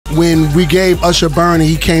when we gave Usher Burn and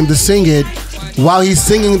he came to sing it, while he's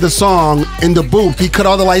singing the song in the booth, he cut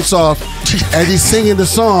all the lights off. As he's singing the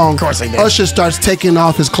song, Usher starts taking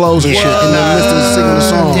off his clothes and shit in the midst of singing the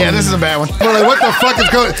song. Yeah, this is a bad one. Bro, like, what the fuck is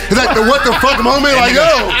going? Is that the what the fuck moment? Like, yo,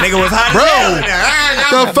 nigga was hot, bro.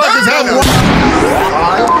 The fuck is happening?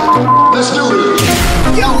 Let's do it.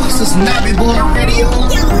 Yo, this is Nappy Boy Radio.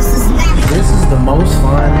 This is the most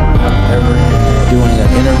fun I've ever had doing an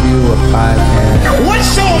interview, a podcast. What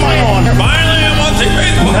show am I on? Finally, I'm on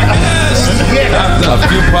TPain podcast. I've done a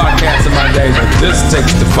few podcasts in my day, but this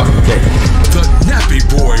takes the fucking cake. The Nappy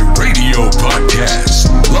Boy Radio podcast,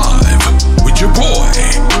 live with your boy,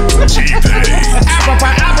 TPain.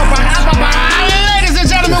 Ladies and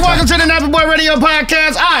gentlemen, welcome to the Nappy Boy Radio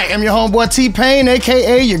podcast. I am your homeboy TPain,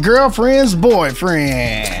 aka your girlfriend's boyfriend.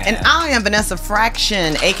 And I am Vanessa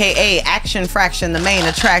Fraction, aka Action Fraction, the main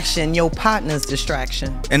attraction, your partner's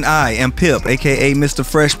distraction. And I am Pip, aka Mr.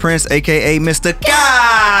 Fresh Prince, aka Mr.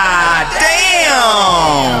 God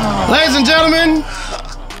Damn. Ladies and gentlemen,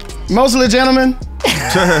 mostly gentlemen,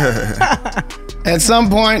 at some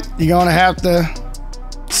point you're gonna have to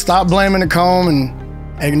stop blaming the comb and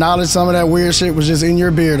acknowledge some of that weird shit was just in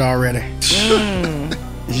your beard already.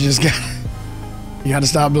 You gotta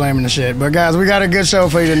stop blaming the shit. But guys, we got a good show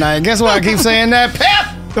for you tonight. Guess what? I keep saying that,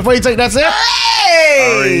 Pep, before you take that sip.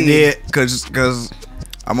 I already did, cause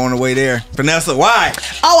I'm on the way there. Vanessa, why?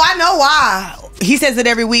 Oh, I know why. He says it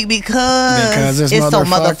every week because it's so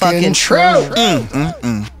motherfucking true.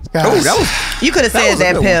 Oh, that was. You could have said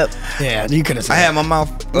that, Pip. Yeah, you could have said I had my mouth.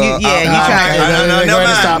 you tried.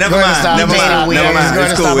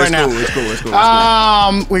 It's cool.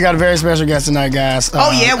 We got a very special guest tonight, guys. Oh,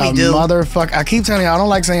 yeah, we do. Motherfucker. I keep telling you, I don't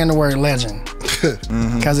like saying the word legend.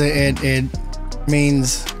 Because it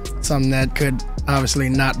means something that could obviously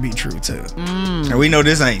not be true, too. And we know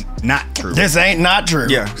this ain't not true. This ain't not true.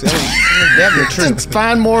 Yeah. Definitely true.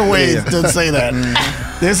 Find more ways to say that.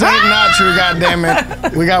 This ain't not true,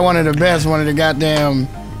 goddammit. We got one of the best, one of the goddamn,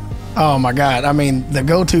 oh my God. I mean, the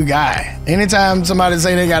go-to guy. Anytime somebody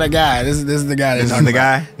say they got a guy, this is the guy they're talking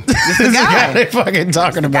about. This is the guy they fucking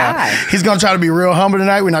talking about. He's gonna try to be real humble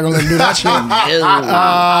tonight. We're not gonna let him do that shit.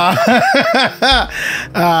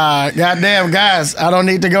 Goddamn, guys, I don't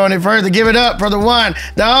need to go any further. Give it up for the one,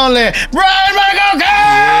 the only, Bryan-Michael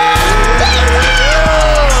Cox!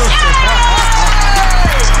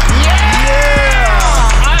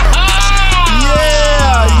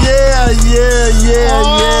 Yeah.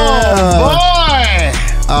 Boy!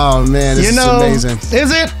 Oh man, this is amazing.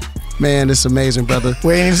 Is it? Man, it's amazing, brother.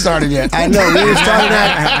 We ain't even started yet. I know, we ain't started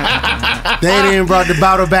that. They ain't even brought the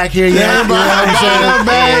bottle back here yet. You know what I'm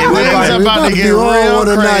saying? We're about to get real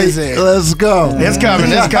crazy. Let's go. It's coming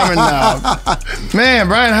now. Man,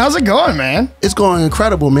 Brian, how's it going, man? It's going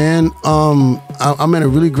incredible, man. I'm in a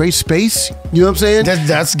really great space. You know what I'm saying?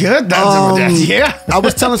 That's good. Yeah. I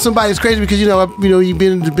was telling somebody it's crazy because you've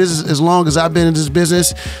been in the business as long as I've been in this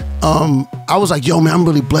business. I was like, yo, man, I'm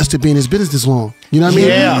really blessed to be in this business this long. You know what I mean?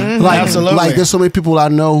 Yeah, absolutely. Like, there's so many people I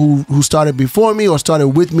know who started before me or started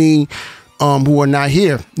with me, who are not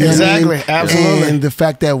here. You know exactly, what I mean? Absolutely. And the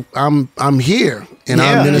fact that I'm here and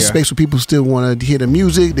I'm in a space where people still want to hear the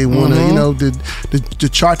music. They want to, the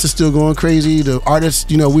charts are still going crazy. The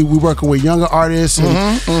artists, we working with younger artists,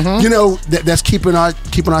 and that's keeping our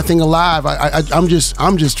thing alive. I'm just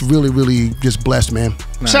really just blessed, man.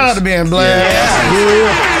 Nice. Shout out to being blessed.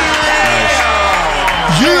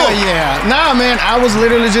 Yeah. Nah, man, I was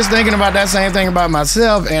literally just thinking about that same thing about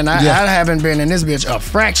myself, and I haven't been in this bitch a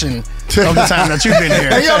fraction of the time that you've been here.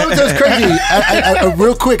 Hey, yo, that's crazy. I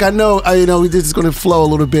real quick, I know, this is going to flow a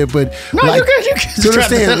little bit, but no, like, you can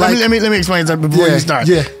understand. Let me explain something before you start.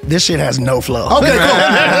 Yeah, this shit has no flow. Okay,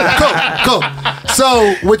 cool.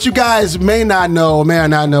 So, what you guys may not know or may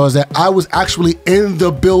not know is that I was actually in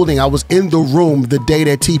the building. I was in the room the day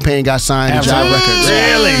that TPain got signed to Jive Records.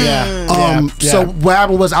 Really? Yeah. So what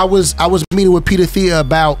happened was I was meeting with Peter Thea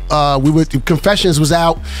about Confessions was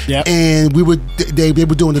out, and they were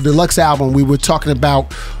doing the deluxe album. We were talking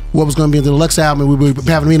about what was going to be in the deluxe album. We were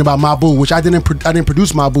having a meeting about My Boo, which I didn't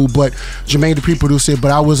produce My Boo, but Jermaine Dupri produced it.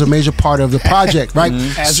 But I was a major part of the project, right?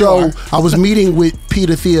 So I was meeting with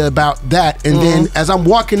Peter Thea about that, and then as I'm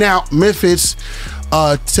walking out, Memphis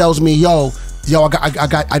tells me, "Yo,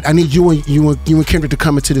 I need you and Kendrick to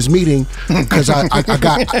come into this meeting because I'm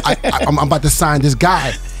about to sign this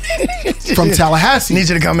guy from Tallahassee. Need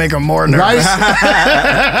you to come make him more nervous."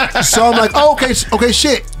 Right? So I'm like, oh, okay,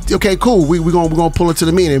 shit. Okay, cool. We're gonna pull into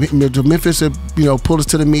the meeting. Memphis, pulled us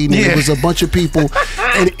to the meeting. It was a bunch of people,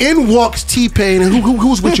 and in walks TPain. And who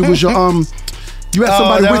was with you? Was your You had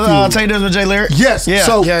somebody with you. I'll tell you this with Jay Lyric. Yes. Yeah.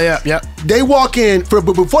 So yeah. They walk in, but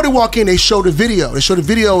before they walk in, they show the video. They show the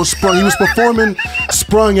video sprung. He was performing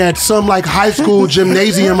sprung at some like high school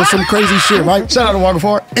gymnasium or some crazy shit, right? Shout out to Walker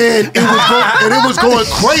Ford. And it was going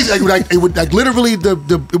crazy. Like it would like literally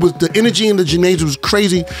the energy in the gymnasium was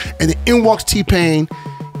crazy. And then in walks TPain,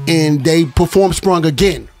 and they perform Sprung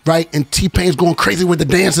again, right? And TPain's going crazy with the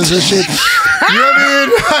dances and shit. You know what I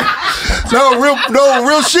mean? No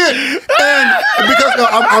real shit. And because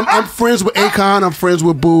I'm friends with Akon, I'm friends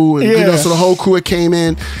with Boo, and you know, so the whole crew came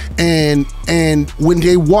in, and when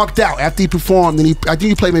they walked out after he performed, and I think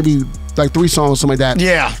he played maybe like 3 songs or something like that.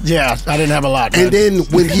 Yeah. I didn't have a lot. And then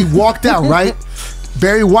when he walked out, right,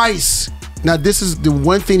 Barry Weiss. Now this is the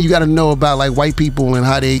one thing you got to know about like white people and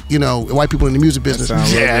how they, you know, white people in the music business.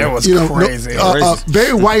 Yeah, it was crazy.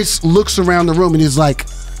 Barry Weiss looks around the room and he's like,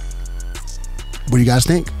 "What do you guys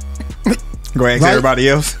think?" Go ask everybody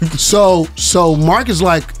else. So Mark is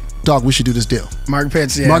like, "Dog, we should do this deal." Mark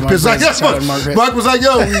Pitts, yeah. Mark was like,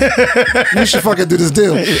 "Yo, we should fucking do this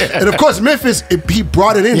deal." And of course, Memphis, he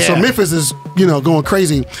brought it in. So Memphis is, you know, going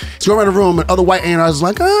crazy. So around the room, and other white A&Rs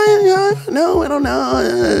like, "Oh, no, I don't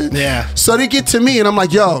know." Yeah. So they get to me, and I'm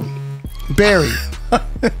like, "Yo, Barry."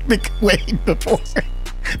 Wait,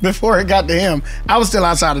 before it got to him, I was still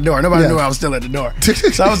outside the door. Nobody knew I was still at the door.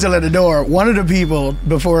 So I was still at the door. One of the people,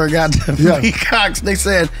 before it got to me, Cox, they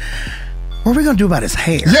said, "What are we gonna do about his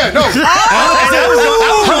hair?" Yeah, no. I was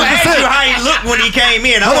ask you how he looked when he came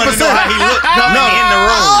in. I want to know how he looked coming in the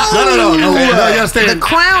room. No. You understand? The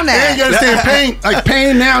crown act. And you understand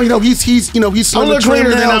Pain now, you know, he's slim and trim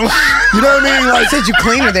now. You know what I mean? Like, Said you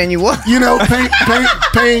cleaner than you were. you know, Pain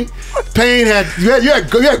had a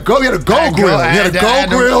gold grill. He had a gold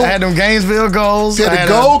grill. I had them Gainesville goals. He had a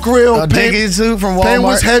gold grill. A Dickie suit from Walmart. Pain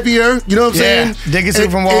was heavier. You know what I'm saying? Dickie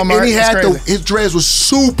suit from Walmart. And he had his dreads was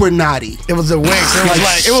super knotty. It was the wicks.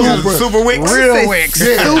 It was super wicks. real wicks.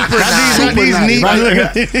 Yeah. Not these neat. Right?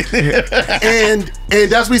 And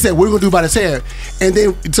that's what he said. What are we gonna do about his hair? And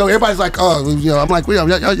then so everybody's like, "Oh, you know," I'm like, "Well,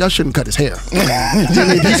 y'all shouldn't cut his hair."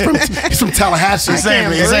 He's from Tallahassee.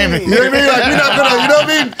 Same. You know what I mean? Like, we're not gonna. You know what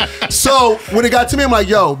I mean? So when it got to me, I'm like,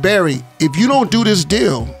 "Yo, Barry, if you don't do this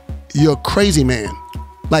deal, you're a crazy man."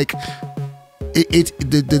 Like.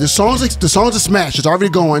 The songs are smashed. It's already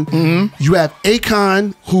going. Mm-hmm. You have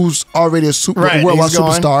Akon, who's already a worldwide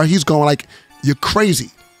superstar. He's going like, "You're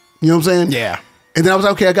crazy." You know what I'm saying? Yeah. And then I was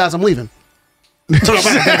like, "Okay, guys, I'm leaving."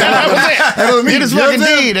 That was his fucking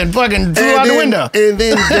deed and fucking threw out the window. And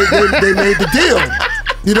then they made the deal.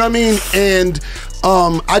 You know what I mean? And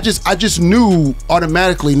I just knew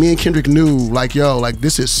automatically. Me and Kendrick knew, like, yo, like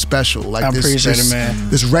this is special. Like, I appreciate it, man.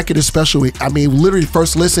 This record is special. I mean, literally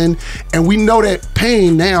first listen, and we know that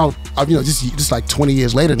Pain now. You know, just like 20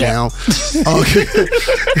 years later now. Thank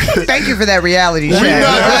you for that reality check.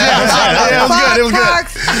 It was good.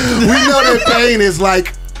 We know that Pain is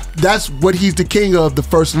like. That's what he's the king of, the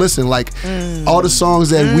first listen. Like all the songs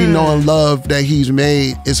that we know and love that he's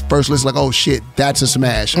made is first listen. Like, oh shit, that's a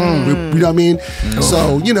smash. You know what I mean?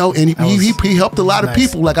 So, you know, and he helped a lot of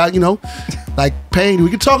people. Like like Pain. We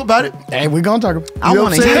can talk about it. Hey, we're gonna talk about it. I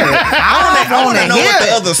want to hear it. I want to know what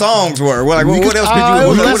the other songs were. Like, what else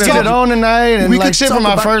did you? Let's get it on tonight and We like could shit talk from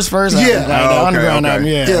my about- first album, Yeah. like the underground album.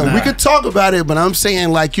 Yeah, we could talk about it, but I'm saying,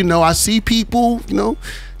 like, you know, I see people, you know,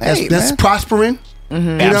 that's prospering. You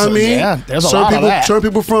know what I mean? Yeah, there's a lot of that. Certain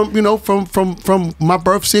people from, you know, from my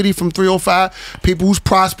birth city, from 305, people who's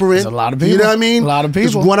prospering. There's a lot of people. You know what I mean? A lot of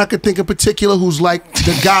people. There's one I could think in particular who's like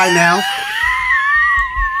the guy now.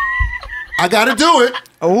 I gotta do it.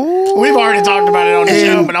 Ooh. We've already talked about it on the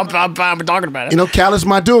show, but I'm fine with talking about it. You know, Khaled's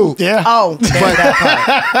my dude. Yeah. Oh, But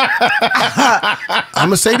I'm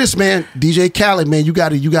gonna say this, man. DJ Khaled, man, you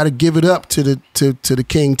gotta give it up to the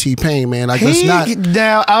King TPain, man. Like, let's not.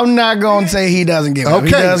 Now, I'm not gonna say he doesn't give it up. He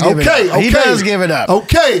does give it up. He does give it up.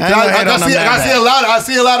 Okay, I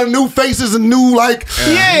see a lot of new faces and new like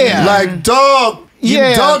dog.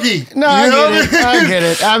 Yeah, doggy. No, I get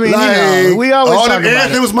it. I mean, like, you know, we always talk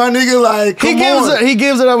about it. It was my nigga. Like, he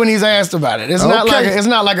gives it up when he's asked about it. It's not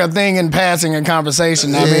like a thing in passing in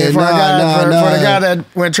conversation. I mean, for the guy that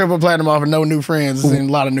went triple platinum off of no new friends, there's a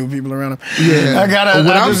lot of new people around him. Yeah,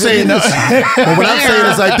 What I'm saying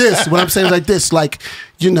is like this. What I'm saying is like this. Like,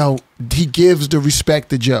 you know, he gives the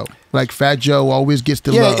respect to Joe. Like, Fat Joe always gets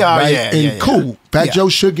the love, right? Cool. Fat Joe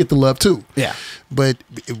should get the love too. Yeah. But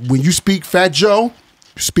when you speak Fat Joe,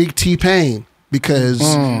 speak TPain, because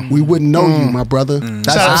we wouldn't know you, my brother.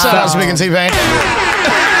 Shout out speaking TPain.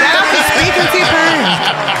 Shout out to speaking TPain.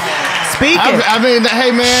 Speaking. I mean,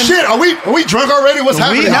 hey man. Shit, are we drunk already? What's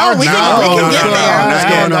happening? We can get there. What's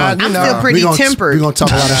going on? I'm still pretty tempered. We're gonna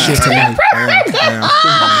talk a lot of shit tonight. We're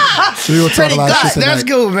gonna talk a lot of shit tonight. That's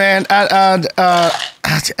cool, man. I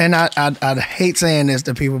hate saying this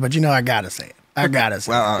to people, but you know I gotta say it. I gotta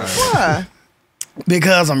say it. What?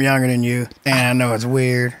 Because I'm younger than you, and I know it's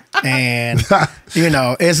weird, and you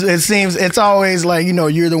know it seems it's always like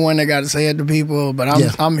you're the one that got to say it to people, but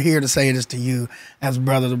I'm here to say this to you as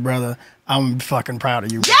brother to brother. I'm fucking proud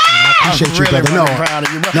of you. Yeah! I appreciate you, brother. No, proud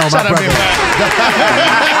of you, bro. No, my brother.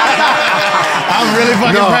 I'm really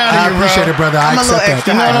fucking proud of you, bro. I appreciate it, brother. I accept that.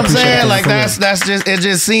 You know what I'm saying? Like that's that's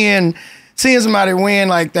just seeing somebody win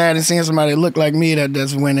like that, and seeing somebody look like me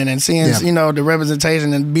that's winning, and seeing the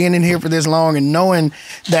representation, and being in here for this long, and knowing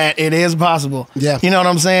that it is possible. Yeah, you know what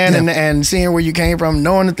I'm saying, and seeing where you came from,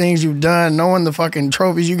 knowing the things you've done, knowing the fucking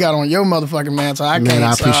trophies you got on your motherfucking man. So I appreciate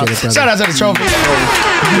it, brother. Shout out to the trophies.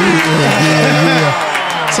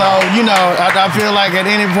 So I feel like at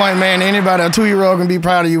any point, man, anybody, a 2-year-old can be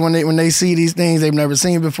proud of you when they see these things they've never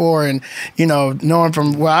seen before, and knowing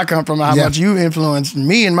from where I come from, how much you influenced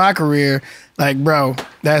me in my career. Like, bro,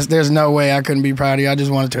 there's no way I couldn't be proud of you. I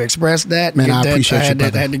just wanted to express that. Man, I appreciate you,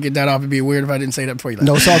 brother. I had to get that off. It'd be weird if I didn't say that before you left.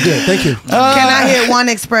 No, it's all good. Thank you. Can I hit one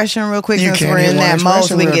expression real quick since we're in that mode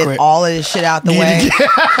so we can get all of this shit out the way?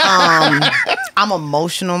 I'm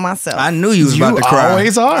emotional myself. I knew you was about to cry. You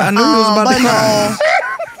always are. I knew you was about to cry.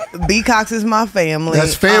 B Cox is my family.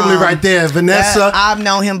 That's family right there. Vanessa. I've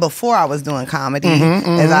known him before I was doing comedy.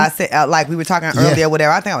 As I said, like we were talking earlier,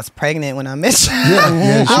 whatever. I think I was pregnant when I met you.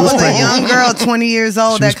 I was a young girl, 20 years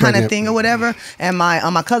old, that kind of thing or whatever. And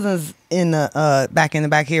my cousins in the back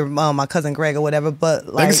here, my cousin Greg or whatever.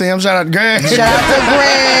 But like, I can see him. Shout out to Greg. Shout out to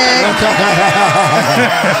Greg.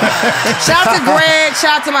 Shout out to Greg.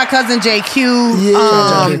 Shout out to my cousin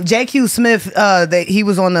JQ. JQ Smith. He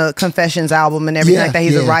was on the Confessions album and everything like that.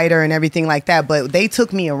 He's a writer and everything like that. But they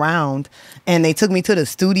took me around and they took me to the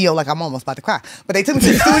studio. Like I'm almost about to cry. But they took me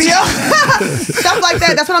to the studio. Stuff like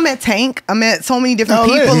that. That's when I met Tank. I met so many different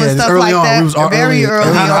people and stuff like that. Very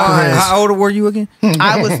early on. How old were you again?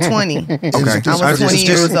 I was 20. Okay. I was 20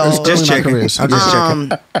 years old. Just checking. I'm just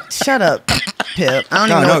checking. Shut up, Pip. I don't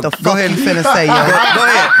even know what the fuck you finna say, yo. Go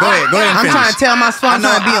ahead. I'm trying to tell my story. I'm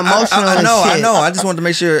trying to be emotional. I know. I just wanted to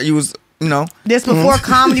make sure you was, This before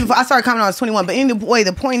comedy. I started comedy when I was 21. But anyway,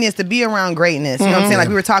 the point is to be around greatness. You know what I'm saying? Like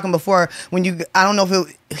we were talking before when I don't know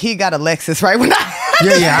if he got a Lexus, right? When I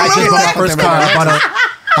just bought my first car.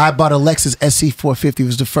 I bought a Lexus SC450. It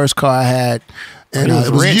was the first car I had. And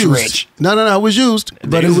it was used. No, it was used.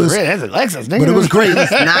 But it was that's a Lexus, but it was great.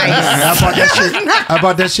 Nice. I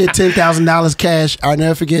bought that shit $10,000 cash. I'll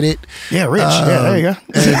never forget it. Yeah, rich. There you go.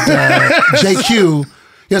 And JQ, you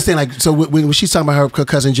understand? Like, so when she's talking about her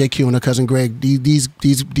cousin JQ and her cousin Greg, these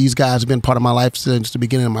guys have been part of my life since the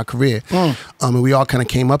beginning of my career. And we all kind of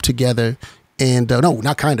came up together. And no,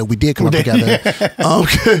 not kind of. We did come up together.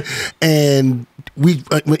 And we're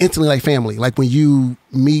instantly like family. Like when you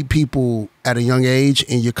meet people at a young age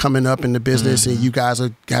and you're coming up in the business and you guys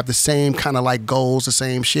have the same kind of like goals, the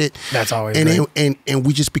same shit. That's always and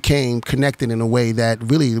we just became connected in a way that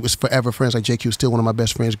really it was forever friends. Like JQ is still one of my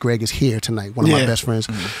best friends. Greg is here tonight, one of my best friends.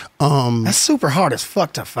 That's super hard as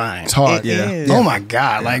fuck to find. It's hard. Oh my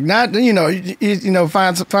God. Like not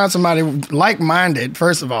find somebody like-minded,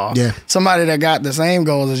 first of all. Yeah. Somebody that got the same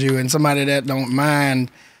goals as you and somebody that don't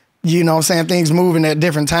mind, things moving at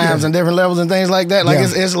different times and different levels and things like that. Like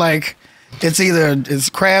it's like it's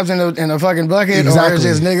crabs in a fucking bucket, or it's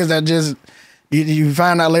just niggas that just you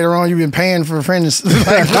find out later on you've been paying for friends. Like, you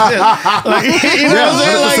know what I'm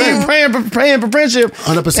saying? Like you paying for friendship.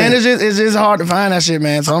 100%. And it's just hard to find that shit,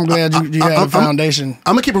 man. So I'm glad you have a foundation.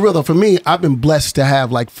 I'm gonna keep it real though. For me, I've been blessed to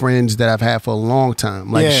have like friends that I've had for a long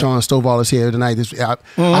time. Like Sean Stovall is here tonight.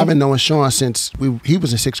 I've been knowing Sean since he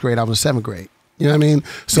was in 6th grade. I was in 7th grade. You know what I mean?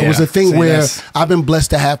 So it was a thing where I've been blessed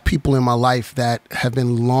to have people in my life that have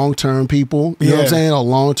been long-term people, you know what I'm saying? Or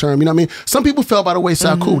long-term, you know what I mean? Some people fell by the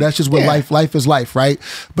wayside, cool. That's just what life is life, right?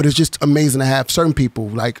 But it's just amazing to have certain people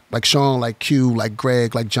like Sean, like Q, like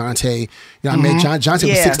Greg, like Jonte. I met Jonte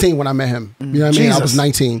was 16 when I met him. You know what I mean? I was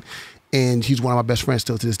 19. And he's one of my best friends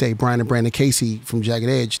still to this day. Brian and Brandon Casey from Jagged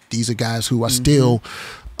Edge. These are guys who are still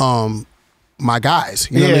my guys,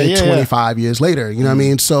 you know what I mean? 25 years later, you know what I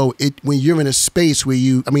mean? So when you're in a space where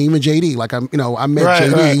even JD, like I met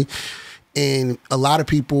JD, and a lot of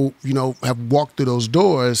people, have walked through those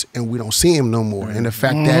doors and we don't see him no more. And the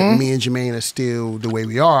fact that me and Jermaine are still the way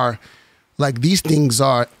we are, like these things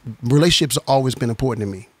relationships have always been important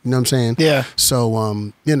to me. You know what I'm saying? Yeah.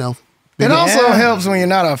 So, It also helps when you're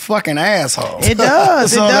not a fucking asshole. It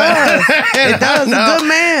does. It does. It does. A good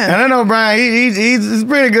man. And I know Brian. He's a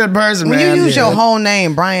pretty good person, when man. When you use your whole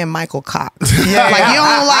name, Bryan-Michael Cox. Yeah. Like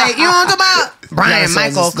you don't talk about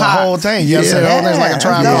Bryan-Michael Cox. The whole thing. You gotta say the whole thing. It's like a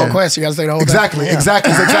Tribe Called Quest. You gotta say the whole thing.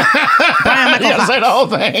 Exactly. Bryan-Michael Cox. You gotta say the whole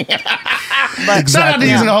thing. But shout out to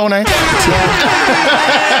using the whole name.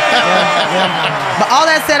 But all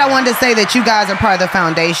that said, I wanted to say that you guys are part of the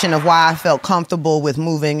foundation of why I felt comfortable with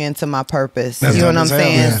moving into my purpose. That's you know what I'm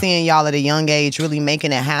saying? Yeah. Seeing y'all at a young age, really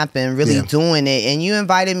making it happen, really doing it. And you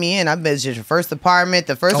invited me in. I bet it's your first apartment,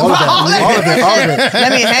 the first all of it.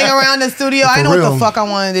 Let me hang around the studio. I know what the fuck I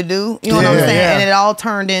wanted to do. You know what I'm saying? Yeah. And it all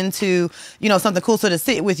turned into, something cool. So to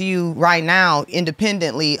sit with you right now,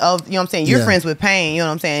 independently of, you know what I'm saying? You're friends with Pain, you know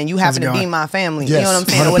what I'm saying? You happen to be my family. Yes, you know what I'm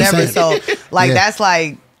saying? 100%. Or whatever. So that's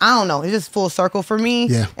like, I don't know. It's just full circle for me,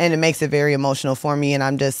 and it makes it very emotional for me. And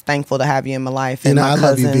I'm just thankful to have you in my life and my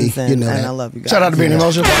cousins. Love you, B. And I love you guys. Shout out to being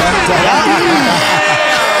emotional. I'm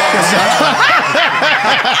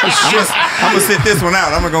gonna sit this one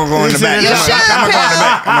out. I'm gonna go in the back.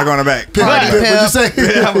 I'm gonna go in the back. What'd you say?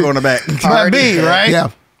 I'm gonna go in the back. But B, right? Yeah.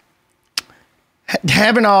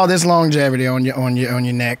 Having all this longevity on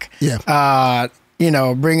your neck. Yeah.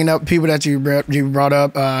 Bringing up people that you brought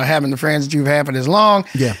up, having the friends that you've had for this long.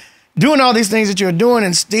 Yeah. Doing all these things that you're doing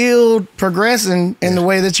and still progressing in the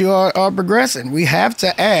way that you are progressing. We have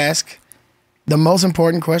to ask the most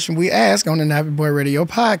important question we ask on the Nappy Boy Radio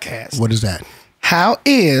podcast. What is that? How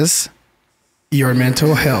is your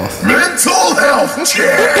mental health? Mental health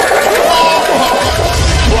check.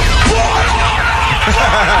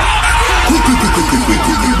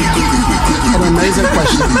 An amazing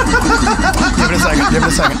question. Give it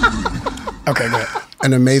a second. Okay, good.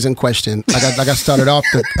 An amazing question. Like I started off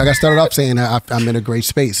saying I'm in a great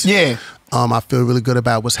space. Yeah. I feel really good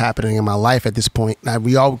about what's happening in my life at this point. Now,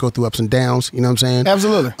 we all go through ups and downs. You know what I'm saying?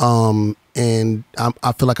 Absolutely. And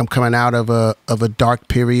I feel like I'm coming out of a dark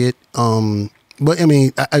period. But I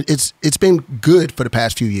mean, it's been good for the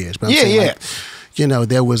past few years. But I'm saying, like,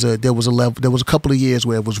 there was a couple of years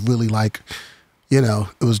where it was really like, it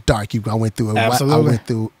was dark. I went through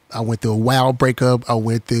a wild breakup. I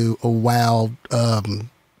went through a wild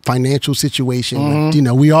financial situation.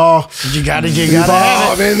 Mm-hmm. We all you gotta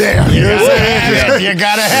have it. In there. You know what I'm saying? You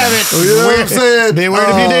gotta have it. You know what I'm saying? Be weird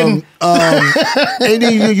if you didn't. And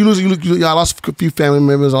then you lose. I lost a few family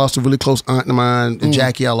members. I lost a really close aunt of mine,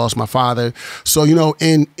 Jackie. I lost my father. So you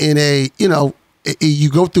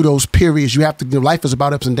go through those periods. You have to. Life is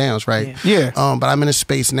about ups and downs, right? Yeah. But I'm in a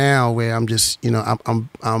space now where I'm just,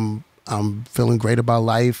 I'm feeling great about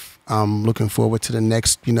life. I'm looking forward to the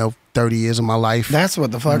next, 30 years of my life. That's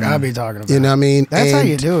what the fuck I be talking about. You know what I mean? That's how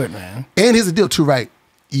you do it, man. And here's the deal too, right?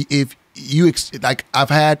 If you I've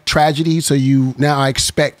had tragedy, so now I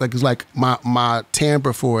expect, like, it's like my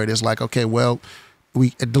timbre for it is like, okay, well,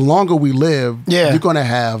 the longer we live, you're gonna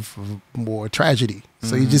have more tragedy.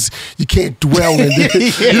 So you can't dwell in the,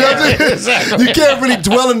 you know what I'm saying? Exactly. You can't really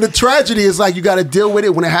dwell in the tragedy. It's like you got to deal with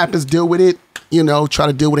it when it happens. Deal with it. Try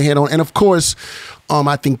to deal with it head on. And of course,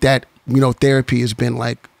 I think that therapy has been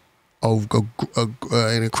like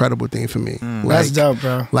an incredible thing for me. That's dope,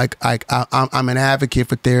 bro. Like I'm an advocate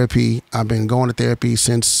for therapy. I've been going to therapy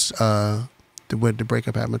since the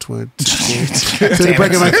breakup happened in 2016.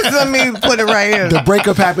 Let me put it right here. The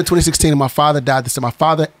breakup happened in 2016, and my father died.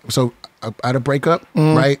 So I had a breakup,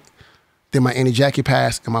 right? Then my Auntie Jackie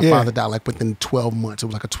passed, and my father died like within 12 months. It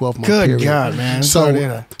was like a 12-month period. Good God, man.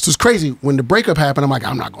 So it's crazy. When the breakup happened, I'm like,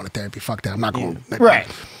 I'm not going to therapy. Fuck that. I'm not going. Right.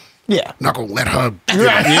 Yeah. I'm not going to let her.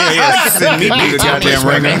 Yeah. Send me the goddamn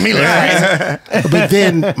right. But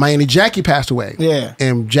then my Auntie Jackie passed away. Yeah.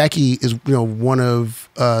 And Jackie is, one of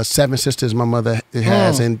 7 sisters my mother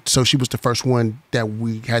has, and so she was the first one that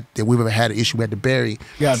we've ever had an issue we had to bury.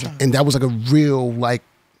 Gotcha. And that was like a real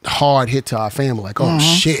hard hit to our family. Like, oh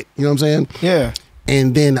shit, you know what I'm saying? Yeah.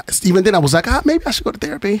 And then even then I was like, maybe I should go to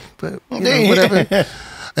therapy, but whatever.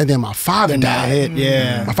 And then my father died.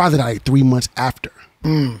 My father died like 3 months after.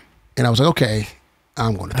 And I was like, okay,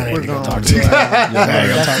 I'm going to therapy. We're going to talk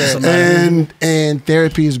to somebody. And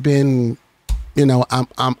therapy has been,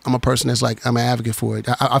 I'm a person that's like, I'm an advocate for it.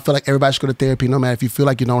 I feel like everybody should go to therapy, no matter if you feel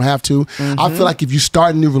like you don't have to. I feel like if you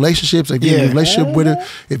start new relationships, if you're in a relationship with her,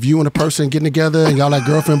 if you and a person getting together and y'all like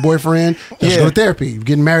girlfriend, boyfriend, just go to therapy. You're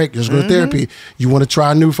getting married, just go to therapy. You want to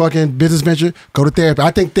try a new fucking business venture, go to therapy.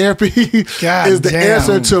 I think therapy is the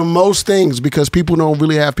answer to most things because people don't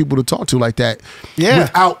really have people to talk to like that.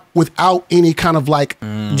 Without any kind of like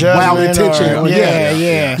wild intention.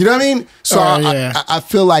 You know what I mean? So I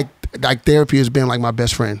feel like therapy has been like my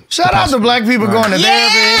best friend. Shout out to black people going to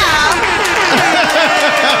therapy.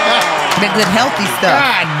 The good healthy stuff.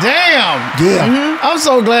 God damn. Yeah. I'm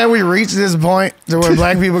so glad we reached this point to where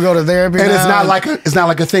black people go to therapy. And now. it's not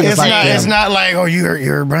like a thing. It's like it's not like, oh, you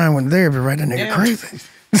heard Brian went to therapy, right? That nigga crazy.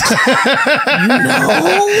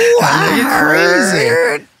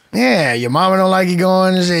 Crazy. Yeah, your mama don't like you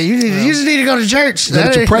going and say, you just need to go to church.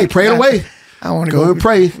 You pray it away. I want to go and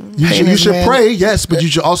pray. You should pray, yes, but you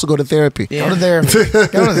should also go to therapy. Yeah. Go to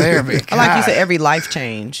therapy. I like you said, every life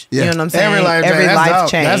change. Yeah. You know what I'm saying? Every life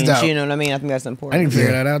change. That's dope. You know what I mean? I think that's important. I need to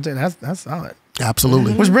figure that out too. That's solid.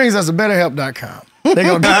 Absolutely. Which brings us to BetterHelp.com. They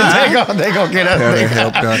gonna get us. BetterHelp.com. They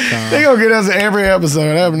gonna get us every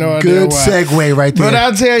episode. I have no idea Good why. segue right there. But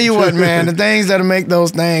I'll tell you what, man. The things that'll make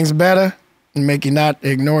those things better and make you not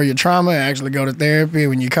ignore your trauma and actually go to therapy.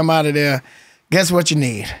 When you come out of there, guess what you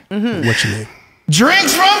need? Mm-hmm. What you need?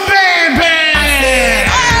 Drinks from Pan.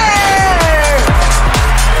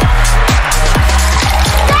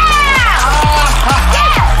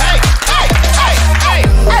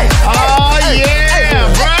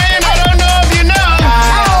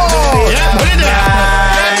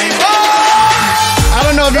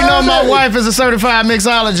 My wife is a certified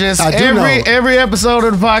mixologist. Every episode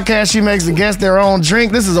of the podcast, she makes the guest their own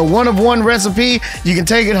drink. This is a one-of-one recipe. You can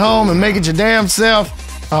take it home and make it your damn self.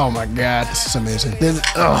 Oh my God, this is amazing.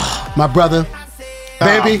 My brother,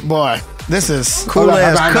 baby, boy, this is cool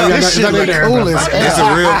ass cup. This shit look cool as hell. It's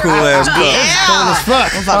a real cool ass cup. Yeah. Cool as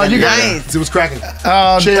fuck. Oh, you guys. It was cracking.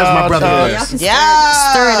 Cheers, my brother. Yeah.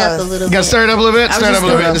 Stir it up a little bit. Got stir it up a little bit. Stir it up a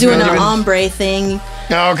little bit. Doing an ombre thing.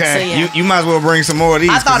 Okay. So, yeah. You might as well bring some more of these.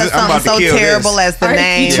 I thought of something so terrible as the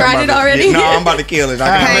name. You tried it already? No, I'm about to kill it.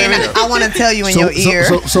 I want to tell you in your ear.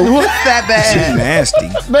 So what's that bad? Nasty.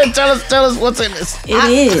 Man, tell us what's in this. It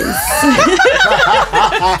is.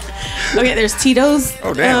 Okay, there's Tito's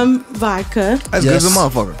vodka. That's good as a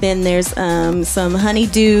motherfucker. Then there's some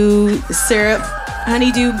honeydew syrup,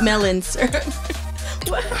 honeydew melon syrup.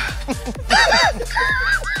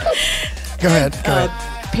 Go ahead.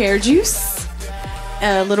 Pear juice.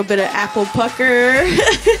 A little bit of apple pucker.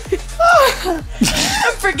 I'm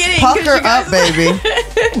forgetting. Pucker up, baby.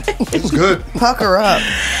 It's good. Pucker up.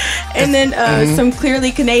 And then some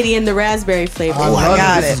clearly Canadian, the raspberry flavor. Oh, I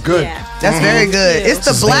got it. This is good. Yeah. That's very good. It's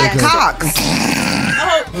the Black Cox.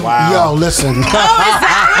 Wow. Yo, listen. Oh,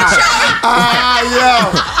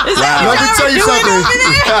 is that what yo. Let me tell you something.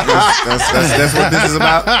 That's what this is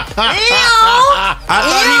about. I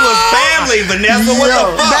thought he was family, Vanessa. What the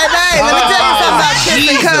fuck? Baby, let me tell you something about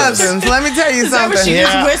kissing cousins. Let me tell you Is that what something. she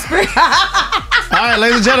just whispered? All right,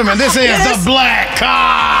 ladies and gentlemen, this is the Black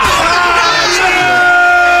Cox.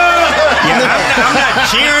 I'm not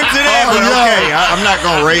cheering to that, but okay. I'm not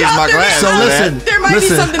gonna raise my glass. So listen, There might be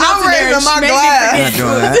something else I'm in there. raising my She made me glass. forget. I'm not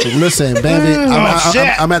doing that. listen, baby. I'm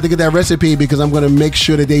gonna have to get that recipe because I'm gonna make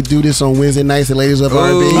sure that they do this on Wednesday nights and Ladies of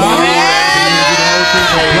R&B. See,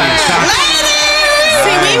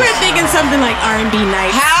 we were thinking something like R&B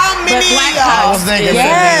night. How many But Black of y'all? I was thinking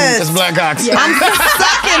Yes. it's Black Cox. I'm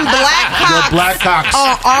sucking Black Cox Black Cox.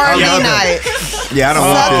 on R&B Yeah, night. Yeah, I don't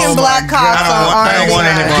want Sucking this. Black Cox I on don't want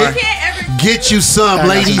R&B any night. more. Get you some,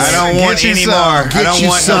 ladies. I don't want Get you any some. more. I Get don't you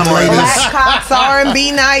want some, no more. ladies. Black Cox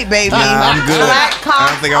R&B night, baby. I'm good. Black I Cox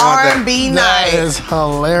don't think I want that. R&B That night. is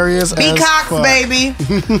hilarious. B as Cox, fuck. baby.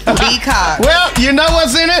 B Cox. Well, you know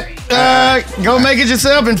what's in it. Go make it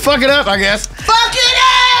yourself and fuck it up, I guess. Fuck it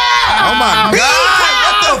up! Oh my B God! Cox.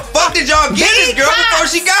 What the fuck did y'all get this girl before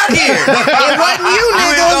she got here? It wasn't you,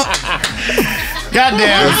 nigga.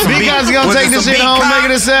 Goddamn. B-Cox gonna take this shit home, make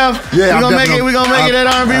it itself. Yeah, we're gonna make it at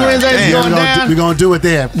R&B Wednesday. It's going down. We're gonna do it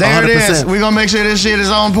there. There 100%. it is. We're gonna make sure this shit is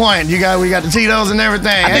on point. We got the Tito's and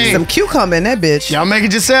everything. I Hey, think some cucumber in that bitch. y'all make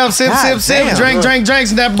it yourself. Sip, God sip, sip. damn. Drink, drink,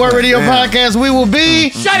 drinks. Nappy Boy Radio Podcast. We will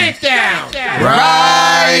be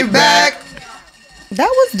Right back. That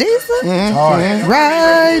was decent.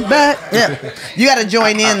 Right back. Yeah. You got to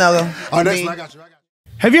join in, though. Oh, next one, I got you.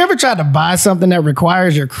 Have you ever tried to buy something that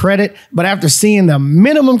requires your credit, but after seeing the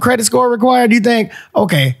minimum credit score required, you think,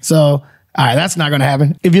 okay, so, all right, that's not going to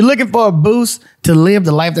happen. If you're looking for a boost to live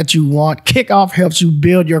the life that you want, Kickoff helps you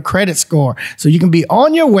build your credit score so you can be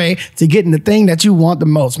on your way to getting the thing that you want the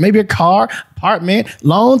most. Maybe a car, apartment,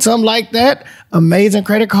 loan, something like that. Amazing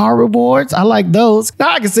credit card rewards. I like those.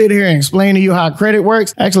 Now I can sit here and explain to you how credit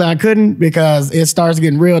works. Actually, I couldn't because it starts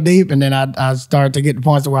getting real deep and then I start to get to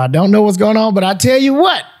points where I don't know what's going on. But I tell you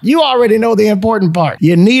what, you already know the important part.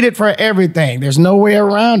 You need it for everything. There's no way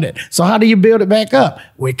around it. So how do you build it back up?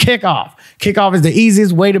 With Kickoff. Kickoff is the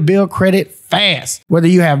easiest way to build credit fast. Whether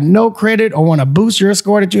you have no credit or want to boost your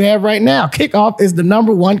score that you have right now, Kickoff is the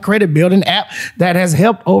 #1 credit building app that has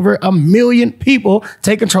helped over 1 million people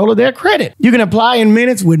take control of their credit. You can apply in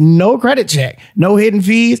minutes with no credit check, no hidden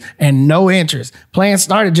fees, and no interest. Plans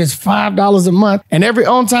start at just $5 a month, and every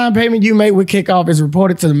on-time payment you make with Kickoff is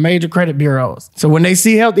reported to the major credit bureaus. So when they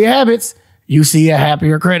see healthy habits, you see a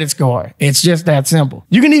happier credit score. It's just that simple.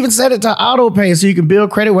 You can even set it to auto pay so you can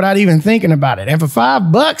build credit without even thinking about it. And for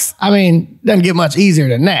 $5, I mean, doesn't get much easier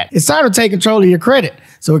than that. It's time to take control of your credit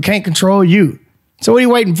so it can't control you. So what are you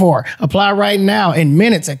waiting for? Apply right now in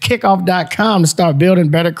minutes at kickoff.com to start building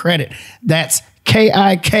better credit. That's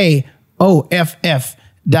KIKOFF.com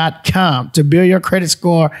to build your credit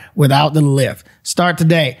score without the lift. Start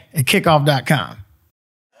today at kickoff.com.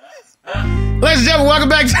 Ladies and gentlemen, welcome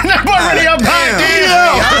back to the Nappy Boy Radio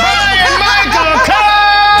Podcast. Bryan-Michael Cox.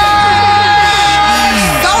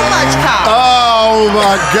 So much Cox. Oh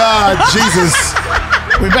my God, Jesus.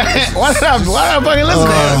 We back. Why did I fucking listen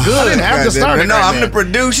to that? Good. I didn't have to start it. No, right I'm there. the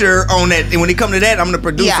producer on that. And when it come to that, I'm the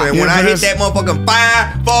producer. Yeah. And when I hit that motherfucking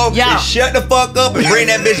 5, 4, Yeah. just shut the fuck up and bring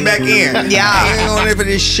that bitch back in. Yeah. I ain't on there for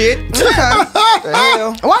this shit.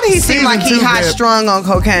 Why did he seem like he Season 2 high Pip. strong on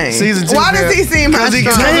cocaine? Season 2 Why does he seem high Because he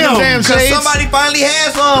can strong? tell them damn Because shades. somebody finally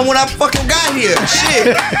had some when I fucking got here.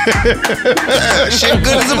 Shit. Shit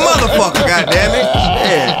good as a motherfucker, goddammit.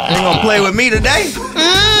 Yeah. Ain't gonna play with me today.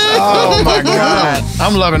 Oh my God.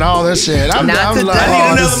 I'm loving all this shit. I'm Not loving today. I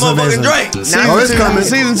need this another is motherfucking amazing. drink.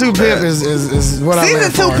 Season two Pip is what I live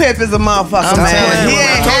Season 2 for. Pip is a motherfucker, I'm man. telling He you,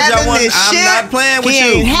 ain't I told you I having wasn't- this I'm shit. not playing with He you.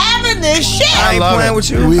 ain't having this shit. I ain't love playing it. with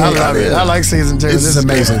you. We I ain't love it. I like season 2. This is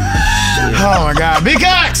amazing. Oh my God. Big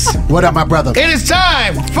Cox. What up, my brother? It is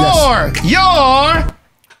time for your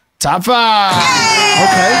top 5.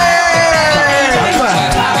 Okay.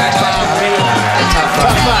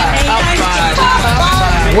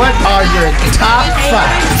 What are your top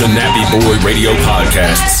 5? The Nappy Boy Radio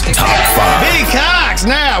Podcast's top 5. Big Cox.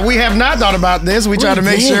 Now, we have not thought about this. We try to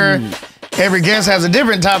make sure every guest has a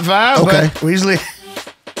different top 5, Okay. but we usually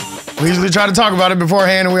try to talk about it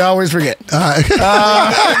beforehand, and we always forget. All right.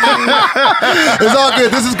 It's all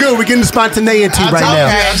good. This is good. We're getting spontaneity right now.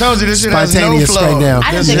 I told you this shit has no Spontaneous flow. right now.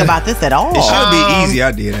 I didn't think about this at all. It should be easy.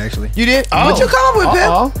 I did, actually. You did? Oh. What you come up with, Pip?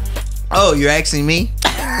 Uh-oh. Oh, you're asking me?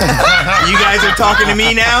 You guys are talking to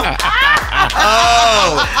me now?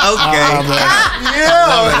 Oh, okay.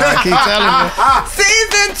 I keep telling you.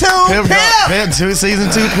 Season 2 Pip.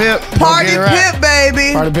 Season 2 Pip. Party Get it right. Pip,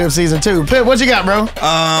 baby. Party Pip season 2. Pip, what you got, bro?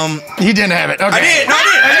 He didn't have it. Okay. I did. No, I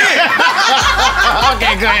did.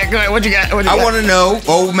 Okay, go ahead. What you got? I want to know,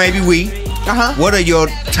 or maybe we, what are your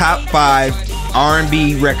top 5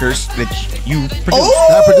 R&B records that you produce?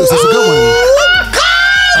 That produces a good one.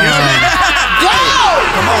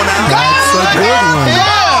 Come on now. That's a good one.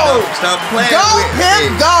 Stop playing Go, with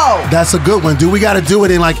Pip, me. go. That's a good one. Do we got to do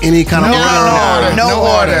it in like any kind of order? No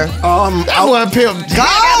order. That was Pip. Go.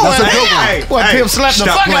 That's a good one. Hey, What, hey, Pip slapped the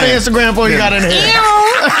stop fuck out of playing. Instagram before you got in here.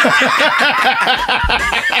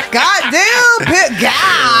 Goddamn, Pip.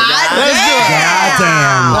 Let's do it.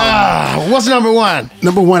 Goddamn. What's number 1?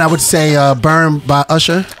 Number 1, I would say "Burn" by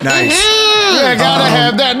Usher. Nice. Yeah, gotta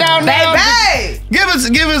have that. Now, Baby. give us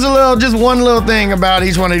just one little thing about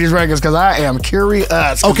each one of these records, because I am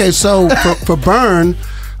curious. Okay, so for "Burn,"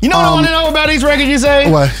 You know what I want to know about each record you say?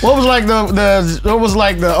 What? What was like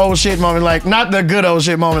the old shit moment? Like, not the good old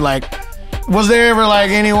shit moment. Like, was there ever like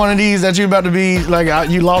any one of these that you about to be like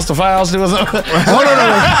you lost the files to or something?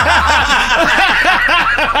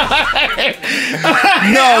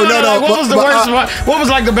 No. Like, what was the worst part? What was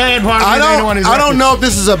like the bad part? I don't know if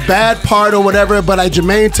this is a bad part or whatever, but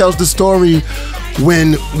Jermaine tells the story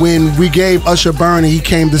when we gave Usher "Burn" and he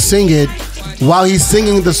came to sing it. While he's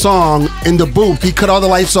singing the song in the booth, he cut all the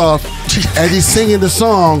lights off. As he's singing the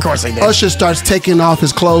song, Of course he did. Usher starts taking off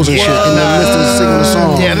his clothes and shit in the midst of singing the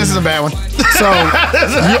song. Yeah, this is a bad one. So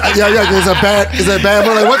yeah, it's a bad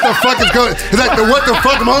one. Like, what the fuck is going? It's like the what the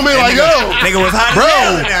fuck moment. Like, yo, Nigga was hot. bro,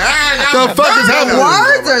 the fuck is The happening?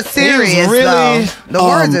 words are serious, really, though. The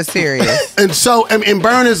words are serious. And so, and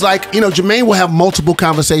Burn is like, Jermaine will have multiple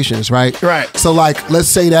conversations, right? Right. So, like, let's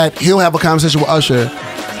say that he'll have a conversation with Usher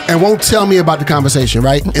and won't tell me about the conversation,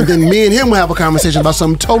 right? And then me and him will have a conversation about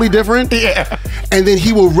something totally different. Yeah. And then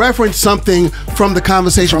he will reference something from the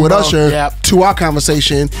conversation with both, Usher yep. to our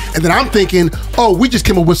conversation. And then I'm thinking, oh, we just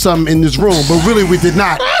came up with something in this room, but really we did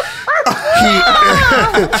not.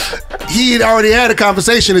 He had already had a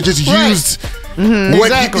conversation and just used what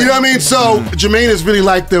Exactly. you know what I mean? So Jermaine is really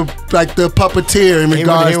like the puppeteer in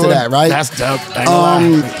regards to that, right? That's dope. I ain't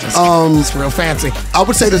gonna lie. It's real fancy. I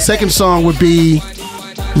would say the second song would be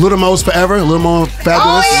Little Mo's Forever, Little More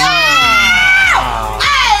Fabulous. Oh, yeah!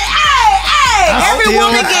 every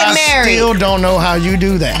woman get married. I still don't know how you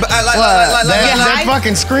do that. That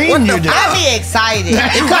fucking scream you do. I be excited.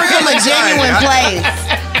 It comes from a genuine place.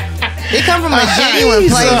 It comes from a genuine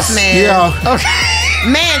place, man. Yeah. Okay.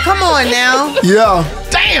 Man, come on now. Yeah.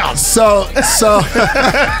 Damn. So.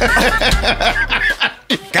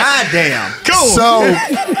 Goddamn. Cool. So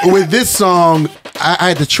with this song, I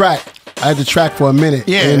had the track. For a minute.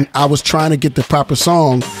 Yeah. And I was trying to get the proper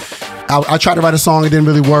song. I tried to write a song, it didn't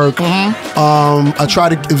really work. I tried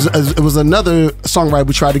to, it was another songwriter,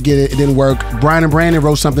 we tried to get it, it didn't work. Brian and Brandon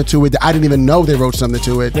wrote something to it that I didn't even know they wrote something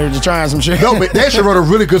to it. They were just trying some shit. No, but they actually wrote a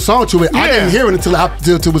really good song to it. I didn't hear it until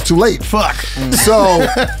it was too late. Fuck. So,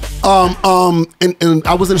 and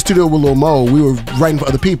I was in the studio with Lil Mo. We were writing for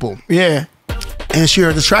other people. Yeah. And she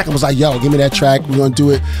heard this track and was like, yo, give me that track. We're going to do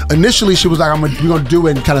it. Initially, she was like, we're going to do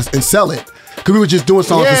it and sell it. Because we were just doing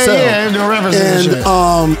songs to sell. Yeah, doing references and shit.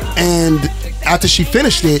 And after she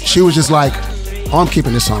finished it, she was just like, oh, I'm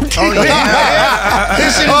keeping this song. Oh, yeah.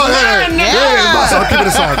 This shit is mine now. Yeah, I'm keeping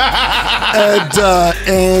this song.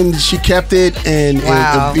 And she kept it. And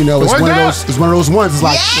you know, it's one of those ones. It's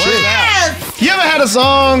like, shit. You ever had a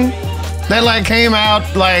song that like came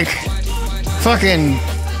out like fucking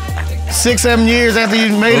 6-7 years after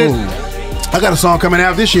you made it? I got a song coming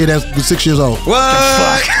out this year that's 6 years old.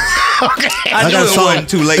 What? Okay. I got a song. Wasn't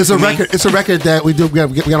too late. It's a record. It's a record that we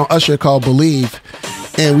got on Usher called "Believe,"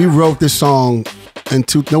 and we wrote this song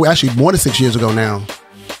actually more than 6 years ago now.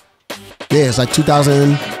 Yeah, it's like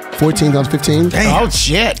 2014, 2015. Damn. Oh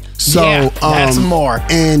shit! So that's more.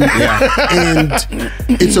 And and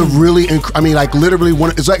it's a really, I mean, like literally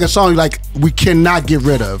it's like a song like we cannot get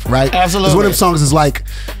rid of, right? Absolutely. It's one of them songs is like.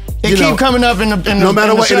 It keep coming up in the no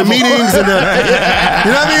matter what, in the meetings and you know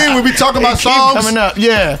what I mean? We be talking about songs coming up,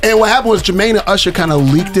 yeah. And what happened was Jermaine and Usher kind of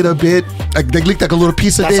leaked it a bit. Like they leaked like a little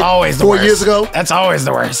piece of That's it always the 4 worst. years ago. That's always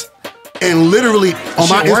the worst. And literally on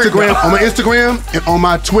my Instagram and on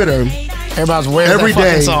my Twitter, everybody's wearing every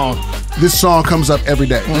that day song. This song comes up every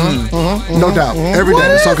day. No doubt. Every day.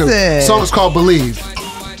 This song comes. The song is called "Believe."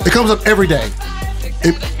 It comes up every day.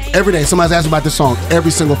 Every day. Somebody's asking about this song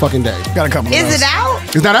every single fucking day. Got a couple. Is it out?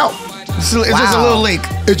 It's not out. It's just a little leak.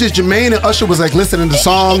 It's just Jermaine and Usher was like listening to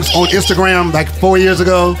songs on Instagram like 4 years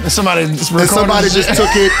ago. And somebody just took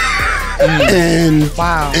it. And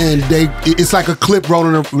it's like a clip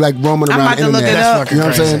roaming around the internet. Look it up. You know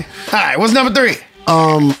what I'm saying? All right, what's number 3?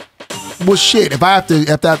 Well, shit. If I have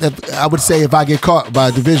to, I would say if I get caught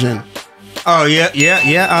by Division. Oh yeah. We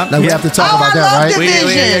have to talk about that, right?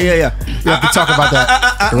 Yeah. We have to talk about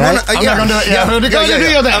that, right? I'm not gonna do it. Yeah, do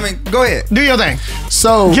your thing. I mean, go ahead. Do your thing.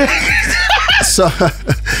 So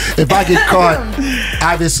if I get caught,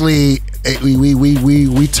 obviously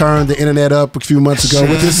we turned the internet up a few months ago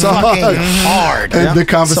with this song. Hard. And the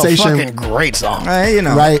conversation. It's a fucking great song. You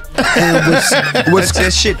know. Right. And what's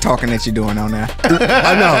that shit talking that you're doing on there?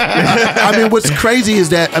 I know. I mean, what's crazy is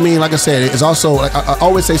that, I mean, like I said, it's also, like, I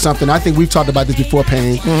always say something, I think we've talked about this before,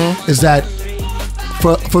 Pain, is that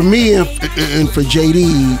for me and for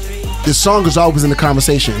JD, the song is always in the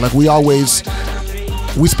conversation. Like we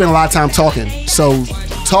spend a lot of time talking. So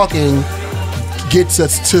talking gets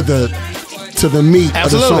us to the meat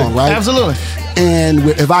of the song, right? Absolutely. And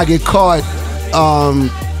if I get caught,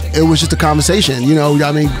 it was just a conversation. You know,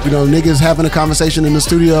 I mean, niggas having a conversation in the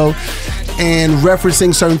studio and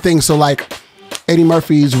referencing certain things. So like Eddie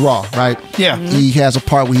Murphy's Raw, right? Yeah. He has a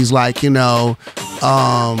part where he's like, he's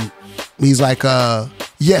like,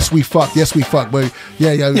 yes, we fuck, but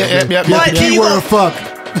yeah. The key word fuck,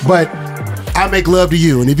 but I make love to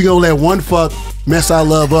you. And if you're gonna let one fuck mess our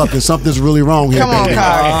love up, then something's really wrong here, baby. And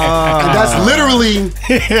that's literally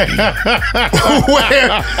where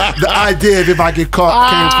the idea of if I get caught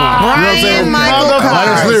came from. You know what I'm saying?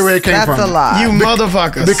 That's literally where it came from. That's a lot. You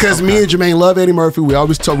motherfuckers. Because me and Jermaine love Eddie Murphy. We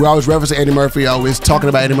always reference Eddie Murphy, always talking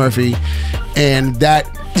about Eddie Murphy. And that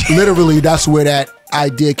literally, that's where that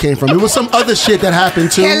idea came from. It was some other shit that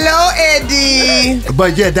happened too. Hello, Eddie.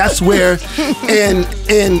 But yeah, that's where and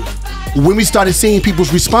when we started seeing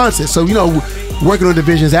people's responses, so working on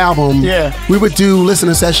Division's album, we would do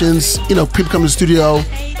listening sessions. People come to the studio,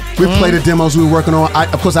 we play the demos we were working on.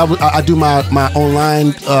 Of course, I do my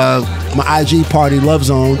online, my IG party, Love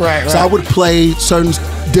Zone. Right. So I would play certain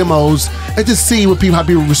demos and just see how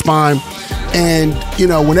people respond. And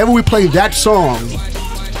whenever we played that song,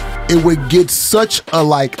 it would get such a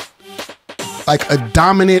like a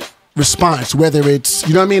dominant response, whether it's,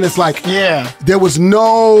 you know what I mean? It's like, there was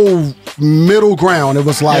no middle ground. It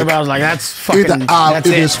was like, everybody was like, that's fucking, either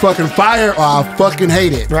it is fucking fire or I fucking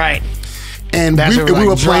hate it. Right. And we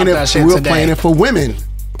were playing it for women.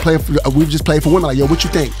 We just played for women. Like, yo, what you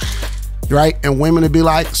think? right? And women would be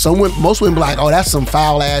like, most women be like, oh, that's some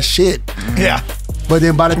foul ass shit. Yeah. But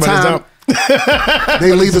then by the time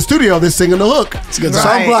they leave the studio, they're singing the hook. So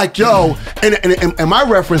I'm like, yo, and my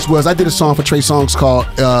reference was, I did a song for Trey Songz called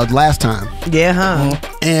Last Time. Yeah, huh?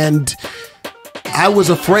 And I was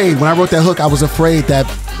afraid, when I wrote that hook, I was afraid that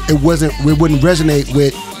it wouldn't resonate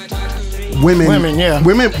with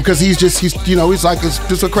women, because he's like, it's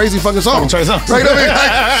just a crazy fucking song. Right?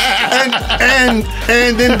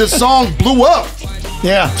 and then the song blew up.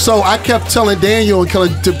 Yeah. So I kept telling Daniel and to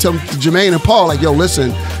Jermaine and Paul, like, yo, listen,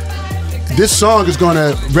 this song is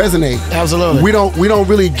gonna resonate. Absolutely. We don't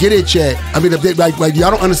really get it yet. I mean, like y'all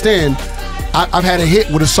don't understand. I've had a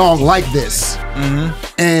hit with a song like this,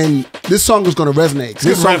 and this song is going to resonate.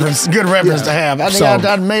 Good reference to have. I think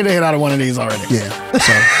I made a hit out of one of these already. Yeah.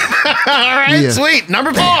 So. All right, sweet.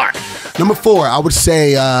 Number 4. Number 4, I would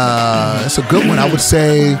say that's a good one. I would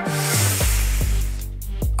say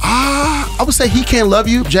He Can't Love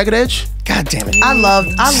You, Jagged Edge. God damn it.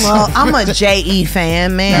 I'm a J.E.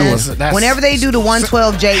 fan, man. Whenever they do the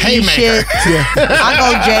 112 J.E. shit, I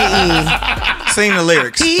go J.E. Sing the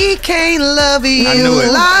lyrics. He can't love you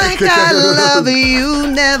like I love you,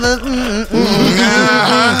 never. You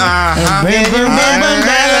need to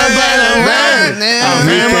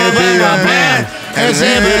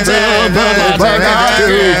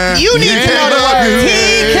know the words.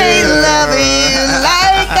 He can't love you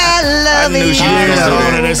like I love you.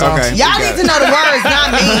 Okay. Y'all need to know the words,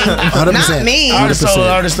 not me. 100%. Not me. Artist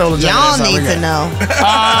stole the Y'all need to know.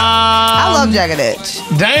 I love Jagged Edge.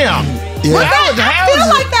 Damn. Yeah. I feel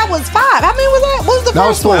like that was 5. How many was that? What was the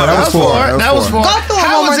first one? That was 4. Go through it.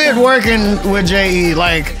 How was it working with J.E.?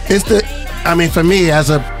 Like, for me,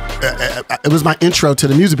 it was my intro to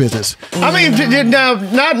the music business. I mean,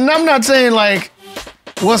 I'm not saying like,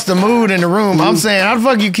 what's the mood in the room? I'm saying, how the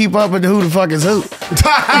fuck you keep up with who the fuck is who?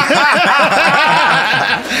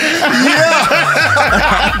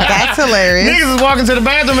 That's hilarious. Niggas is walking to the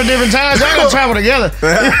bathroom at different times. Y'all gonna travel together.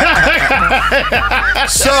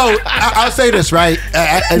 So I'll say this, right?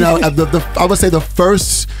 I would say the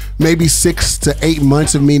first maybe 6 to 8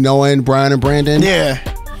 months of me knowing Brian and Brandon. Yeah.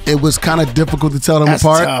 It was kind of difficult to tell them That's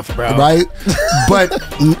apart, tough, bro. Right? But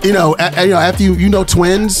after you know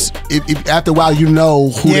twins, after a while you know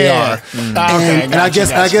who they are. And I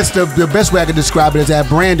guess the best way I could describe it is that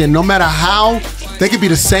Brandon, no matter how, they could be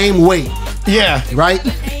the same weight. Yeah. Right?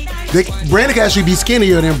 Brandon can actually be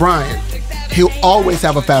skinnier than Brian. He'll always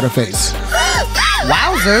have a fatter face.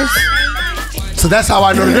 Wowzers. So that's how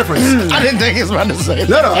I know the difference. I didn't think he was about to say that.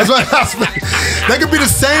 No, that's what I was. They could be the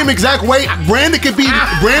same exact weight. Brandon could be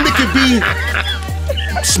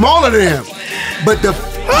smaller than him, but he'll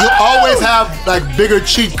always have like bigger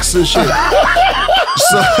cheeks and shit.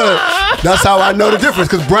 So that's how I know the difference.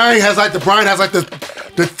 Because Brian has like the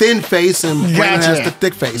thin face and Brandon has the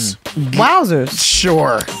thick face. Wowzers.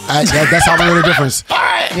 Sure. That's how I know the difference. All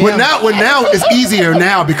right. But now it's easier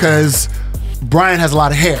now because Brian has a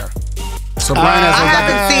lot of hair. So Brian has I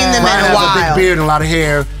haven't seen them in a while. A big beard and a lot of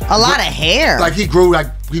hair. A lot of hair. Like he grew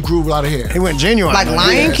a lot of hair. He went genuine. Like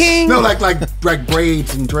Lion King? No, like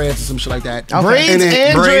braids and dreads and some shit like that. Okay. Braids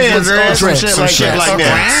and dreads. Some shit like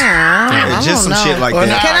that. Just some shit like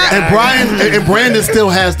that. And Brandon still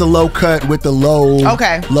has the low cut with the low beard.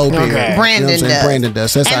 Brandon does. Brandon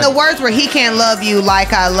does. And the words where he can't love you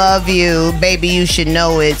like I love you, baby, you should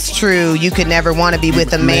know it's true. You could never want to be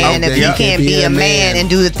with a man if he can't be a man and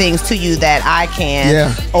do the things to you that I can.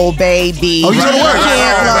 Yeah. Oh, baby. Oh, you know the words.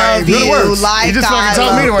 Can't love you like You just fucking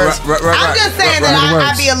told me the words. I'm just saying that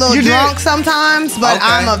I be a little drunk sometimes, but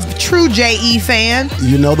I'm a true J.E. fan.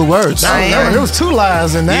 You know the words. There was 2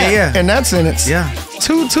 lies in that. In that sentence. Yeah.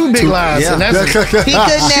 Two big lies. Yeah. And that's He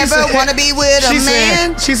could never want to be with a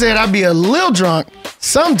man. She said I'd be a little drunk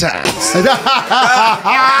sometimes.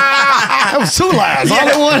 That was 2 lies.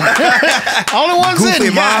 Only one Goofy,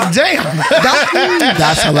 sentence. God damn.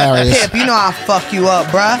 That's hilarious. Pip, you know I'll fuck you up,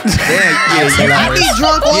 bruh. I be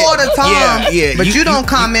drunk all the time. But you don't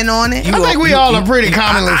comment on it. I think we all are pretty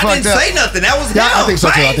commonly fucked up. I didn't say nothing. That was I think so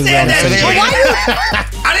too. I think we all said that.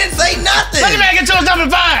 I didn't say nothing. Let me back into number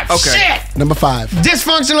 5. Okay. Shit. Number 5.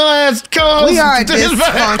 Dysfunctional ass co-host. We are a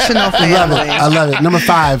dysfunctional family. I love it. Number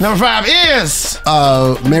 5. Number 5 is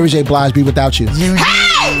Mary J. Blige, Be Without You.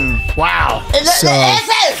 Hey! Wow. So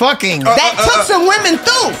Fucking that took some women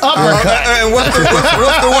through. uppercut. And what's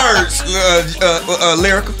the words?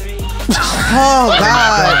 Lyrical. Oh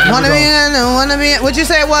God! Wanna be? What'd you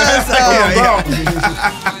say it was?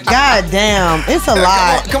 God damn! It's a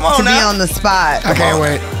lot Come on to now. be on the spot. I can't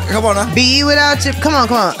wait. Come on now. Be without you. Come on.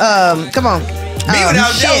 Me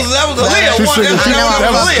without that was a Leo one.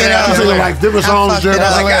 That was like different songs. Like,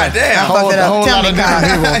 goddamn. Fuck it up. Tell me,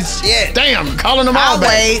 God. Shit. Damn, calling them all I'll back.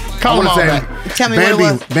 wait. Call them all back. Tell me what it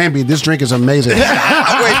was. Bambi, this drink is amazing.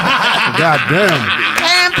 God damn.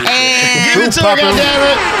 Give it to her,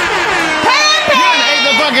 goddammit.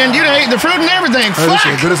 You done ate the fruit and everything. Oh, this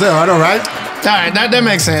shit good as hell. I know, right? All right, that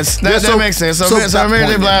makes sense. That makes sense. So Mary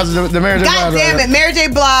J. Blige, the Mary J. Blige. God damn it, Mary J.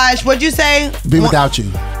 Blige. What'd you say? Be Without You.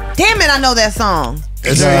 Damn it, I know that song.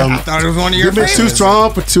 It's, I thought it was one of your You've been too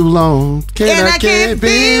strong for too long. And I can't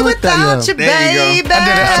be without you, baby. And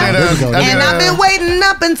I've been waiting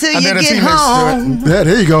up until you get home. Yeah,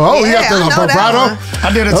 there you go. Oh, you got the vibrato. I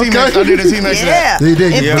did a T-Mix. I did a T-Mix. Yeah.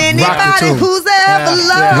 If anybody who's ever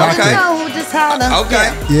loved, know just how to. Okay.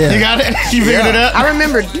 Yeah. You got it? You figured it out? I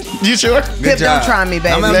remember. You sure? Pip, don't try me,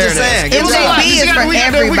 baby. I'm just saying. MJB is for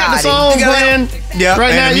everybody. We got the song playing. Yeah.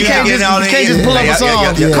 Right now, you can't just pull up a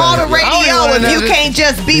song. Call the radio if you can't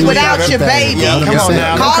just be without your baby. Come on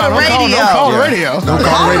now. Call the radio. Call the radio.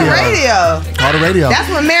 Call the radio. Call the radio. That's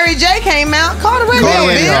when Mary J came out. Call the radio,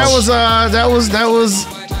 bitch. That was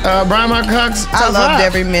Bryan-Michael Cox. I loved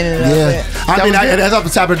every minute of it. I mean, that's off the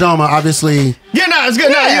top of the dome, obviously. Yeah, no, it's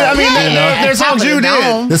good. I mean, there's songs you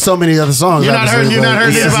did. There's so many other songs. You're not hurting anybody.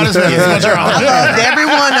 I loved every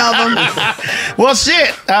one of them. Well,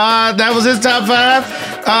 shit. That was his top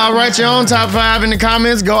 5. Write your own top 5 in the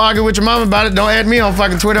comments. Go argue with your mom about it. Don't add me on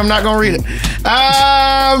fucking Twitter. I'm not gonna read it.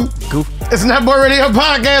 It's Nappy Boy Radio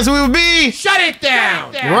podcast. We will be. Shut it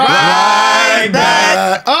down. Right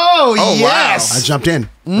back. Oh yes. Wow. I jumped in.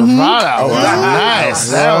 Bravado.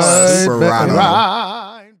 Nice. That was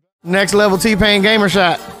right. Next level TPain gamer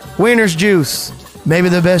shot. Wiener's juice. Maybe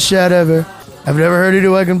the best shot ever. I've never heard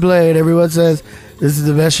anyone can play it. Everyone says this is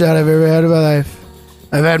the best shot I've ever had in my life.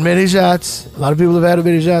 I've had many shots. A lot of people have had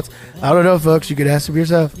many shots. I don't know, folks. You can ask them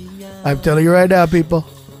yourself. I'm telling you right now, people.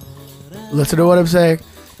 Listen to what I'm saying.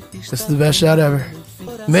 This is the best shot ever.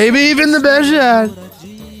 Maybe even the best shot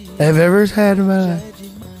I've ever had in my life.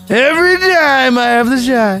 Every time I have the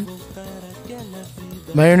shot,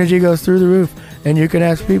 my energy goes through the roof. And you can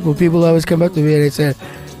ask people. People always come up to me and they say,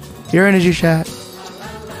 your energy shot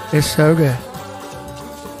is so good.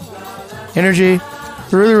 Energy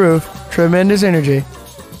through the roof. Tremendous energy.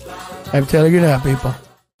 I'm telling you now, people.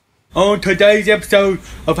 On today's episode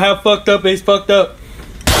of How Fucked Up Is Fucked Up.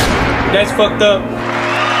 That's fucked up.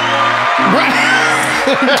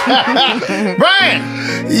 Brian!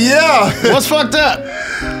 Yeah. What's fucked up?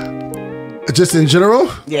 Just in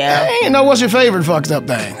general? Yeah. I ain't know what's your favorite fucked up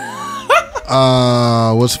thing.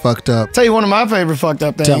 What's fucked up? Tell you one of my favorite fucked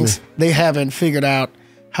up Tell things. me. They haven't figured out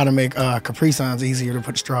how to make Capri Suns easier to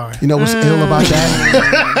put straw in. You know what's ill about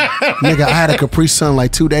that? Nigga, I had a Capri Sun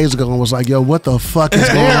like 2 days ago and was like, yo, what the fuck is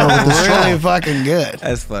going on with this straw? Really fucking good.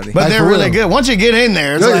 That's funny. But Like, they're for really real. good. Once you get in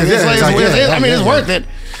there, it's it's worth it.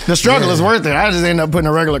 The struggle is worth it. I just end up putting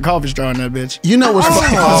a regular coffee straw in that bitch. You know what's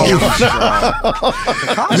fucked up?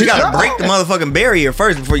 You gotta break the motherfucking barrier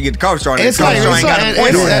first before you get the coffee straw. It's coffee like, straw ain't got a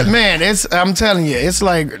point on it. man, I'm telling you, it's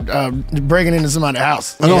like breaking into somebody's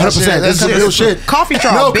house. I know 100%. This is real shit. Coffee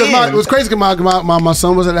straw. No, because it was crazy. My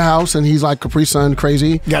son was at the house and he's like Capri Sun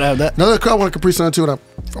crazy. Gotta have that. Another couple wanted Capri Sun too, and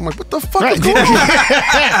I'm like, what the fuck Right. is going on?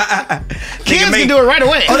 Kids can do it right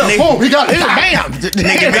away. Oh, no, boom, he got it. Bam.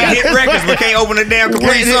 Nigga make hit records but can't open the damn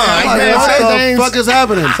Capri Sun. What the fuck is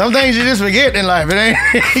happening? Some things you just forget in life. It ain't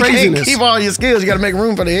you Craziness. can't keep all your skills. You got to make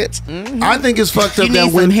room for the hits. I think it's fucked up You that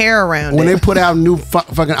need when some hair around when it. they put out new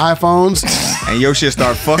fucking iPhones And your shit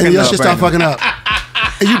start fucking and your up. shit start fucking up.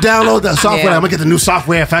 And you download the software. Yeah. I'm gonna get the new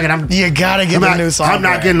software. Fucking, You gotta get the new software. I'm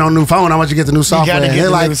not getting on new phone. I want you to get the new software. gotta get They're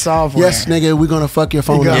the like, new software. yes, nigga, we're gonna fuck your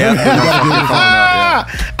phone up. Yeah. You gotta get your phone up.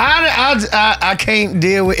 I can't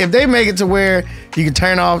deal with if they make it to where you can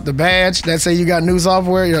turn off the badge that say you got new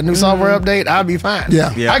software, your new software update. I'll be fine.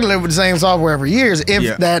 Yeah. Yeah. I can live with the same software for years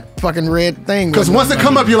if that fucking red thing. Because once they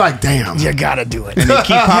come up, you're like, damn. you gotta do it. And they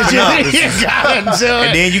keep popping up. You gotta do it.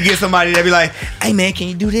 And then you get somebody that be like, hey man, can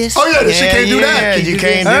you do this? Oh yeah, this shit can't do that. You do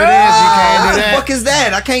can't this? do this. You can't What do the that. fuck is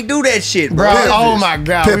that? I can't do that shit, bro. Bro, oh my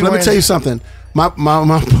God. Pip, let me tell you something. My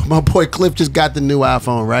boy Cliff just got the new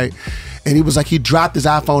iPhone, right? And he was like, he dropped his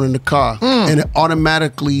iPhone in the car, and it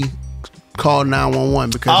automatically called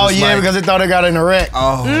 911 because. Oh it's yeah, like, because they thought they got in a wreck.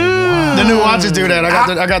 Oh, The new watches do that.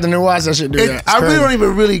 I got the new watch that shit do that. I really don't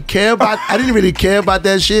even really care about. I didn't really care about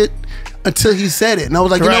that shit until he said it, and I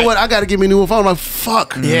was like, you know Right. what? I got to give me a new phone. I'm like,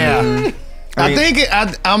 fuck. Yeah. I think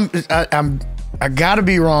I gotta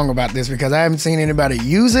be wrong about this because I haven't seen anybody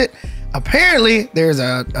use it. Apparently, there's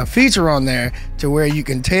a feature on there to where you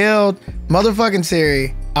can tell motherfucking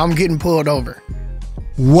Siri, I'm getting pulled over.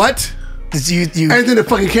 What? And then the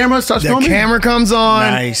fucking camera starts filming? The camera comes on.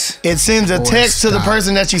 Nice. It sends a text to the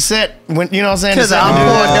person that you set. When you know what I'm saying? To the I'm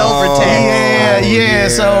pulled over text. Yeah.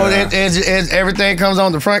 So it everything comes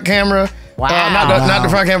on the front camera. Wow. Not the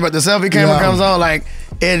front camera, but the selfie camera comes on. Like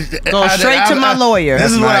it goes straight to my lawyer.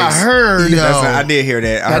 This is what I heard. I did hear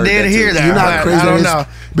that. I did hear that. You're not crazy. I don't know.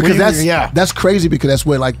 Because that's crazy because that's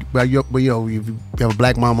where like if you have a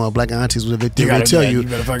black mama or black aunties, they tell you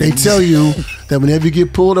that whenever you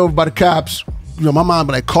get pulled over by the cops, my mom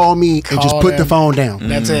be like, call me and just put the phone down.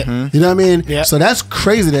 That's it. You know what I mean? Yep. So that's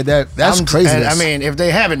crazy that's crazy. I mean, if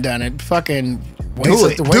they haven't done it, fucking do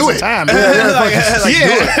it. Time. Yeah.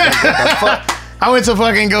 I went to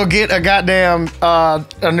fucking go get a goddamn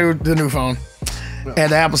the new phone.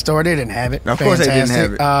 At the Apple Store, they didn't have it. Of course they didn't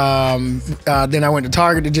have it. Then I went to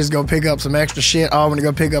Target to just go pick up some extra shit. I went to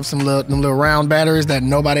go pick up some little round batteries that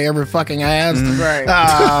nobody ever fucking has. Right.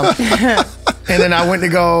 And then I went to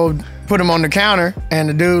go put them on the counter, and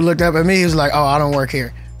the dude looked up at me. He was like, "Oh, I don't work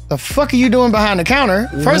here." The fuck are you doing behind the counter?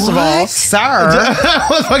 First of all, sir.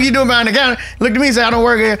 What the fuck are you doing behind the counter? Looked at me and said, "I don't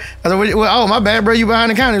work here." I said, "Well, oh, my bad, bro. You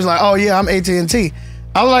behind the counter?" He was like, "Oh yeah, I'm AT&T."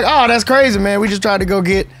 I was like, "Oh, that's crazy, man. We just tried to go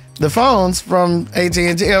get the phones from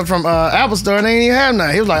AT&T from Apple Store, and they didn't even have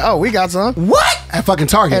none." He was like, "Oh, we got some." What? At fucking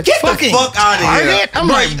Target. Get the fuck out of here. I'm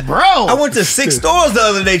like, bro. I went to 6 stores the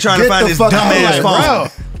other day trying to find this dumbass phone. Bro,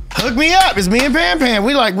 hook me up. It's me and Pan.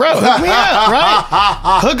 We like, bro, hook me up,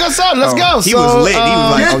 right? Hook us up. Let's go. He was lit. He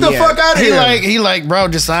was like, get the fuck out of here. He like, bro,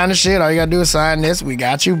 just sign the shit. All you gotta do is sign this. We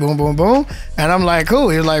got you. Boom, boom, boom. And I'm like, cool.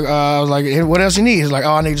 He was like, I was like, what else you need? He's like,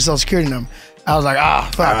 oh, I need your social security number. I was like,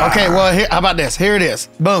 fuck. Okay, well, how about this? Here it is.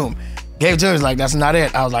 Boom. Gave it to him. He's like, that's not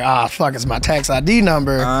it. I was like, fuck, it's my tax ID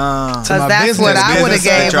number. Because that's what I would have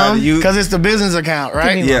gave him. Because it's the business account,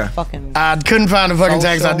 right? Yeah. I couldn't find the fucking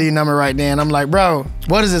tax ID number right then. I'm like, bro,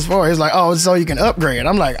 what is this for? He's like, oh, it's so you can upgrade.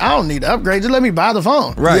 I'm like, I don't need to upgrade. Just let me buy the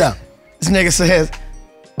phone. Right. Yeah. This nigga says,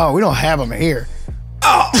 oh, we don't have them here.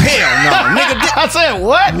 Oh, hell no. Nigga, I said,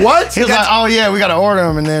 what? What? He was like, oh, yeah, we got to order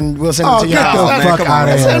them, and then we'll send them to your get house. the fuck out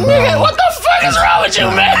of I said, here, nigga, what the fuck is wrong with you,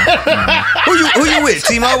 man? Who you with?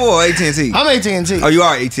 T-Mobile or AT&T? I'm AT&T. Oh, you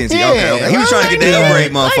are AT&T. Yeah. Okay. He was trying to get that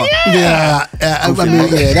upgrade, motherfucker. Yeah,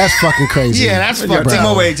 that's fucking crazy. Yeah, that's fucked up.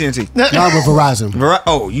 T-Mobile, AT&T. Not with Verizon.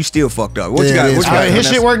 Oh, you still fucked up. What you got? What you got? His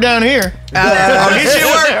shit work down here. His shit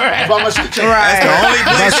work? That's the only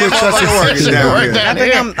place that motherfucker works down here. I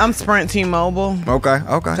think I'm Sprint T-Mobile. Okay.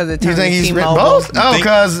 You think he's both? Oh,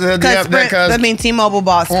 because I mean T-Mobile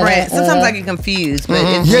bought Sprint. Sometimes I get confused, but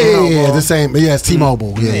it's Yeah, the same. Yeah, it's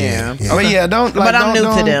T-Mobile. Yeah. Oh yeah, don't. But I'm new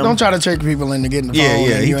to them. Don't try to trick people into getting the phone.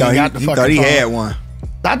 Yeah. He thought he had one.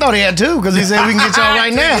 I thought he had 2 because he said we can get y'all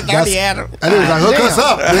right now. And he was like, hook us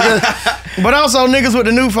up, nigga. But also niggas with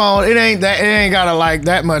the new phone, it ain't got like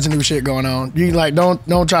that much new shit going on. You like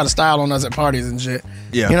don't try to style on us at parties and shit.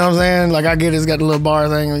 Yeah. You know what I'm saying? Like I get it's got the little bar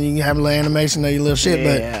thing and you can have a little animation of your little shit,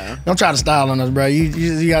 but don't try to style on us, bro.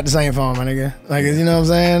 You got the same phone, my nigga. Like you know what I'm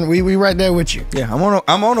saying? We right there with you. Yeah, I'm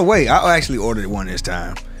on the way. I actually ordered one this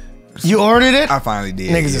time. You ordered it? I finally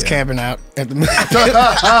did. Niggas is camping out at the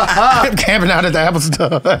camping out at the Apple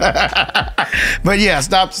Store. But yeah,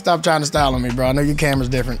 stop trying to style on me, bro. I know your camera's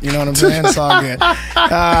different. You know what I'm saying? It's all good.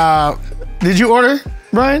 Did you order,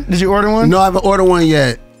 Brian? Did you order one? No, I haven't ordered one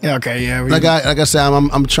yet. Okay, yeah. Like I said,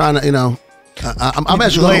 I'm trying to, I'm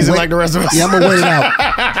actually lazy like the rest of us. Yeah, I'm gonna wait it out.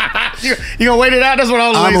 You gonna wait it out? That's what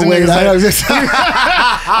all the lazy niggas say.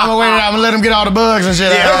 I'm gonna wait it out. I'm gonna let them get all the bugs and shit.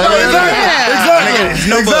 Exactly. It's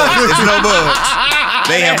no bugs.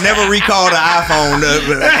 They have never recalled an iPhone.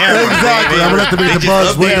 Exactly. I'm gonna let them get the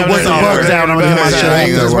bugs. Wait the bugs down. I'm gonna get my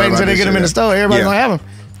shit. Just wait until they get them in the store. Everybody's gonna have them.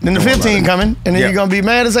 Then the 15 coming, and then you're gonna be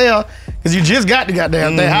mad as hell. Cause you just got the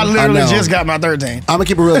goddamn thing. I literally just got my 13. I'm gonna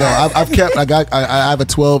keep it real though. I have a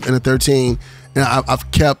 12 and a 13, and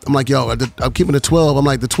I'm like, yo, I'm keeping the 12. I'm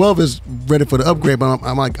like, the 12 is ready for the upgrade, but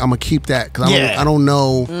I'm like, I'm gonna keep that because I don't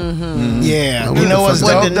know. Yeah, you know what's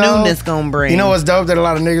dope? What the newness gonna bring? You know what's dope that a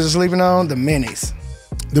lot of niggas are sleeping on? The minis.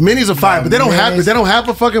 The minis are fire, but they don't have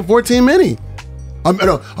a fucking 14 mini.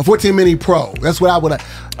 No, a 14 mini Pro. That's what I would have.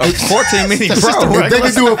 A 14 mini Pro. If they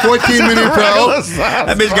could do a 14 mini Pro,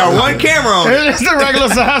 that bitch got one camera on it. It's the regular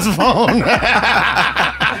size phone.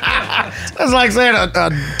 That's like saying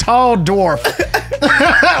a tall dwarf.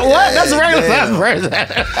 What? That's a regular size version.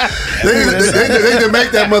 They didn't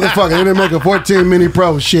make that motherfucker. They didn't make a 14 mini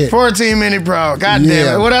Pro shit. 14 mini Pro. God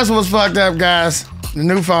damn it. What else was fucked up, guys? The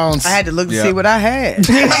new phones. I had to look to see what I had.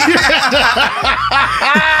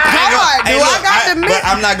 But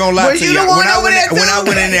I'm not gonna lie to you. When I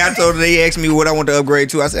went in there, I told her, they asked me what I want to upgrade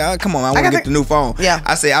to. I said, oh, come on, I want to get the new phone. Yeah.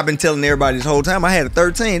 I said, I've been telling everybody this whole time I had a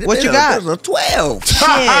 13. What you got? It was a 12. Shit.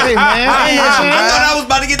 Hey, man. I thought I was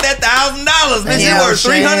about to get that $1,000. Bitch, it was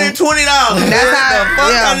 $320. Ain't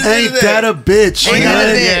that a bitch? Ain't that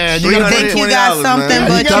a bitch? You think you got something,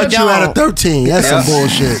 but you don't. You had a 13. That's some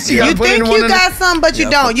bullshit. You think you got something, but you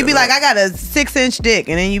don't. You be like, I got a 6-inch dick,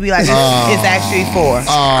 and then you be like, it's actually 4.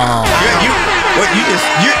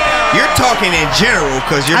 You're talking in general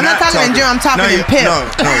because you're I'm not talking in general. I'm talking in pimp. No,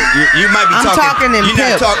 you might be I'm talking in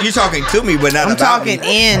pimp. You're talking to me, but not I'm about talking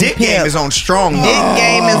me. in Dick pimp. game is on strong. Dick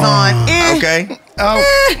game is on. Okay.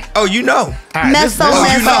 Oh, you know. Meso.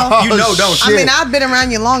 You know, don't you? I mean, I've been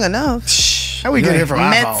around you long enough. How we get here from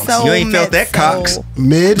iPhones? You ain't felt that Cox.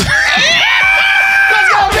 Mid. Let's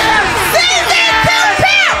go, man.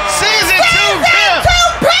 Season 2 pimp.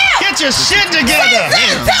 Get your shit together.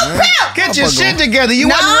 Get your shit together. You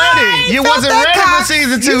wasn't ready. You wasn't ready for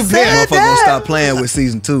season 2 pimp. Motherfucker gonna stop playing with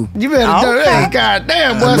season 2. You better do it. Hey,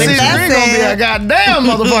 goddamn, boy. Season 3 gonna be a goddamn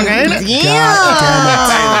motherfucker, ain't it?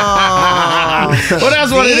 Well,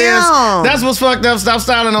 that's what it is. That's what's fucked up. Stop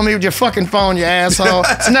styling on me with your fucking phone, you asshole.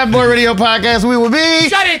 It's Nappy Boy Radio Podcast. We will be.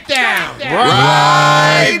 Shut it down.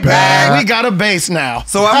 Right back. We got a bass now.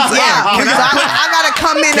 So I'm saying, I gotta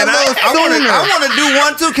come in a little sooner. I want to do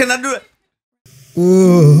one too. Can I do it?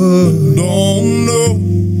 Don't know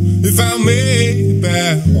if I made it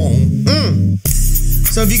back home.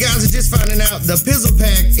 So if you guys are just finding out, the Pizzle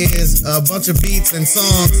Pack is a bunch of beats and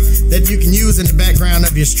songs that you can use in the background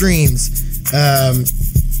of your streams.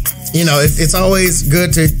 You know, it's always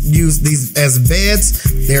good to use these as beds.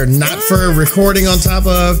 They're not for recording on top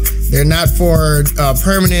of. They're not for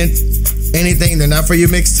permanent anything. They're not for your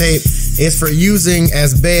mixtape. It's for using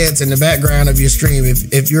as beds in the background of your stream.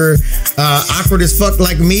 If you're awkward as fuck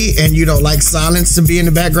like me and you don't like silence to be in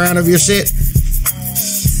the background of your shit,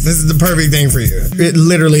 this is the perfect thing for you. It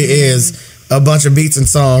literally is a bunch of beats and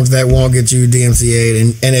songs that won't get you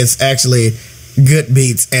DMCA'd, and it's actually good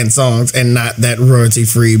beats and songs and not that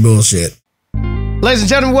royalty-free bullshit. Ladies and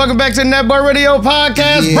gentlemen, welcome back to the Nappy Boy Radio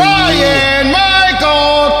Podcast.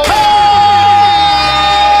 Bryan-Michael Cox!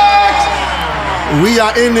 We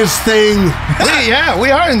are in this thing.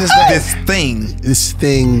 We are in this thing. This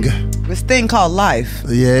thing called life.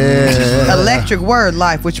 Yeah. Electric word,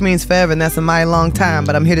 life, which means forever, and that's a mighty long time.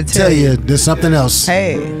 But I'm here to tell you, there's something else.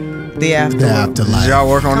 Hey, the afterlife. The afterlife. Did y'all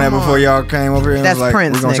work on that before y'all came over here? That's like,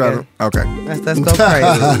 Prince, we gonna nigga. Okay. Let's go crazy.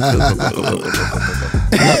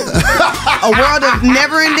 A world of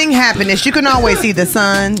never-ending happiness. You can always see the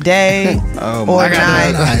sun, day, or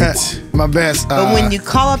night. My best. But when you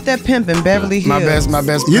call up that pimp in Beverly Hills, my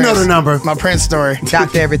best. You know the number. My Prince story.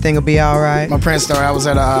 Doctor, everything will be all right. My Prince story. I was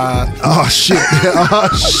at a. Oh shit! Oh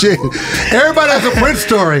shit! Everybody has a Prince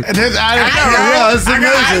story. I know. Yeah, it's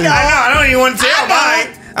amazing. I don't even want to tell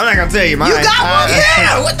mine. I'm not gonna tell you mine. You got one?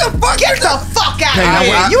 Yeah. What the fuck? Get the fuck out of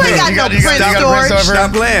here! you You ain't got no Prince story.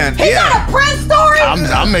 Stop playing. He got a Prince story.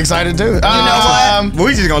 I'm excited too. You know what?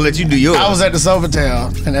 We just gonna let you do yours. I was at the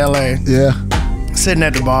Sofitel in LA. Yeah. Sitting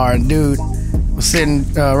at the bar, and dude was sitting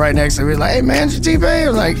right next to me. He was like, "Hey man, you TPain?" I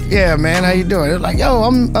was like, "Yeah man, how you doing?" He was like, "Yo,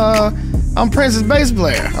 I'm Prince's bass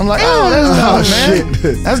player." I'm like, "Oh, that's dope, man.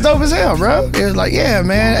 Shit. That's dope as hell, bro." He was like, "Yeah,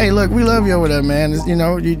 man. Hey, look, we love you over there, man. You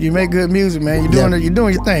know, you make good music, man. You're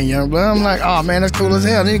doing your thing, young blood." I'm like, "Oh man, that's cool as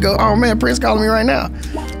hell." Then he go, "Oh man, Prince calling me right now."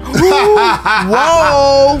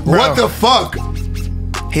 Whoa! Bro. What the fuck?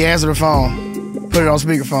 He answered the phone, put it on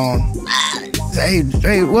speakerphone. Say,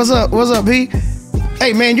 hey, what's up, P?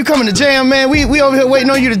 Hey man, you coming to jam, man? We over here waiting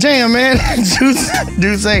on you to jam, man.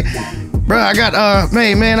 Dude say, bro, I got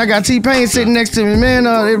man, I got TPain sitting next to me, man.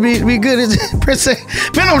 It'd be good. Prince say,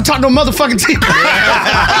 man, I don't talk no motherfucking TPain.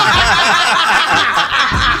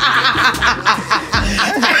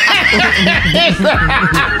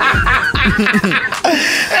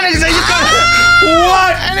 And he said, you coming?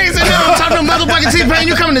 What? And he said, I'm talking motherfucking TPain.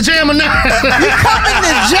 You coming to jam or not? You coming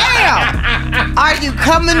to jam? Are you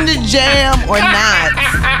coming to jam or not?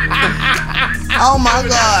 Oh my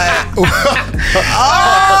god! Oh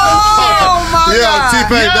my god! Yeah,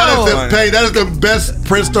 TPain, that is the best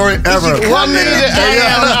Prince story ever.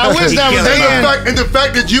 I wish that was there. And the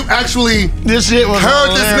fact that you actually this shit was heard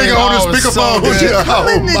this nigga on the speakerphone.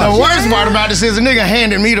 The worst part about this is the nigga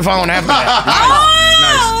handed me the phone after that.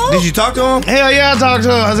 Nice. Did you talk to him? Hell yeah, I talked to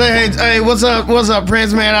him. I said, hey, what's up,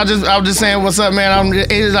 Prince, man? I was just saying, what's up, man?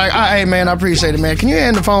 He's like, hey, man, I appreciate it, man. Can you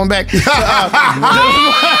hand the phone back?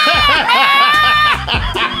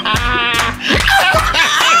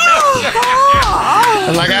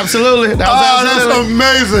 Absolutely. That was that's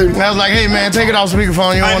amazing. I was like, hey man, take it off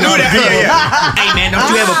speakerphone. You don't want to Hey man, don't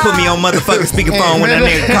you ever put me on motherfucking speakerphone when a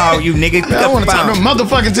nigga call you, nigga. I want to talk to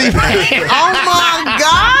motherfucking TPain. Oh my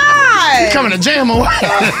God. You coming to jam or what?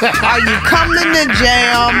 Are you coming to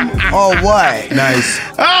jam or what? Nice.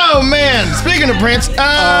 Oh man, speaking of Prince,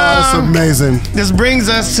 that's amazing. This brings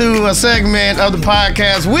us to a segment of the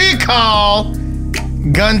podcast we call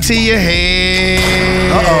Gun to Your Head.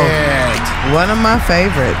 One of my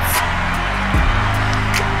favorites.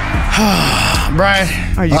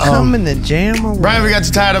 Brian. Are you coming to jam or what? Brian, we got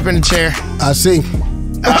you tied up in the chair. I see.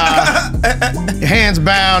 Your hands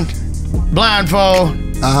bound, blindfold,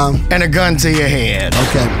 and a gun to your head.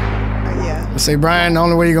 Okay. Yeah. Say, Brian, the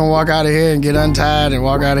only way you're gonna walk out of here and get untied and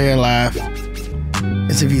walk out of here alive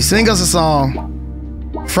is if you sing us a song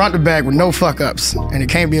front to back with no fuck ups, and it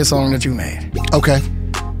can't be a song that you made. Okay.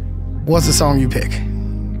 What's the song you pick?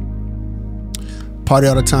 Party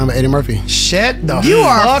All the Time by Eddie Murphy. Shit, the You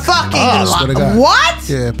are fucking what?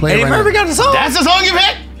 Yeah, play it Eddie right Murphy now. got the song. That's the song you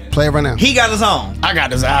picked? Play it right now. He got his own. I got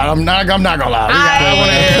this out. I'm not gonna lie.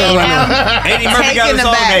 Eddie Murphy got a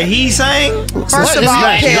song that he sang. First of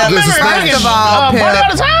all, Pip. Party all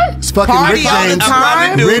the time? It's fucking Party Rick all the James.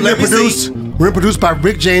 time? Written produced by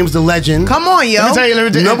Rick James, the legend. Come on, yo. Let me tell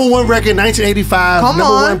you. Number one record, 1985. Come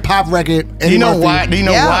number on. one pop record. Do you know why? Do you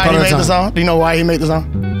know why he Party all made the the time. song? Do you know why he made the song?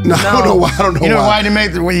 No, I don't know why. I don't know You know why. why he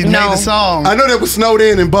made the song? I know that was snowed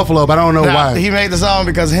in Buffalo, but I don't know why. He made the song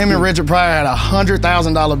because him and Richard Pryor had a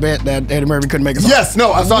 $100,000 bet that Eddie Murphy couldn't make a song. Yes,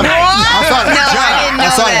 no, I saw that. I saw that. No, I didn't know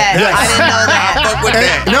that. Yes. I didn't know that. Fuck with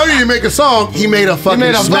that. No, he didn't make a song. He made a fucking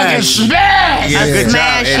smash. fucking smash. Yeah, good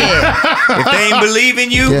Smash job, Eddie. If they ain't believe in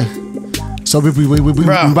you, Yeah. So we Bro, about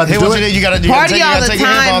to hey, do what it. you gotta Party all the take your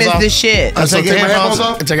time headphones is off. the shit. So Take your take my headphones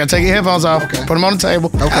off. Take your headphones off. Okay. Put them on the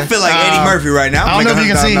table. I feel like Eddie Murphy right now. I don't know if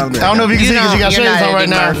you can see. I don't know if you can see because you got you're shades not on right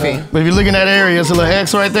Eddie now. Murphy. But if you look in that area, it's a little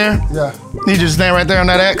X right there. Yeah. Need you to stand right there on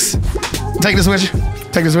that X. Take the switch.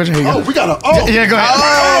 Take the switch. Here you go. Oh, we got a. Oh, Yeah, go ahead.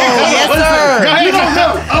 Oh, yes, sir. Go ahead. You don't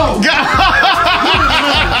know. Oh,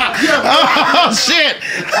 Oh, shit.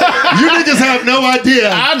 you niggas have no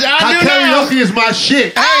idea I do how karaoke is my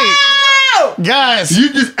shit. Hey, guys.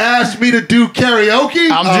 You just asked me to do karaoke?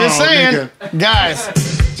 I'm just saying. Nigga. Guys,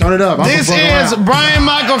 Turn it up. I'm this gonna fuck is around.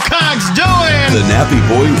 Bryan-Michael Cox doing The Nappy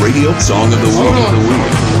Boy Radio Song of the Week.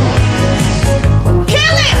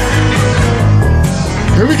 Kill it.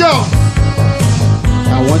 Here we go.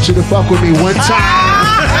 I want you to fuck with me one time.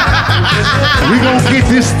 We gonna get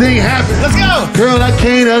this thing happen. Let's go. Girl, I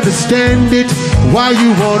can't understand it. Why you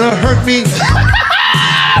wanna hurt me?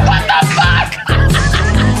 What the fuck?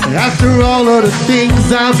 After all of the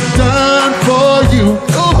things I've done for you.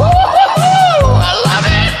 Ooh, I love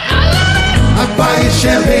it. I buy you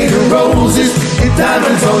champagne and roses and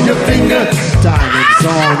diamonds on your finger. Diamonds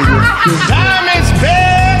on your finger. Diamonds,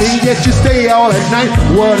 bitch. And yet you stay all at night.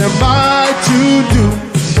 What am I to do?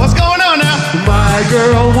 What's going on now? My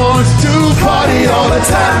girl wants to party all the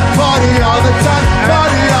time. Party all the time.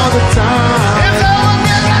 Party all the time. It's over,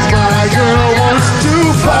 man. Let's go. My girl wants to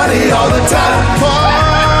party all the time.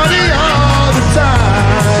 Party all the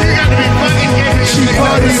time. You got to be fucking kidding me. She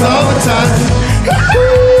parties all the time.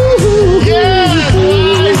 Yeah,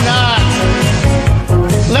 why not?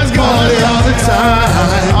 Let's go. Party all the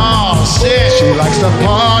time. Oh, shit. She likes to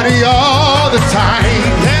party all the time.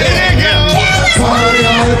 There you go. Party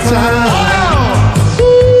all the time.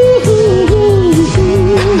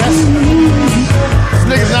 This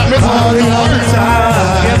nigga's not missing Party one all the word.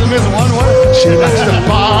 time. He hasn't missed one word. She likes to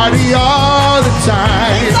party all the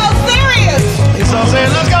time. So serious. He's so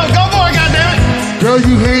saying, let's go. Go for it, goddammit. Girl,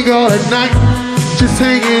 you hang all at night, just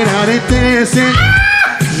hanging out and dancing.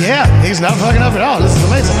 Yeah, he's not fucking up at all. This is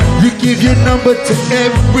amazing. You give your number to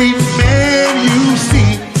every man you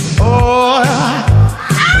see. Oh,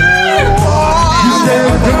 You stay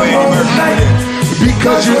around all night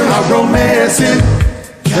because you're not romancing.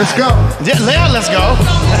 Let's go. yeah, let's go.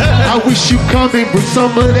 I wish you come and bring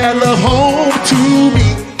some of that love home to me.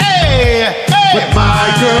 Hey, hey. But my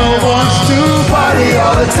girl wants to party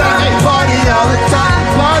all the time, party all the time,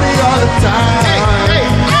 party all the time.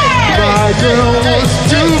 My girl wants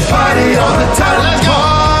to party all the time,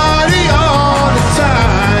 party all the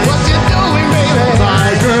time. What you doing, baby?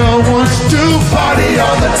 My girl wants to party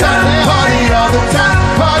all the time, party all the time,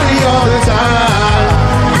 party all the time.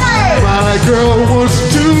 My girl wants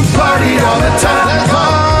to party all the time,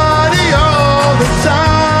 party all the time.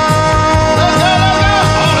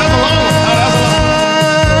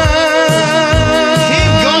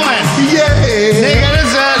 Keep going. Yeah. Nigga,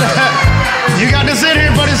 this you got to sit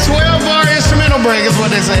here, but it's 12-bar instrumental break is what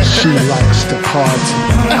they say. She likes to party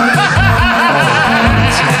all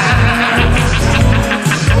the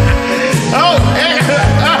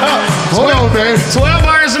Hold on, man. 12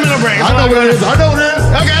 bar instrumental break. I know what it is. I know this.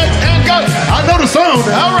 Okay, and go. I know the song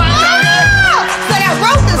now. All right. Say I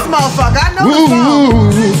wrote this motherfucker. I know the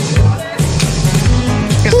song.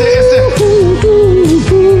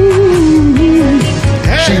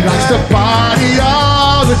 She likes to party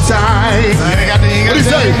all the time. What do you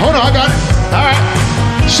say? Hold on, I got it. All right.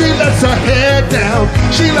 She lets her head down.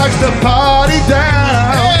 She likes to party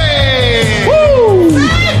down. Hey. Woo.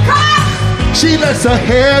 She lets her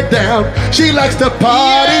hair down. She likes to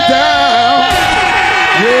party down.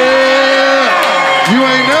 Yeah. You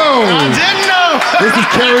ain't know. I didn't know. This is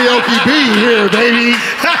Karaoke B here, baby.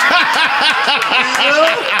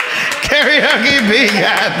 Karaoke B,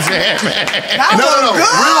 goddamn it.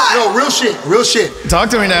 Real shit. Talk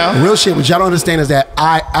to me now. Real shit. What y'all don't understand is that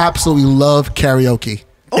I absolutely love karaoke.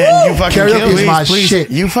 And you fucking karaoke killed is my please. shit.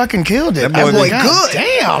 You fucking killed it. That boy God good.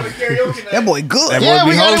 Damn. That boy good. Yeah,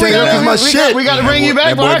 we got to bring you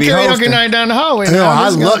back for our karaoke hosting. night down the hallway. Yo, I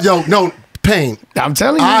love Pain. I'm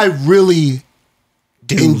telling you. I really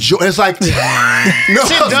enjoy. It's like Shit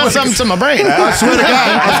done something to my brain. I swear to God.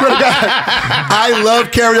 I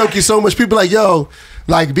love karaoke so much. People are like, yo,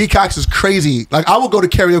 like B Cox is crazy. Like I will go to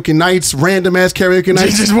karaoke nights, random ass karaoke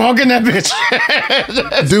nights. Just walk in that bitch.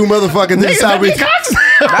 Do motherfucking this is how we do it.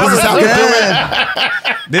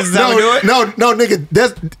 This is how we do it? No, nigga.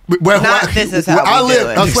 That's This is how I we live. do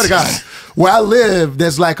it. I swear to God. Where I live,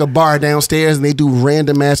 there's like a bar downstairs, and they do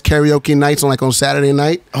random ass karaoke nights on Saturday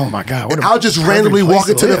night. Oh my God! And I'll just randomly walk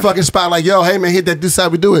into the fucking spot like, yo, hey man, hit that. This is how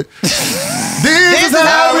we do it. This is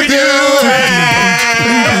how we do it.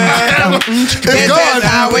 It's gone. This is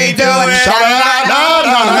how we do it.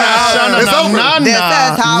 It's over. This is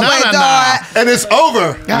how we do it. And it's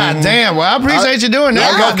over. God damn. Well, I appreciate you doing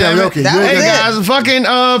that. I love karaoke. Hey guys, fucking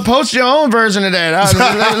post your own version of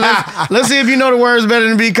that. Let's see if you know the words better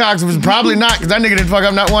than B Cox. Probably not, because that nigga didn't fuck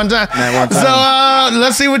up not one time. So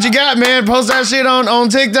let's see what you got, man. Post that shit on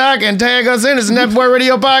TikTok and tag us in. It's the Nappy Boy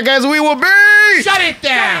Radio Podcast. We will be Shut it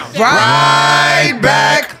down. right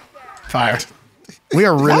back. Fired. We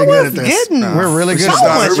are really good at this. We're really good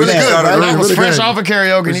at this. That was fresh off of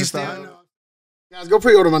karaoke. And he's still. Guys, go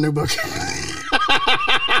pre-order my new book.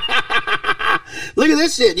 Look at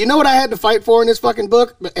this shit. You know what I had to fight for in this fucking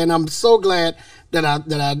book? And I'm so glad that I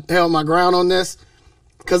held my ground on this.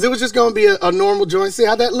 Because it was just going to be a normal joint. See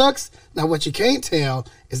how that looks? Now, what you can't tell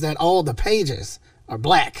is that all the pages are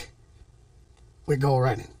black with gold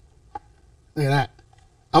writing. Look at that.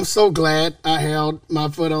 I'm so glad I held my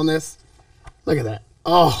foot on this. Look at that.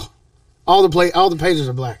 Oh, all the pages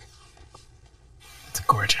are black. It's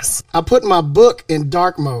gorgeous. I put my book in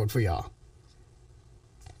dark mode for y'all.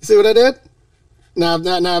 You see what I did? Now if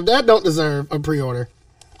that don't deserve a pre-order,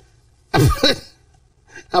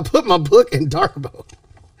 I put my book in dark mode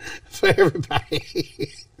for everybody.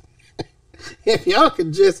 If y'all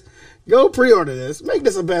could just go pre-order this, make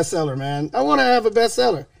this a bestseller, man. I want to have a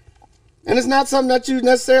bestseller. And it's not something that you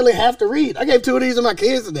necessarily have to read. I gave 2 of these to my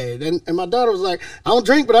kids today, and my daughter was like, I don't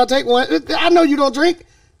drink, but I'll take one. I know you don't drink.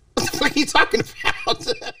 What the fuck are you talking about?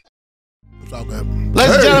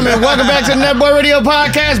 Ladies and gentlemen, welcome back to the Nappy Boy Radio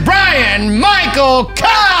Podcast. Bryan-Michael Cox.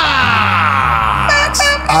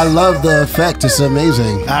 I love the effect. It's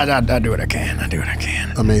amazing. I do what I can.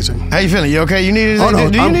 Amazing. How you feeling? You okay? You need Oh, no,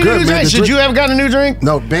 do you I'm need good, a new man. drink? Should you have gotten a new drink?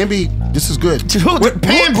 No, Bambi, this is good. Who the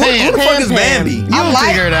fuck is Bambi? You'll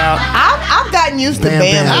figure it out. I've gotten used to Bam,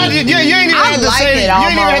 Bambi. Bam. You ain't even had to say that.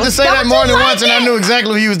 You ain't even had to say that more than once, and I knew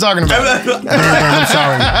exactly what you was talking about. I'm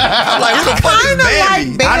sorry. I'm like, who the fuck is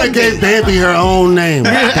Bambi? I done gave Bambi her own name.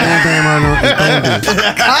 Bam, Bambi.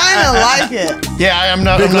 Kind of like it. Yeah, I'm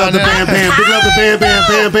not. Big love the Bam Bam. Big love the Bam Bam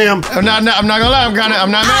Bam Bam. I'm not gonna lie.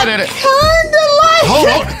 I'm not mad at it.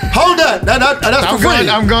 Hold that. That's for free.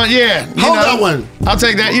 I'm going. Yeah. Hold that one. I'll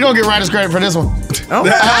take that. You don't get writer's credit for this one. Oh.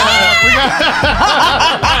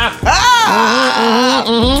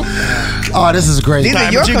 Oh, this is great. These are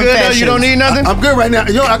But your you good though? confessions. You don't need nothing? I'm good right now.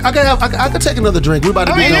 Yo, I could take another drink. We about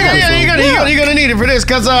to be done. You're gonna need it for this,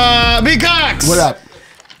 cause B Cox. What up?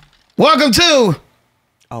 Welcome to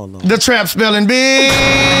the Trap Spelling Bee.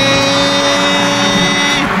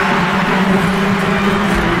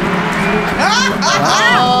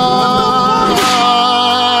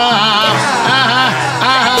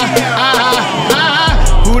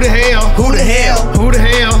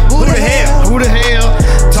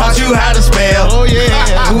 Taught you how to spell? Oh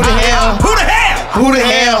yeah. Who the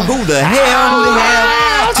hell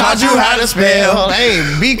taught you how to spell? Hey,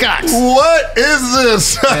 B Cox. What is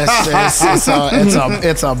this?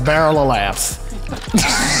 It's a barrel of laughs.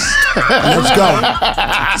 Let's go.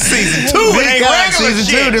 Season 2, it ain't regular Season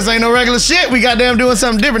shit. 2, this ain't no regular shit. We goddamn doing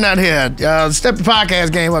something different out here. Step the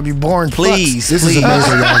podcast game up, you boring Please. This is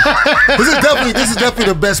amazing, y'all. This is definitely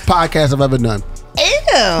the best podcast I've ever done. Ew.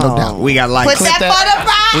 No doubt. We got likes. Put that for the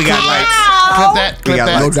podcast. We got likes. Clip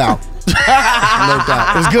that. No doubt. No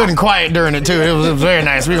doubt. It was good and quiet during it too. It was very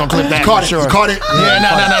nice. We're gonna clip that. Caught for it. sure. You caught it. Yeah, no.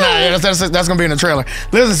 Yeah, that's gonna be in the trailer.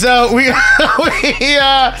 Listen, so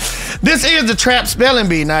this is the trap spelling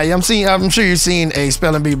bee. Now, I'm sure you've seen a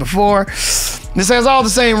spelling bee before. This has all the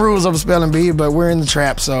same rules of a spelling bee, but we're in the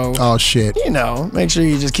trap, so Oh shit. make sure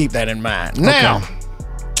you just keep that in mind. Now,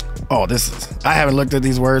 I haven't looked at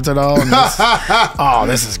these words at all.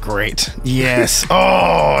 This is great. Yes.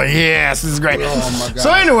 Oh, yes, this is great. Oh my God.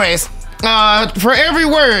 So anyways, for every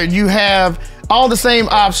word, you have all the same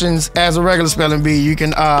options as a regular spelling bee. You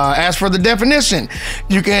can ask for the definition.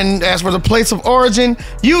 You can ask for the place of origin.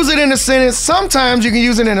 Use it in a sentence. Sometimes you can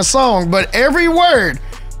use it in a song, but every word,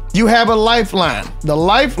 you have a lifeline. The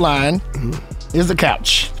lifeline is the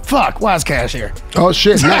couch. Fuck, why is Cash here? Oh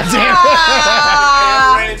shit. Nice.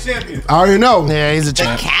 I already know. Yeah, he's a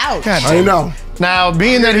champ. Couch. God I already know. Now,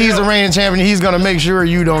 being that he's the reigning champion, he's gonna make sure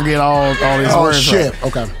you don't get all these Oh words shit. right.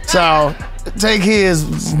 Okay. So take his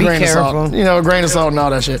grain of salt. Grain of salt and all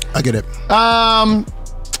that shit. I get it.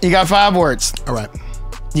 You got 5 words. All right.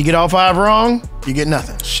 You get all 5 wrong, you get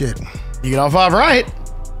nothing. Shit. You get all 5 right,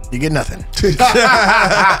 you get nothing. It's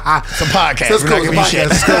a podcast. Let's We're go. not giving you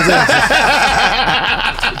shit.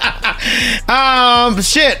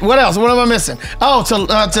 Shit. What else? What am I missing? Oh,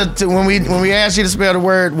 to when we ask you to spell the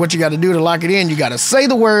word, what you got to do to lock it in? You got to say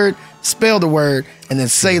the word, spell the word, and then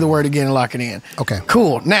say the word again and lock it in. Okay.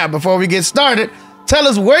 Cool. Now, before we get started, tell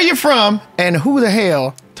us where you're from and who the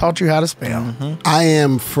hell taught you how to spell. I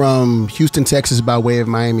am from Houston, Texas, by way of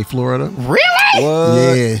Miami, Florida. Really?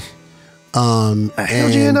 Yeah.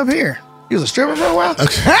 How'd you end up here? You was a stripper for a while?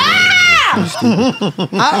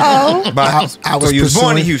 I was you was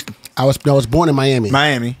born in Houston. I was born in Miami.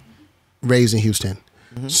 Miami. Raised in Houston.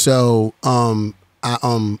 So I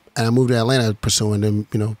moved to Atlanta pursuing them,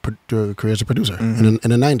 career as a producer in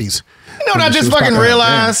the 90s. You know what I just fucking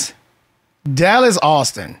realized? Dallas,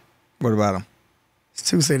 Austin. What about him? It's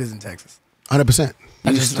 2 cities in Texas. 100%.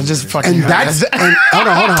 I just fucking. And that's hold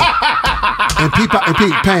on. And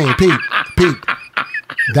Pete.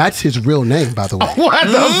 That's his real name, by the way. What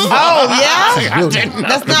the fuck? Oh, yeah? His real name.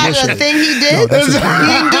 That's not a thing he did? No, that's his real He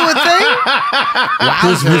didn't do a thing?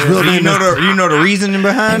 His real name. You know the reasoning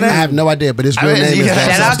behind I that? have no idea, but his real name is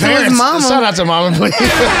Shout out to his mama. Shout out to mama, please.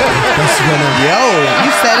 That's his real name.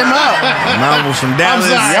 You set him up. Mom was from Dallas.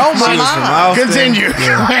 sorry. Yo, She was mama. from Austin. Continue.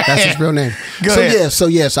 Yeah, that's his real name. Go ahead.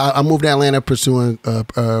 Yes, I moved to Atlanta pursuing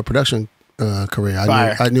production career.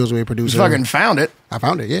 I knew it was going to be a producer. You fucking found it. I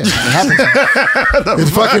found it. Yeah, it happened. It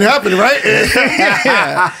fucking happened, right?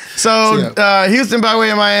 So Houston by way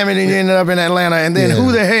of Miami, then you ended up in Atlanta, and then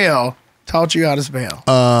who the hell taught you how to spell?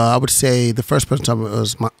 I would say the first person taught me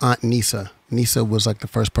was my aunt Nisa. Nisa was like the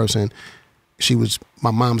first person. She was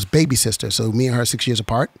my mom's baby sister, so me and her 6 years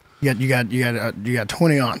apart. You got 20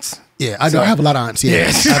 aunts. Yeah, I have a lot of aunts. Yeah,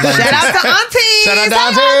 Yes. Shout out to auntie. Shout out to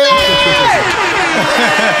auntie.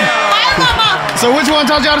 So which one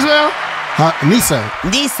taught you how to spell? Nisa.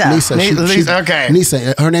 Nisa.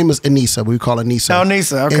 Nisa. Her name is Anissa. We call her Nisa. Oh,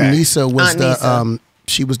 Nisa. Okay. And Nisa was Aunt Nisa.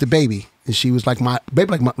 she was the baby, and she was like my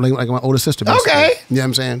baby, like my older sister. Basically. Okay. You know what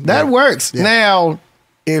I'm saying? That Yeah. works. Yeah. Now,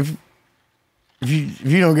 if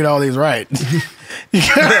you don't get all these right,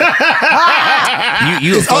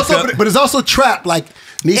 but it's also trapped. Like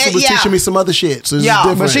Nisa was teaching me some other shit, so it's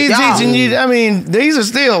different. but she's teaching you. I mean, these are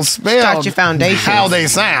still spelled. Start your foundation. How they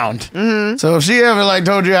sound. So if she ever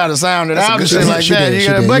told you how to sound it out and shit like She that, did, you she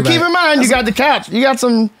gotta, did, but you're keep right. in mind, you got the couch. You got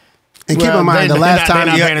some. And keep in mind, the last time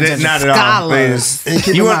not paying attention. Not at all. Scholars. And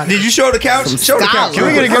keep in mind, Did you show the couch? Show the couch. Can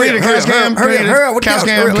we get a couch cam? Hurry up. What Couch couch?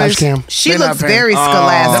 cam, couch please. cam. She They're looks not paying. very Oh,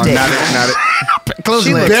 scholastic. not it. Close She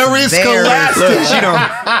your looks legs. very very- scholastic. Look, she don't know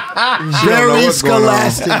Very what's going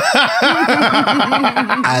on. scholastic.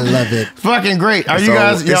 I love it. Fucking great. Are It's you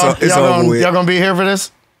guys? over- Y'all, it's over with. y'all gonna be here for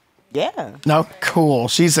this? Yeah. No. Cool.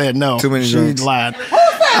 She said no. Too many She drinks. lied.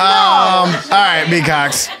 All right, B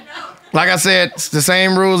Cox. Like I said, it's the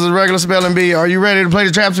same rules as regular spelling bee. Are you ready to play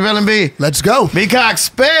the trap spelling bee? Let's go. B Cox,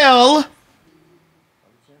 spell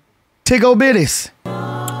Tiggo Bitties.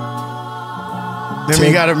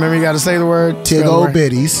 Remember you gotta say the word. Spell the Tiggo word.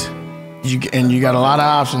 bitties. You got a lot of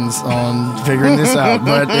options on figuring this out.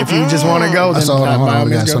 But if you just want to go, then Hold by all on,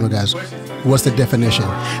 means guys. go. Hold on, guys. What's the definition?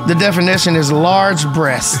 The definition is large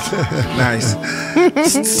breast. Nice.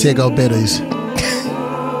 Tiggo bitties.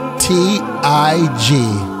 TIG.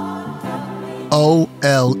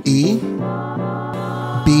 OLEBITTIES.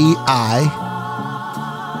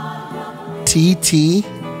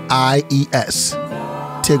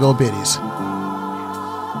 Tiggle Bitties.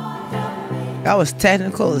 That was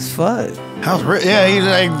technical as fuck. Yeah, he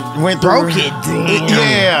like went through. Broke it, damn.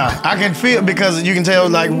 Yeah, I can feel because you can tell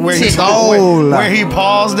like where he where he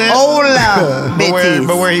paused at.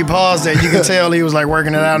 But where he paused at, you can tell he was like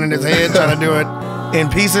working it out in his head, trying to do it in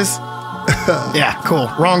pieces. Yeah, cool.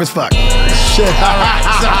 Wrong as fuck. Shit. All right.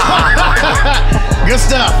 So, good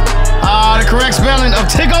stuff. The correct spelling of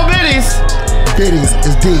Tiggle Bitties. Bitties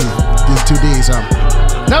is D. There's 2 D's.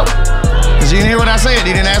 Nope. Because you didn't hear what I said.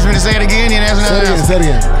 You didn't ask me to say it again. You didn't ask me to say it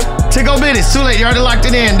again. Tiggle Bitties. Too late. You already locked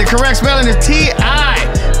it in. The correct spelling is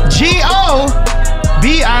TIGOBITTIE.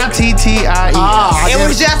 It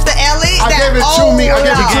was just the L-E. I gave it to me. I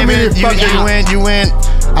gave it to me.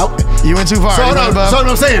 You went too far. So what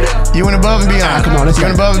I'm saying. You went above and beyond. Come on, let's go.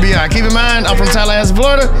 You went above and beyond. Keep in mind, I'm from Tallahassee,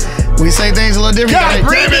 Florida. We say things a little different. God,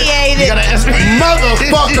 you gotta ask me.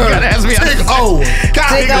 Motherfucker. You gotta ask me. Tiggle.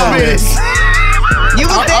 Tiggle Bitties. You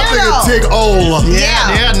was there though. Tiggle. Yeah.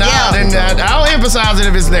 Then I'll emphasize it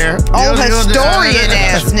if it's there. Historian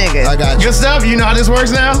ass nigga. I got you. Good stuff. You know how this works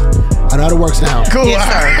now? I know how it works now. Cool. Yes,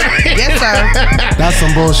 sir. Yes, sir. That's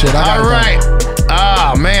some bullshit. All right.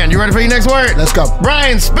 Oh, man. You ready for your next word? Let's go.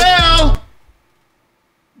 Brian, spell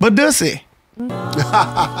Badussy.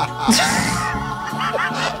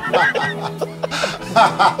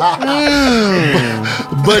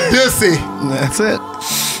 Badussy. That's it.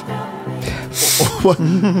 What?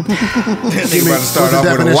 Think about to start off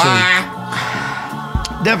with a Y.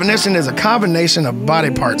 Definition is a combination of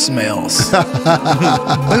body part smells.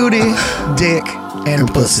 Booty, dick, and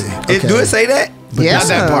pussy. Do it say that? Not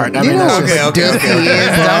that part. I mean, okay. Don't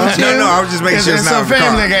you? No, I was just making sure it's not a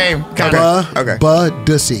family game. Okay.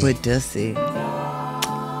 Badussy. Badussy.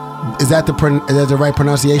 Is that the right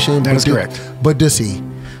pronunciation? That is correct. Badussy.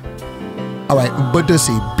 All right,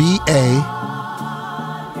 Badussy. B-A-D-U.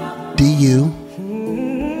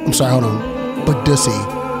 I'm sorry, hold on. Badussy.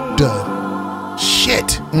 Duh.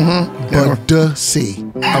 Shit. Badussy.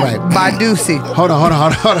 All right. Badussy. Hold on.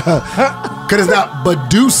 Because it's not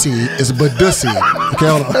Badussy, it's Badussy. Okay,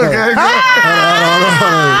 hold on. Okay, hold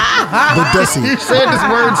on. Badussy. You said this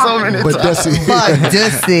word so many times.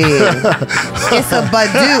 Badussy. It's a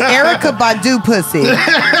Badu. Erica Badu pussy.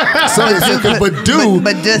 So it's Badu.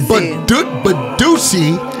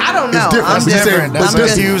 Badussy. I don't know. It's different. I'm different.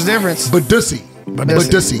 That's a huge difference. Badussy.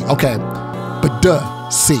 Okay.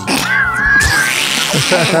 Badussy.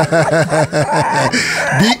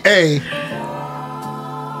 B-A.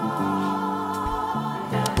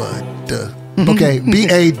 Okay,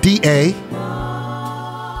 B-A-D-A-S-S-I-E.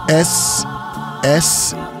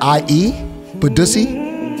 Badussy.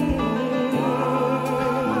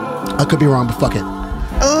 I could be wrong, but fuck it.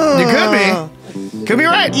 You could be. Could be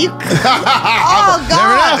right. Oh,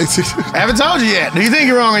 God. I haven't told you yet. Do you think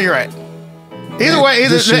you're wrong or you're right? Either way,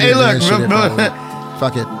 hey, look,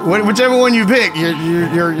 fuck it. Whichever one you pick,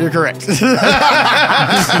 you're correct.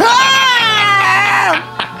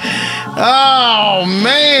 Oh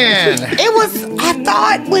man! I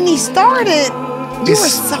thought when he started, you were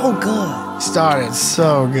so good. Started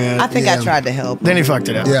so good. I think I tried to help. Then he fucked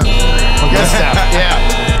it up. Yeah. Good stuff.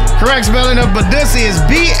 Yeah. Correct spelling of Badussy is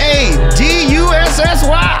B-A-D-U-S-S-Y.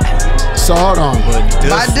 So hold on.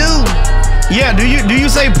 Badu. Yeah, do you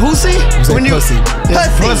say pussy? When you pussy.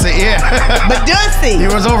 Pussy, yeah. Badussy.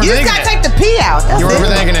 You was overthinking it. You just gotta take the P out. You're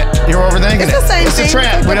overthinking it. You're overthinking it. It's the same thing. It's a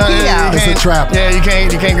trap. It's a trap. Yeah, you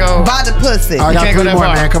can't go. Buy the pussy. I got 3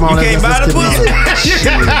 more, man. Come on, you can't buy the pussy.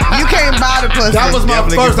 You can't buy the pussy. That was my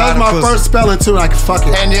first. That was my first spelling too. Like fuck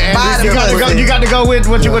it. And you got to go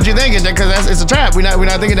with what you're thinking because it's a trap. We're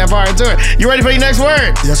not thinking that far into it. You ready for your next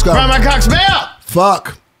word? Let's go. Bryan-Michael Cox, spell.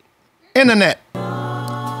 Fuck. Internet.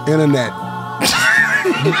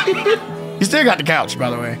 You still got the couch, by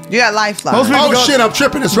the way. You got Lifeline. Shit, I'm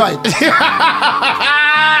tripping. It's right.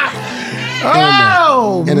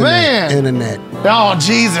 Man. Internet. Oh,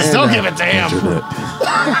 Jesus. Don't give it to him.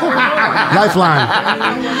 Lifeline.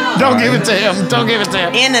 Don't give it to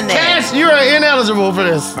him. Internet. Cash, you are ineligible for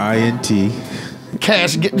this. INT.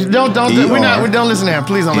 Cash, don't listen to him.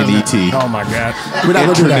 Please don't listen to him. Oh my God. We're not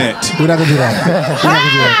gonna do that.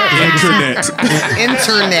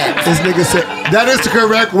 Internet. This nigga said that is the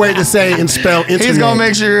correct way to say and spell internet. He's gonna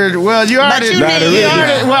make sure. Well, you already.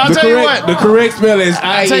 Well, I'll tell you what. The correct spelling is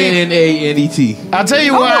INNANET. I'll tell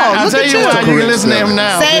you why. You can listen to him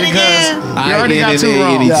now. Say it again. You already got 2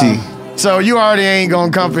 wrong. So you already ain't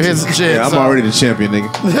gonna come for his shit. Yeah, I'm already the champion, nigga.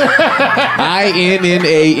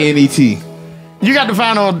 INNANET. You got the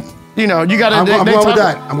final, you got to... I'm going with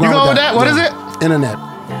that. You going with that? What is it? Internet.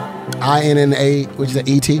 I-N-N-A, what is that,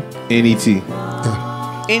 E-T? N-E-T.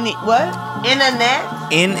 What?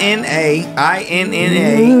 Internet? N-N-A-I-N-N-A.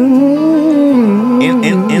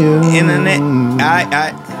 Internet.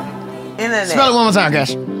 Internet. Spell it one more time,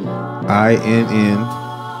 Cash.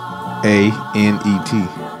 I-N-N-A-N-E-T.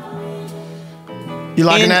 You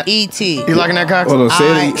liking that? N-E-T. You liking that, Cox? Hold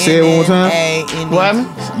on, say it one more time. What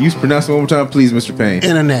happened? You pronounce it one more time, please, Mr. Payne.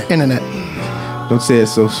 Internet. Don't say it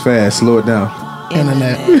so fast. Slow it down.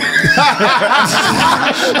 Internet.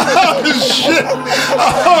 Oh, shit.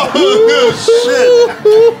 Oh,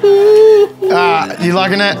 shit. You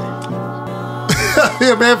liking that?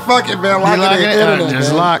 Yeah, man, fuck it, man. You liking it? Internet, Just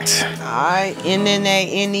man. locked.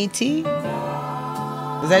 I-N-N-A-N-E-T? Is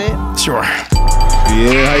that it? Sure.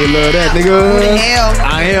 Yeah, how you love that, nigga? Who the hell?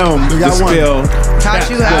 I am We the got one. spell. Taught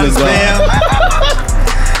you how to Spell.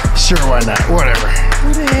 Sure, why not? Whatever. Who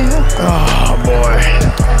the hell? Oh, boy.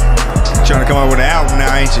 Trying to come up with an album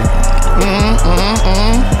now, ain't you?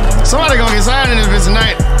 Somebody gonna get signed in this bitch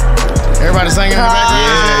tonight. Everybody singing in the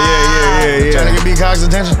background. Yeah. Trying to get B-Cox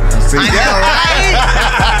attention. See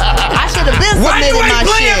that? I should have been Why you submitting ain't my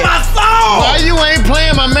playing shit. my song? Why you ain't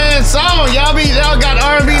playing my man's song? Y'all got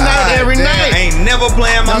R&B night every Damn, night. Ain't never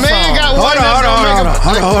playing my My man song. got one that's gonna make a...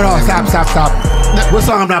 Hold on. Stop. What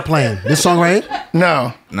song I'm not playing? This song right here?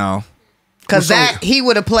 No. No. Because that he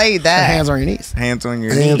would have played that. Hands on your knees. Hands on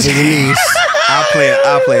your Hands knees. on your knees. I'll play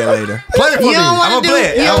it later. Play it for You me. don't want I'ma to do play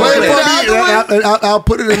it. you I'ma don't Play wanna it do for the me. other one? I'll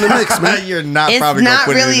put it in the mix, man. You're not It's probably not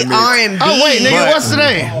gonna put really it in the mix. R&B. Oh, wait, nigga, But- what's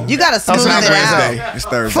today? You got to smooth It's it not out. Wednesday. It's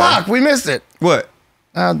Thursday. Fuck, we missed it. What?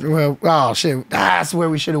 Oh, shit. That's where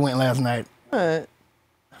we should have went last night. What?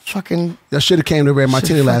 Fucking... That should have came to Red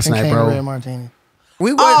Martini last night, Red bro. Martini.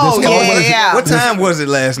 We were. Oh, yeah. What time was it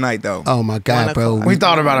last night, though? Oh my God, bro. We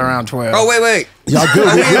thought about it around 12. Oh, wait. Y'all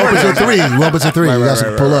good. We open till 3. We open till 3. You guys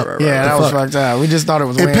can pull up. Yeah, that The was fuck? fucked up. We just thought it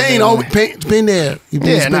was And Wednesday. Payne's been there. He's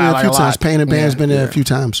been there a few times. Payne and Band's been there a few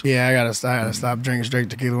times. Yeah, I gotta stop drinking straight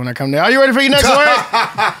tequila when I come there. Are you ready for your next word?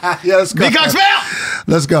 Yeah, let's go. B-Cox spell!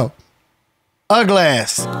 Let's go.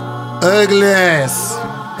 Uglass. Uglass.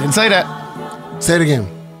 Didn't say that. Say it again.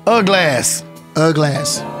 Uglass.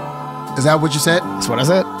 Uglass. Is that what you said? That's what I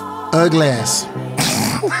said. Uglass.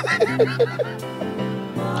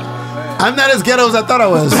 I'm not as ghetto as I thought I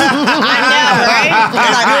was. I know,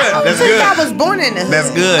 right? That's Since good. I was born in the hood.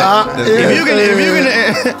 That's good. If you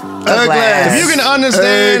can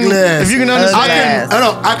understand,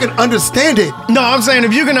 I can understand it. No, I'm saying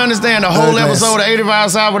if you can understand the whole Uglass. episode of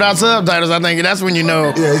 85 South without subtitles, I think that's when you know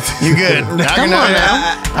you good. Come on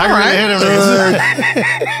now. I can really hit him.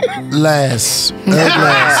 Uglass.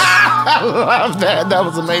 I love that. That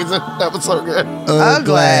was amazing. That was so good.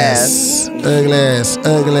 Uglass. Uglass.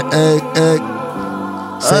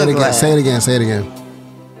 Say it again.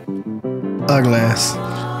 Uglass.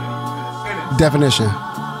 Definition.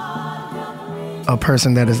 A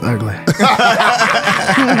person that is ugly. I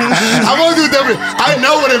want to do definition. I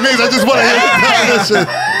know what it means. I just want to hear the definition.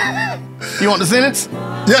 You want the sentence?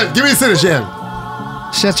 Yeah, give me a sentence, yeah.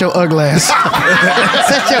 Shut your ugly ass.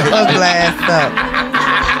 Shut your ugly ass up.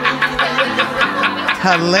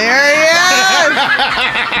 Hilarious.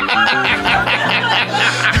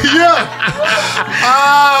 Yeah.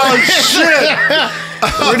 Oh, shit.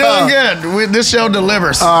 We're doing good. This show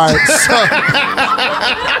delivers. All right.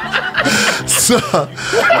 So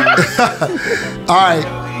all right.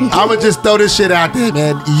 I'm gonna just throw this shit out there,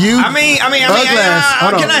 man. Can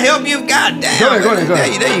I help you? God damn. Go ahead.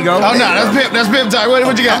 There you go. Oh, no, that's pimp talk.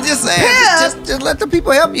 What you got? I'm just saying. Just let the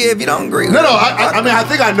people help you if you don't agree with No, it. I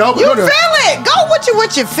think I know. But You feel it. Go with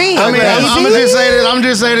what you feel. I mean, I'm baby. just say this. I'm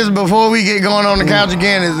just say this before we get going on the couch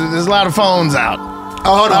again. There's a lot of phones out.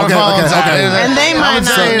 Oh, hold on. Okay. And they might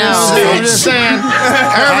not know. I'm just saying.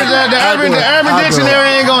 The Urban Dictionary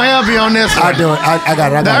ain't gonna help you on this one. I do it. I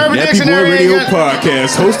got it. The Urban Nappy Boy Dictionary Radio ain't gonna-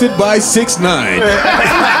 Podcast, hosted by 6ix9ine.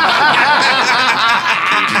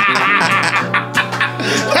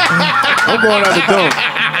 I'm going out the door.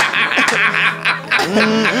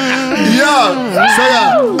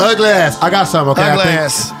 Ugly ass. I got some. Okay. Ugly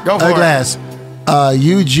ass. Go for Ugly it. ass.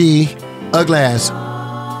 UG. Ugly ass.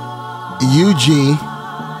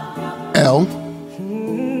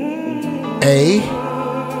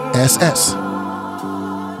 UGLASS.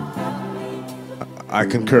 I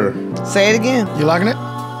concur. Say it again. You liking it?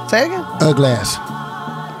 Say it again. Ugly ass.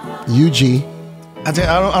 UG. I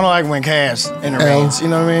don't like when Cash intervenes. You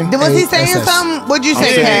know what I mean? Was he saying ASS. something? What'd you He say,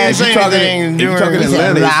 didn't Cash? say anything. If you're talking He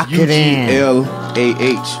said, Atlanta, lock it's it in.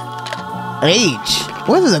 UGLAH. H.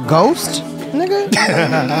 What is a ghost? nigga.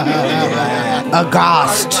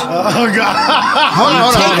 Aghast. Oh, God. Hold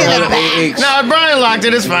on. Taking it back. No, Brian locked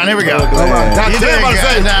it. It's fine. Here we go. You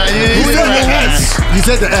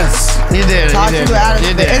said the S. You did it. Taught you how to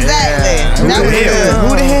spell. Exactly. That was good. Who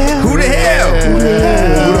the hell? Who the hell?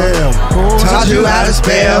 Taught you how to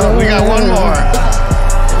spell. We got one more.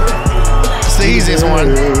 It's the easiest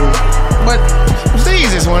one. But it's the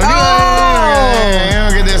easiest one. If you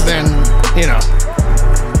don't get this, then, you know.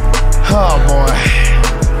 Oh, boy.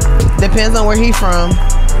 Depends on where he from.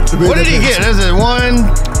 What did he get? Is it 1,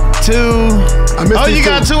 2? Oh, you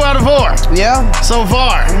got 2 out of 4. Yeah. So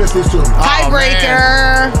far. I missed these 2.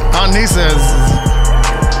 Tiebreaker. Oh, Nisa's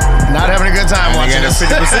not having a good time watching this.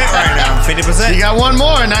 50% right now. 50%. You got one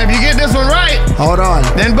more. Now, if you get this one right, hold on.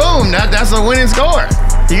 Then boom, that's a winning score.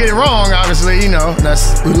 You get it wrong, obviously, you know.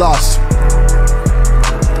 We lost.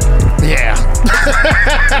 Yeah.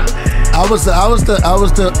 I was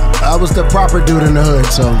the proper dude in the hood,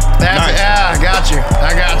 so. Yeah, I got you.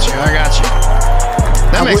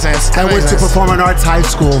 That makes sense. I went to Performing Arts High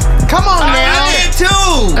School. Come on now. I did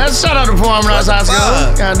too. Let's shout out to Performing Arts High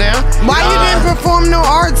School. Goddamn. Why you didn't perform no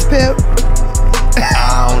arts, Pip?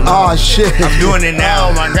 Oh shit! I'm doing it now.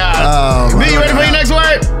 Oh my God. B, you ready for your next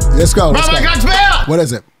word? Let's go. Bryan-Michael Cox spell. What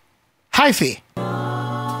is it? Hyphy.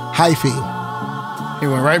 Hyphy. He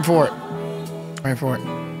went right for it.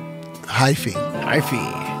 Hyphy.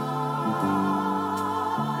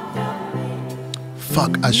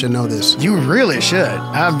 Fuck, I should know this. You really should.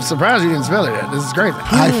 I'm surprised you didn't spell it yet. This is crazy.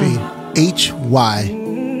 Hyphy. H-Y-P-H.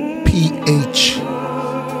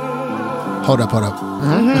 Hold up.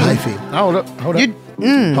 Hyphy. Hold up. Hold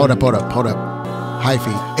up.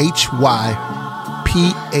 Hyphy. H-Y-P-H-Y.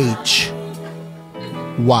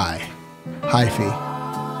 Hyphy.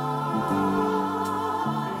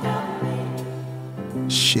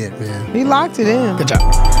 Shit, man. He locked it in. Good job.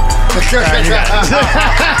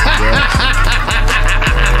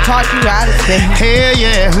 Taught you how to spell. Hell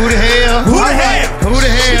yeah. Who the hell?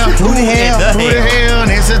 And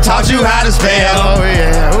they said taught you how to spell. Oh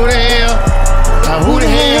yeah. Who the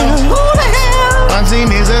hell? Auntie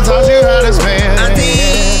Nisa taught you how to spell.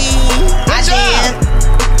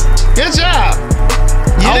 Good job.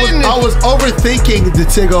 I was overthinking the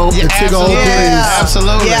Tiggo.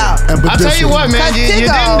 Absolutely. Yeah. I'll tell you what, man. You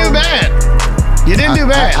didn't do bad. You didn't do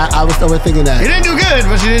bad. I was overthinking that. You didn't do good,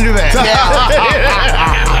 but you didn't do bad.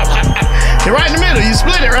 You're right in the middle. You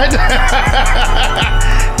split it right there.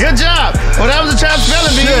 Good job. Well, that was a trap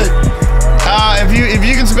spelling bee. If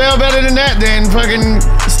you can spell better than that, then fucking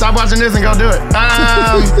stop watching this and go do it.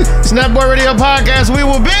 It's Nappy Boy Radio Podcast. We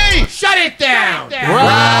will be. Shut it down.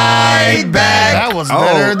 Right back. That was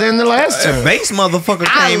better than the last two. The bass motherfucker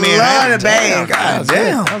came in. I love the bass. God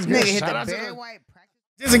damn. Nigga hit the very white.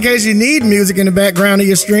 Just in case you need music in the background of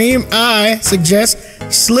your stream, I suggest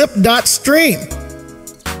slip.stream.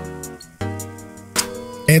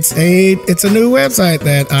 It's a new website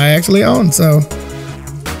that I actually own, so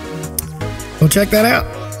go check that out.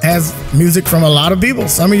 Has music from a lot of people,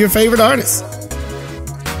 some of your favorite artists.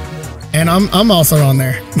 And I'm also on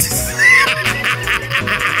there.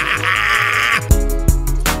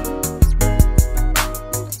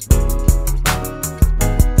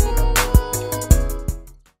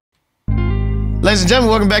 Ladies and gentlemen,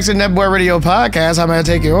 welcome back to the Nappy Boy Radio Podcast. How may I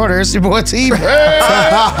take your orders? It's your boy TPain.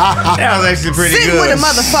 That was actually pretty Sing good. with a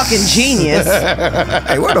motherfucking genius.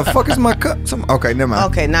 Hey, where the fuck is my cup? Okay, never mind.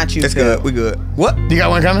 Okay, not you. It's good. We good. What? You got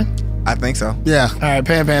one coming? I think so. Yeah. All right,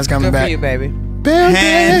 Pan's coming Good back. for you, baby.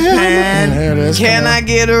 Pan. There it is. Can I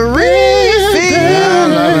get a refill?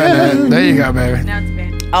 There you go, baby. Now it's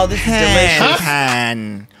bad. Oh, this is delicious.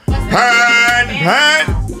 Pan.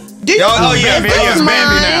 Oh, yeah, This Bambi is now.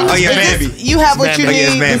 mine. Oh, yeah, Is this- Bambi. You have what you Bambi.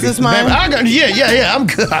 need. Yes, This is Bambi. mine. I got, yeah, I'm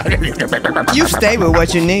good. You stay with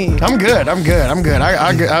what you need. I'm good. My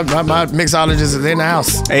mixologist is in the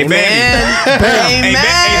house. Hey, Bambi. Amen.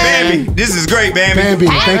 Hey, Bambi. This is great, Bambi. Bambi.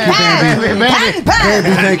 Thank you, Bambi. Bambi.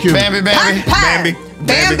 Bambi, thank you. Bambi. Bambi. Bambi,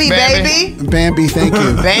 Bambi. baby. Bambi, thank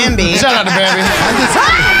you. Bambi. Shout out to Bambi.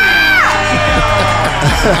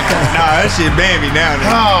 Nah, that shit Bambi now.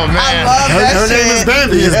 Oh, man. I love that Her name is shit.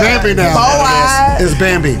 Bambi. It's Bambi now. Bow-eyed. It's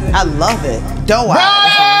Bambi. I love it. Doe-eyed.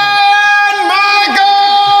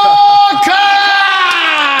 Bryan-Michael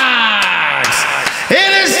Cox!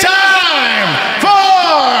 It is time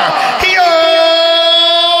for your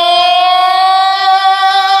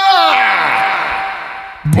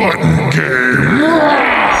button game.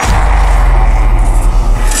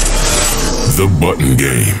 The button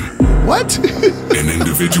game. What? An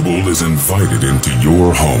individual is invited into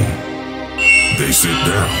your home. They sit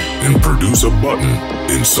down and produce a button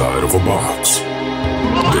inside of a box.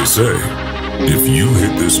 They say, If you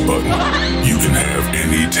hit this button, you can have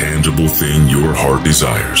any tangible thing your heart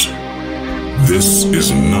desires. This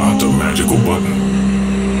is not a magical button.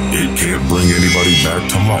 It can't bring anybody back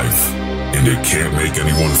to life, and it can't make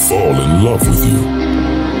anyone fall in love with you.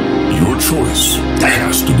 Your choice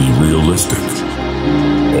has to be realistic.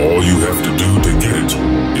 All you have to do to get it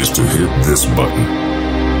is to hit this button.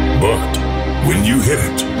 But when you hit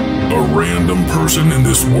it, a random person in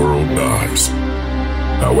this world dies.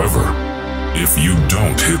 However, if you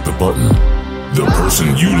don't hit the button, the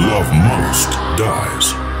person you love most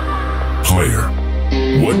dies. Player,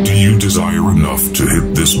 what do you desire enough to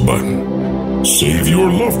hit this button? Save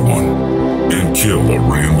your loved one and kill a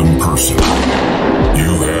random person.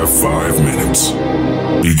 You have 5 minutes.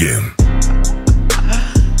 Begin.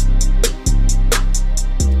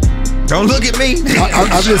 Don't look at me.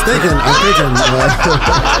 I'm just thinking.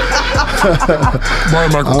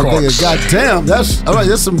 Bryan-Michael Cox. God damn, that's all right.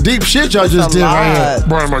 That's some deep shit y'all just did right here.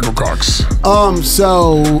 Bryan-Michael Cox.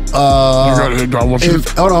 So you gotta hit. I want you.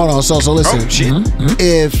 Hold on. So listen.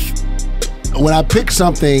 If when I pick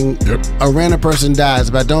something, a random person dies.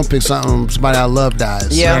 If I don't pick something, somebody I love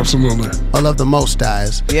dies. Yeah, absolutely. I love the most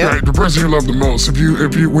dies. Yeah, right, the person you love the most. If you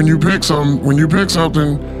when you pick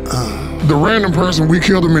something. The random person, we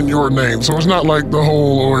kill them in your name. So it's not like the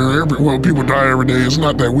whole people die every day. It's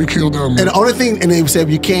not that we kill them. And the only thing, and they said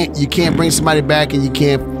you can't bring somebody back, and you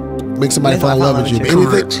can't make somebody fall in love with you.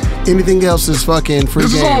 Anything else is fucking free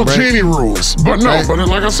game. This is all genie rules, but no. Right? But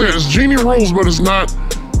like I said, it's genie rules, but it's not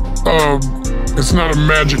a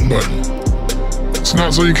magic button. It's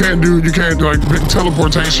not, so you can't do like big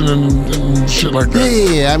teleportation and shit like that.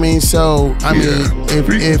 Yeah. I mean, if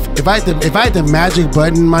I had the magic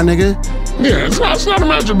button, my nigga. Yeah, it's not a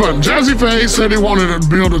magic button. Jazzy Faye said he wanted to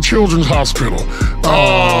build a children's hospital.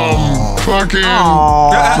 Right?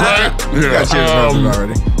 Yeah.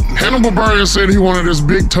 Already. Hannibal Buress said he wanted his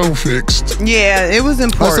big toe fixed. Yeah, it was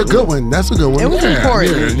important. That's a good one. It was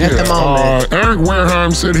important at the moment. Eric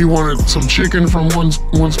Wareheim said he wanted some chicken from one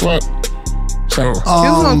spot. So he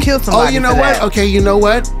was gonna kill somebody. Oh, you know what? Okay, you know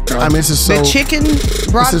what? I mean, this is so. The chicken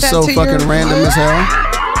brought this is that so to fucking your random as hell.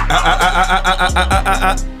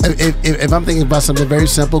 If I'm thinking about something very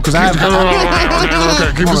simple, because I have.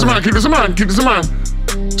 Okay, keep this in mind.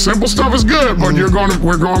 Simple stuff is good, but we're going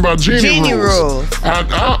about genie rules.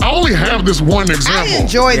 I only have this one example. I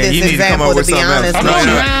enjoy this example, to be honest.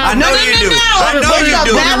 I know you do.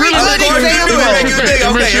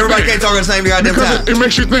 Okay, everybody can't talk at the same goddamn time. It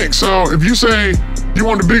makes you think. So if you say you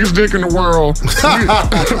want the biggest dick in the world,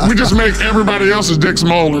 we just make everybody else's dick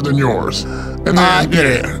smaller than yours. And then, I get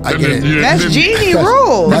it. That's genie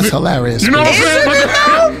rules. That's hilarious. You know what I'm saying?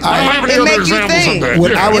 It makes you think.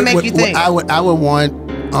 It makes you think. I would want.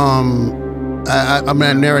 I'm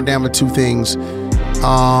gonna narrow it down to two things.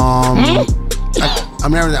 I'm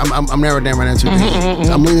narrowing down right now to two things.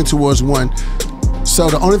 I'm leaning towards one. So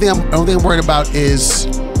the only thing I'm worried about is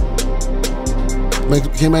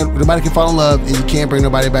nobody can fall in love, and you can't bring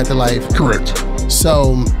nobody back to life. Correct.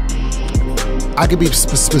 So I could be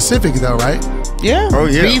specific though, right? Yeah. Oh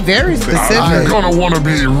yeah. Be very specific. I'm gonna want to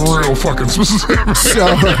be real fucking specific.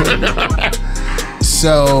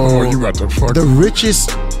 So you got the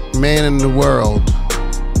richest man in the world,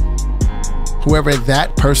 whoever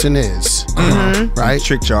that person is, right? He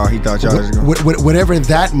tricked y'all. He thought y'all was going. Whatever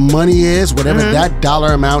that money is, whatever that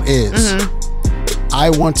dollar amount is, I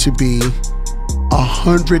want to be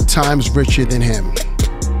 100 times richer than him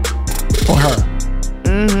or her.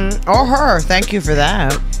 Or her. Thank you for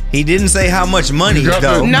that. He didn't say how much money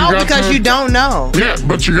though. Because you don't know. Yeah,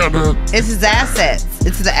 but you got to. It's his assets.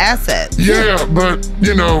 It's the assets. Yeah, but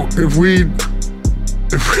you know, if we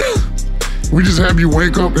just have you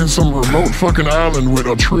wake up in some remote fucking island with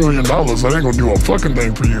 $1 trillion, that ain't gonna do a fucking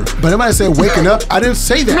thing for you. But somebody said waking up. I didn't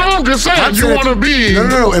say that. No, I'm just saying you want to be.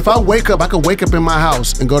 No. If I wake up, I could wake up in my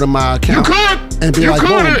house and go to my account. You could. And be like,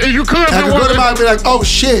 boom. You could. I could go to my and be like, oh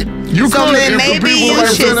shit. So then maybe you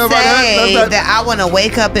should say that I want to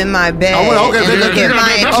wake up in my bed and look at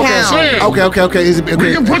my account. Okay.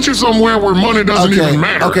 We can put you somewhere where money doesn't even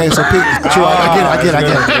matter. Okay, so I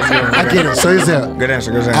get it. So here's that. Good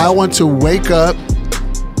answer. I want to wake up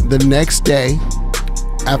the next day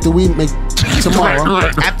after we make tomorrow.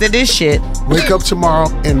 After this shit. Wake up tomorrow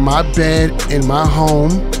in my bed, in my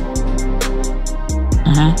home,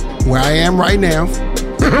 where I am right now.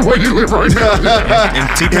 Where you live right now? In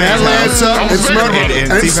TPain. In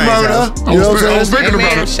Smyrna. You know what I'm saying? I was thinking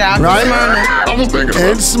about it. Right? I was thinking about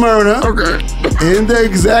it. In Smyrna. Okay. In the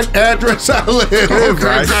exact address I live.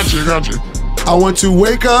 Okay, got you. I want to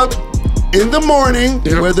wake up in the morning,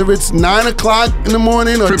 whether it's 9 o'clock in the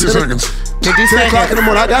morning or 50 seconds. 10 o'clock in the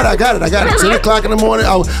morning. I got it. 10 o'clock in the morning.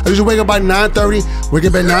 I usually wake up by 9:30. Wake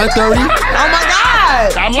up at 9:30. Oh my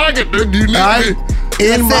God. I like it, dude. You need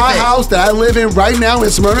in my house that I live in right now in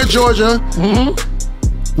Smyrna, Georgia,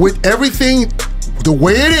 with everything the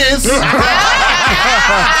way it is.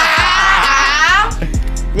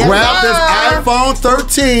 Grab this iPhone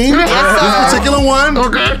 13, this particular one.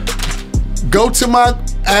 Okay. Go to my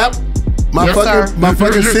app, my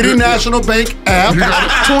fucking City National Bank app.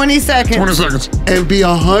 20 seconds. 20 seconds. And be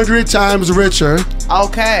 100 times richer.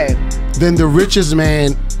 Okay. Than the richest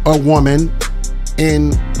man or woman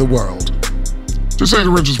in the world. Just say the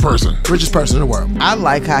richest person. Richest person in the world. I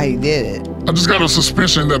like how he did it. I just got a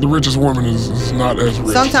suspicion that the richest woman is not as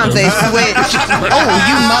rich. Sometimes they switch. Oh,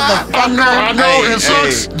 you motherfucker. I know, it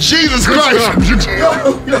sucks. Jesus Christ.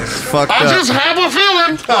 Fucked I up. just have a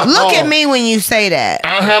feeling. Look at me when you say that.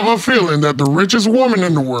 I have a feeling that the richest woman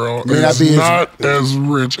in the world is not as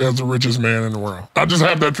rich as the richest man in the world. I just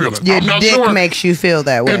have that feeling. Your I'm not dick sure. makes you feel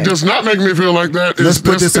that way. It does not make me feel like that. Let's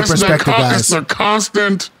put this in perspective, guys. It's the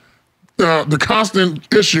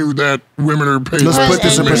constant issue that women are paid. Let's put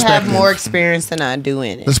this in You perspective. have more experience than I do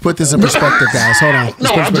in it. Let's put this in perspective, guys. Hold on.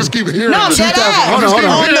 No, I just keep hearing No, this. dead ass. Hold on.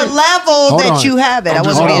 On the level that you have it. I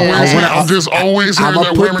wasn't being an ass. I'm just always hearing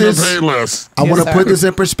that women are paid less. I want to put this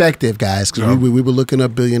in perspective, guys, because we were looking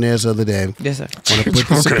up billionaires the other day. Yes, sir. I want to put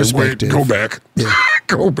this in perspective. Go back. Yeah.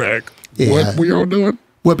 Go back. Yeah. What we all doing?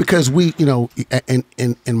 Well, because we, in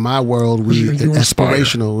my world, we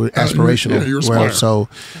aspirational Yeah, you aspire. world. So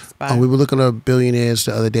we were looking at billionaires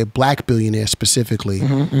the other day, black billionaires specifically.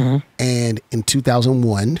 And in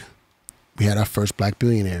 2001, we had our first black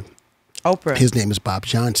billionaire. Oprah. His name is Bob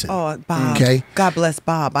Johnson. Oh, Bob. Okay. God bless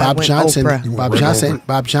Bob. I Bob went Johnson. Oprah.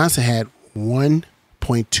 Bob Johnson had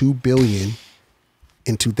 1.2 billion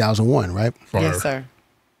in 2001, right? Yes, sir.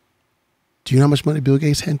 Do you know how much money Bill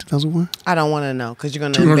Gates had in 2001? I don't want to know because you're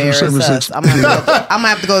going to embarrass us. I'm going to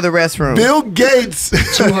have to go to the restroom. Bill Gates.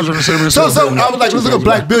 277. So I was like, let's look at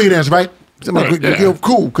black billionaires, right?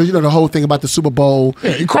 Cool, because the whole thing about the Super Bowl.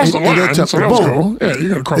 Yeah, you crossed the line, so that was cool. Yeah, you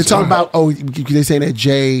got to cross They're the line. talking about, they saying that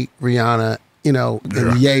Jay, Rihanna,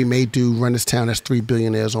 and Ye may do run this town as 3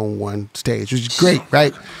 billionaires on one stage, which is great,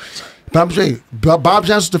 right? But I'm saying, Bob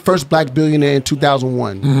Johnson's the first black billionaire in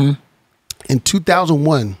 2001. In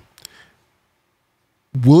 2001,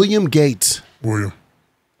 William Gates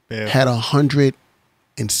had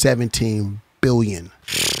 $117 billion.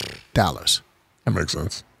 That makes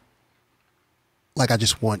sense. Like, I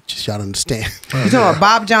just want y'all to understand. You talking about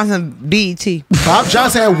Bob Johnson, BET. Bob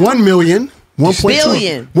Johnson had 1 million. 1.2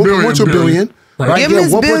 billion. 1.2 billion. Right? Give him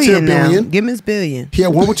his billion now. Give him his billion. He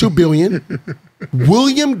had 1.2 billion.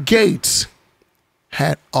 William Gates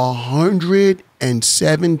had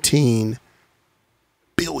 $117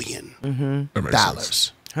 billion.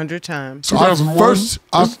 Dollars. 100 times. So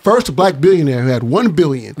our first black billionaire who had 1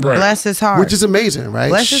 billion. Right. Bless his heart. Which is amazing, right?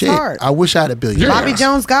 Bless his heart. I wish I had $1 billion. Bobby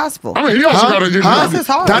Jones Gospel. I mean, you also got to Bless his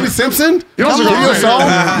heart. Donnie Simpson. You also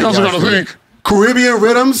got to think. Caribbean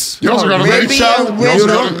Rhythms. You also got to think.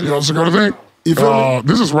 You also got to think. You feel me?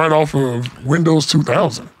 This is right off of Windows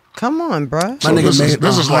 2000. Come on, bro. My nigga made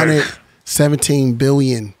 $117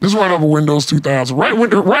 billion. This is right off of Windows 2000.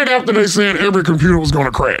 Right after they said every computer was going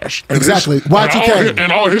to crash. And exactly. Y2K.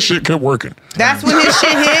 And all his shit kept working. That's when his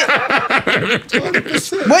shit hit?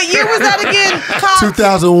 What year was that again, Cox?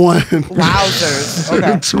 2001. Wowzers.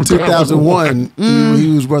 Okay. 2001.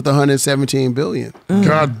 He was worth $117 billion.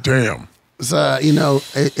 God damn. So,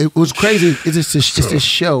 it was crazy. It's this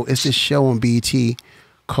show. It's this show on BET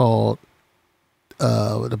called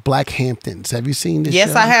the Black Hamptons. Have you seen this show?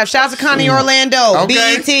 Yes, I have. Shout out to Connie Orlando.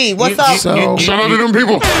 BET. What's up? Shout out to them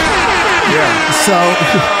people. Yeah.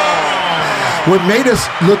 So what made us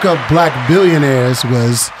look up black billionaires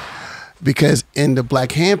was because in the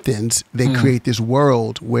Black Hamptons, they create this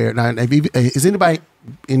world where is anybody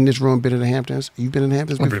in this room been in the Hamptons? You've been in the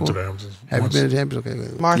Hamptons before? I've been to the Hamptons. Have you been in the Hamptons?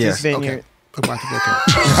 Okay. Martha's Vineyard. Okay.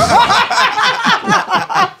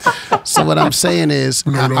 So what I'm saying is,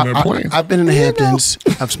 I've been in the Hamptons.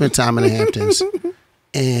 I've spent time in the Hamptons,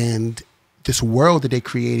 and this world that they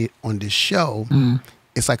created on this show,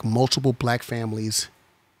 it's like multiple black families,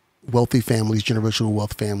 wealthy families, generational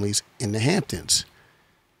wealth families in the Hamptons.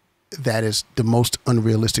 That is the most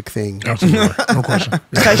unrealistic thing. Absolutely, no question.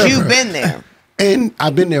 Because you've been there. And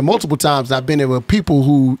I've been there multiple times. I've been there with people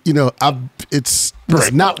who, it's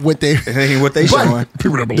not what they. It ain't what they showing.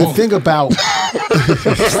 People that belong. The thing about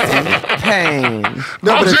pain.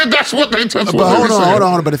 No, but that's what they. But hold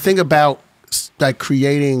on. But the thing about like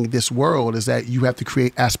creating this world is that you have to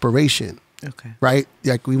create aspiration. Okay. Right.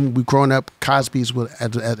 Like we growing up, Cosby's with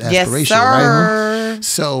aspiration. Yes, sir. Right.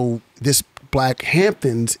 So this Black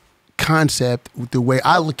Hamptons concept, the way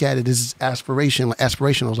I look at it is aspirational.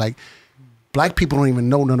 It's like black people don't even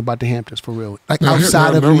know nothing about the Hamptons for real. Like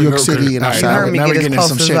outside of New York City and outside of now we're getting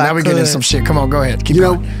some shit. Now we're getting some shit. Come on, go ahead. Keep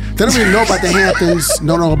going. They don't even know about the Hamptons,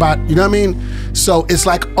 don't know about, you know what I mean? So it's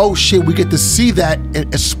like, oh shit, we get to see that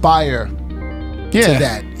and aspire to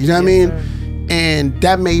that. You know what I mean? And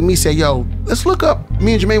that made me say, yo, let's look up,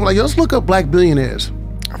 me and Jermaine were like, yo, let's look up black billionaires.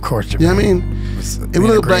 Of course, Jermaine. You know what I mean? And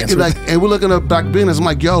we're looking up black billionaires. I'm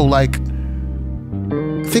like, yo, like,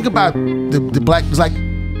 think about the black, it's like,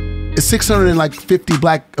 it's 650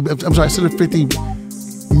 black, I'm sorry,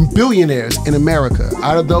 650 billionaires in America.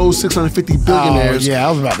 Out of those 650 billionaires, I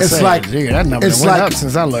was about to say, like, that number went up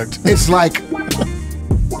since I looked. It's like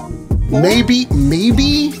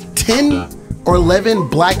maybe 10 or 11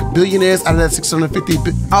 black billionaires out of that 650.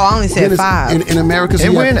 I only said 5 in America. So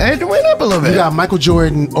it went up a little bit. You got Michael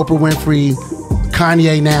Jordan, Oprah Winfrey,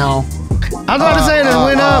 Kanye now. I was about to say that it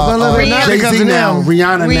went up a little bit. Jay-Z now,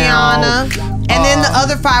 Rihanna now. And then the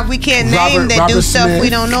other 5 we can't name that do stuff Smith. we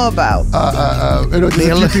don't know about.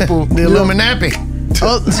 The people, the Illuminati.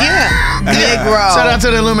 Oh yeah, Negro. Shout out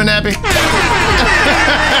to the Illuminati.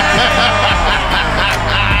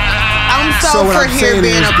 I'm so for here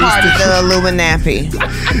being a part of the Illuminati.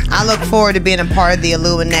 I look forward to being a part of the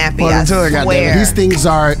Illuminati. I swear. These things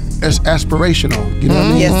are aspirational. You know what I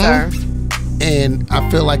mean? Yes, sir. And I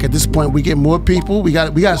feel like at this point we get more people. We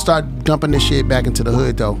got to start dumping this shit back into the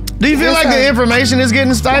hood, though. Do you feel like the information is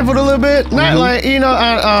getting stifled a little bit? Not like, you know,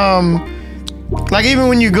 like even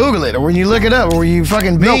when you Google it or when you look it up or when you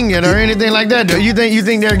fucking Bing it or anything like that. Do you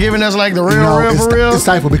think they're giving us like the real for real? It's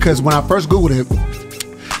stifled because when I first Googled it,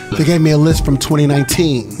 they gave me a list from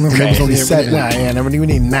 2019. Okay. And it was only 7. We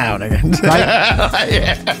need now, nigga.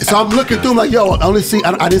 Right? So I'm looking through, I'm like, yo, I didn't see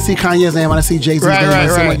Kanye's name, I didn't see Jay-Z's name.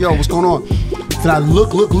 So I'm like, yo, what's going on? Then I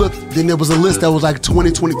look. Then there was a list that was like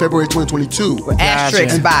February 2022.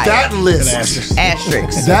 Asterisks by that list.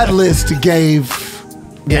 Asterisks. That list gave.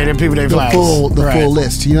 Yeah, the people they fly. The full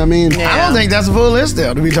list. You know what I mean? Yeah. I don't think that's a full list,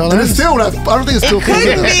 though. To be totally honest, I don't think it's still full.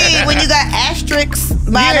 It could be when you got asterisks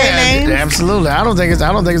by their names. Absolutely. I don't think it's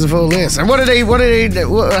a full list. And how do they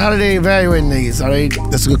evaluate these?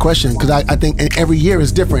 That's a good question because I think every year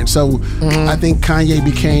is different. So I think Kanye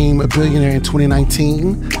became a billionaire in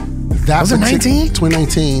 2019. Was it 19?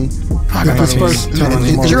 2019.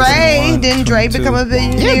 Didn't Dre become a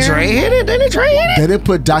billionaire? Yeah, Dre hit it. Didn't Dre hit it? They didn't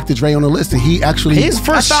put Dr. Dre on the list, and he actually. He's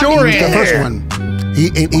for sure he was the first one.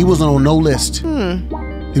 He wasn't on no list. You know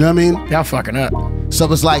what I mean? Y'all fucking up.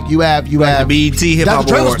 So it's like you have the BET Hip Hop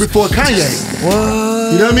Dr. Dre was Awards before Kanye.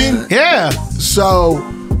 What? You know what I mean? Yeah. So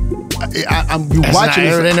I'm watching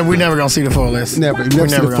this. And we never gonna see the full list. Never see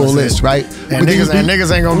the full list, right? And niggas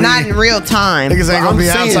ain't gonna be not in real time. Niggas ain't gonna be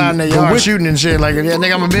outside in the yard shooting and shit like, yeah,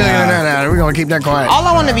 nigga, I'm a billionaire. We're gonna keep that quiet. All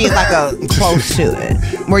I want to be is like a close to it,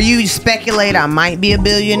 where you speculate I might be a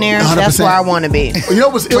billionaire. 100%. That's where I want to be. You know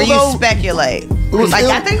what's ill, where you speculate. Like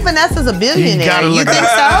I think Vanessa's a billionaire. You think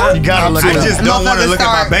so? You gotta look. I just don't want to look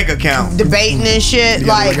at my bank account. Debating and shit.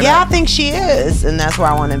 Like, yeah, I think she is, and that's where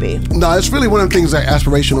I want to be. No, it's really one of the things that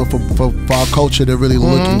aspirational for our culture to really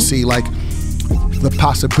look and see like the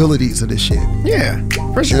possibilities of this shit. Yeah,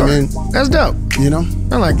 for sure. You know what I mean? That's dope. You know,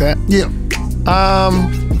 I like that. Yeah.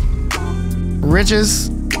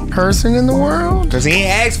 Richest person in the world? Cause he ain't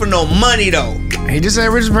asked for no money though. He just said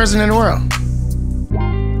richest person in the world.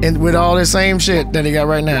 And with all the same shit that he got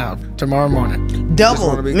right now, tomorrow morning.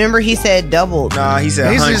 Double. Remember he said doubled. Nah, he said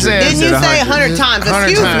 100. Didn't you say 100 times?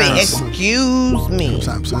 Excuse me.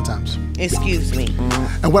 Sometimes. Excuse me.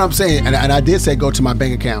 And what I'm saying, and I did say go to my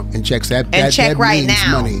bank account and check that. And check right means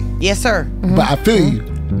now. Money. Yes, sir. But I feel you.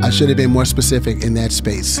 I should have been more specific in that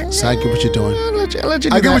space. So I get what you're doing. I'll let you do I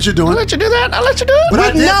get that. what you're doing. I'll let you do that. I'll let you do it. But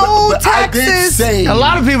I did, no but I did taxes. say a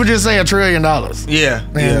lot of people just say $1 trillion. Yeah.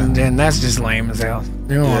 And that's just lame as hell.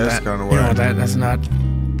 You don't want that. You don't want that. That's not.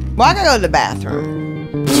 Well, I gotta go to the bathroom.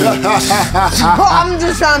 I'm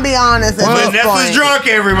just trying to be honest. Vanessa's drunk,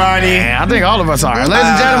 everybody. Yeah, I think all of us are. Ladies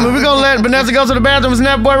and gentlemen, we're gonna let Vanessa go to the bathroom. It's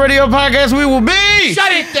Nappy Boy Radio Podcast. We will be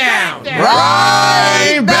Shut it down.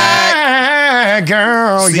 Right back,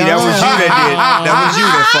 girl. See, that was you that did. That was you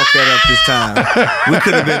that fucked that up this time. We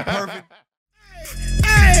could have been perfect.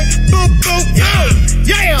 Hey, boop, boop, yo,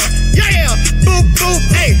 yeah, boop, boop,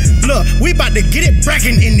 hey, look, we about to get it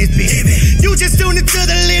brackin' in this bitch. You just tuned into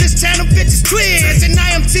the latest channel, bitches twins, and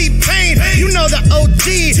I am TPain, you know the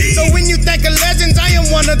OG, so when you think of legends, I am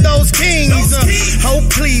one of those kings, oh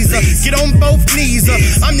please, get on both knees,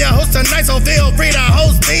 I'm your host tonight, so feel free to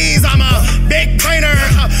host these, I'm a big brainer,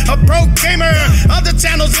 a pro gamer, other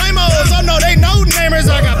channels lame-os, oh no, they no namers,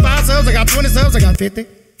 I got 5 subs, I got 20 subs, I got 50.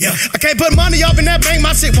 Yeah. I can't put money up in that bank,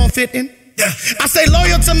 my shit won't fit in. Yeah. I stay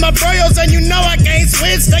loyal to my bros, and you know I can't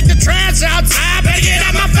switch. Take the trash outside, better get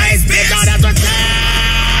out my face, bitch. Oh, that's what's up.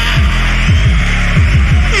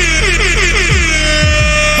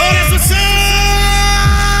 Oh, that's what's up.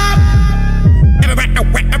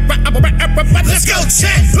 Let's go,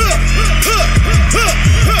 check.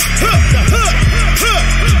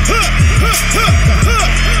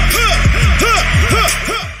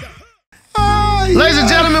 Ladies and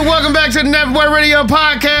gentlemen, welcome back to the Nappy Boy Radio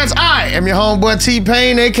podcast. I am your homeboy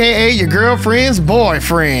TPain, aka your girlfriend's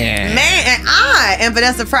boyfriend. Man, and I am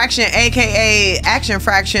Vanessa Fraction, aka Action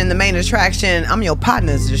Fraction, the main attraction. I'm your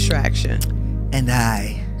partner's distraction. And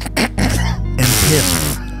I am Pip,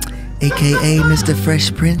 aka Mr.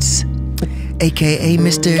 Fresh Prince, aka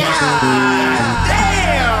Mr.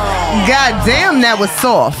 God damn, that was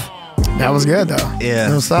soft. That was good though.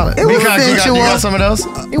 Yeah, it was solid. It was B-Cox, sensual. You got some of those?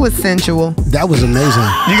 It was sensual. That was amazing.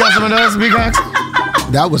 You got some of those, B-Cox?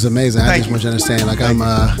 That was amazing. I just want you to understand. Like I'm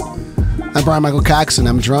Bryan-Michael Cox and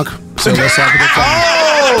I'm drunk. So let's have a good time.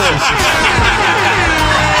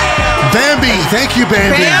 Bambi, thank you,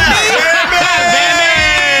 Bambi. Bambi!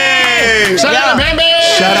 Shout out to Bambi!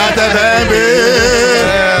 Shout out to Bambi!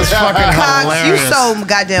 That's fucking Cox, hilarious. you so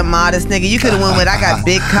goddamn modest, nigga. You could have went with, I got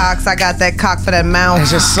big cocks, I got that cock for that mouth.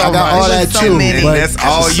 It's just so I got all that so too. many. That's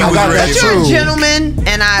all you was got that ready You're for. a gentleman,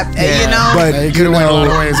 and you know. But You could have went a lot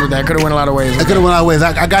of ways with that. Could have went a lot of ways. I could have went out of ways.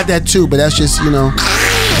 I got that too, but that's just, you know.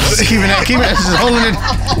 Keeping it, just holding it,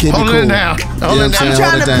 Keep it holding cool. it down. You know Holding what it I'm down. I'm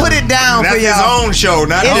trying to put it down That's for his y'all. own show,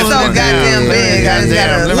 not It's his so own. goddamn big. I just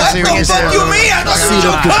gotta. Let me see what you What said. you mean? I thought See you was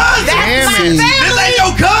the- your cousin. That's my See. family. This ain't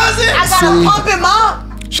your cousin. I gotta See. pump him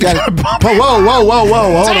up. She got it. Whoa, hold on.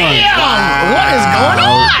 What is going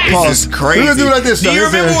on? This is crazy. We're gonna do it like this. Do you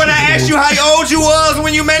remember when I asked you how old you was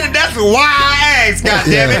when you made it? That's why I asked. God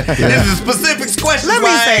damn it! This is a specific question. Let me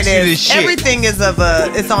why I say asked you this: shit. everything is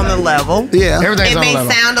it's on the level. Yeah. Everything's It on may level.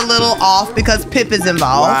 sound a little off because Pip is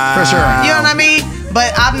involved. For sure. You know what I mean?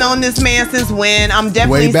 But I've known this man since when. I'm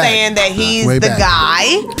definitely Way back. saying that he's Way the back. guy.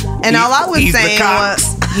 And all I was he's the saying Cox.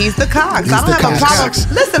 was, he's the Cox. He's I don't the have a Cox.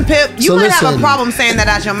 problem. Listen, Pip, you So might have a listen. problem saying that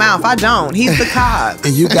out your mouth. I don't. He's the Cox.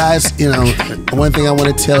 And you guys, you know, one thing I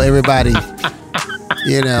want to tell everybody,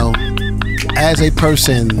 you know, as a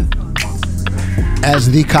person,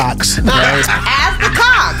 as the Cox, right? As the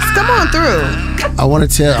Cox. Come on through. I want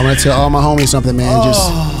to tell all my homies something, man.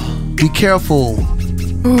 Just be careful.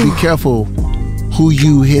 Be careful who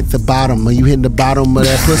you hit the bottom. When you hitting the bottom of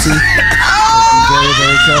that pussy, be very,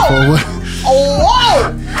 very careful. Oh,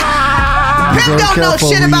 whoa. Be Pip very don't know careful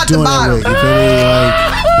shit who you about the doing that bottom. with. You feel me?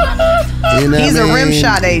 Like, you know He's what a I rim mean?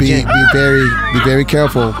 shot agent. Be very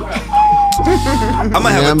careful. I'm gonna You know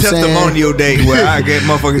have a what I'm saying? testimonial day where I get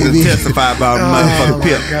motherfuckers to testify about motherfucking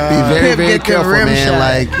Pip. Be very, Pip very get the careful, rim man. shot.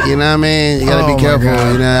 Like, you know what I mean? You gotta Oh be my careful.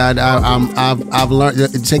 God. You know, I've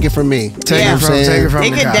learned. Take it from me. Take Yeah. it from It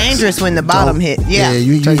the get Cox. dangerous when the bottom hit. Yeah.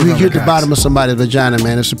 you Take it from hit the the Cox. bottom of somebody's vagina,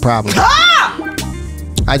 man. It's a problem. Ah!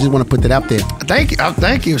 I just want to put that out there. Thank you.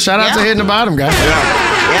 Thank you. Shout out to Yeah. hitting the bottom, guys.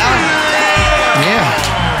 Yeah.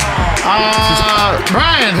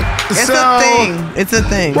 Brian. It's so a thing. It's a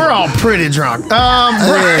thing. We're all pretty drunk.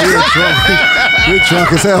 Yeah, you're drunk. You're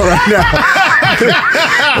drunk as hell right now.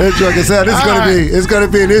 You're drunk as hell. It's gonna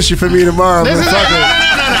be an issue for me tomorrow. This But is fuck it.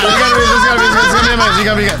 It's gonna be amazing. It's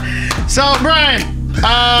gonna be good. So, Brian,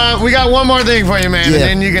 we got one more thing for you, man, Yeah. and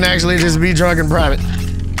then you can actually just be drunk in private.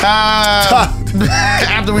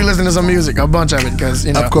 After we listen to some music, a bunch of it, because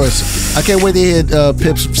you know. Of course, I can't wait to hear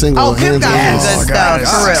Pip's single. Oh, Pip Hands got on some Hands. good stuff. God, For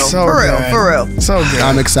real. it's so For real. good. For real. So good.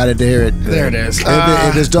 I'm excited to hear it. There it is.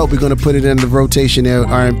 If it's dope, we're gonna put it in the rotation there.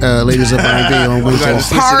 Ladies of R&B on Wednesdays.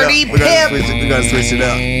 Party We're gonna Pip. switch it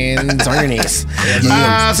up. And on your knees.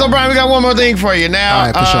 So, Brian, we got one more thing for you. Now, All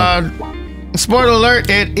right, for sure. spoiler alert,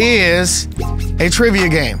 it is a trivia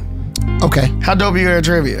game. Okay, How dope are you at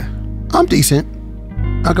trivia? I'm decent.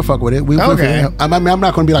 I can fuck with it. Okay. I'm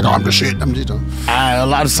not gonna be like, oh, I'm the shit. I'm just.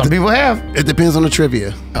 Some people have. It depends on the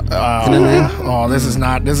trivia. You know what I mean? Oh, this is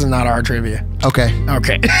not our trivia. Okay.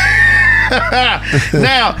 Okay.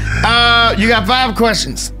 Now, you got 5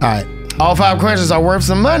 questions. All right. All 5 questions are worth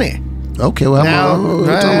some money. Okay. Well, Now,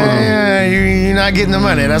 you're not getting the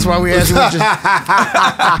money. That's why we asked you what in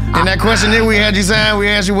that questionnaire we had you sign, we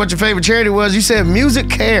asked you what your favorite charity was. You said Music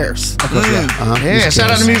Cares. Yeah,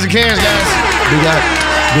 shout out to Music Cares, guys.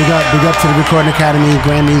 Big up to the Recording Academy,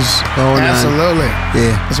 Grammys. Absolutely.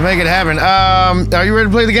 Yeah. Let's make it happen. Are you ready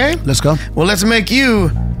to play the game? Let's go. Well, let's make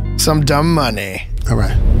you some dumb money. All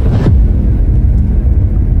right.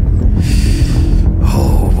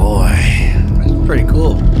 Oh boy. That's pretty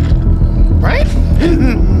cool. Right?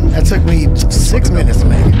 That took me 6 minutes to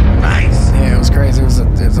make it. Nice. Yeah, it was crazy. It was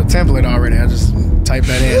a template already. I just typed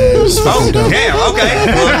that in. Oh, damn, okay.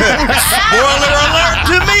 Spoiler alert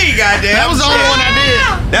to me, goddamn. That was the only one I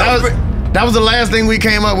did. That was the last thing we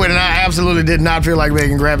came up with, and I absolutely did not feel like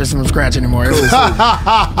making graphics from scratch anymore. All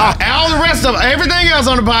the rest of everything else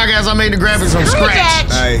on the podcast, I made the graphics from scratch.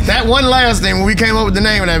 Nice. That one last thing, when we came up with the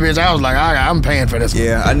name of that bitch, I was like, I'm paying for this.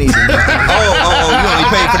 Yeah, I need to know. You only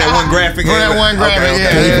paid for that one graphic? For that one graphic,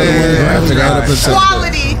 yeah.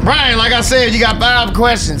 Quality. Brian, like I said, you got 5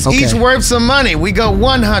 questions. Each worth some money. We go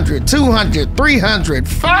 100, 200, 300,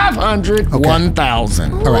 500,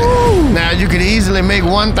 1,000. All right. Now, you could easily make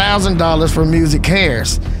 $1,000 from Music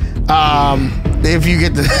Cares. If you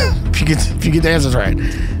get the if you get the answers right.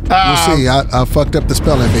 We'll see. I fucked up the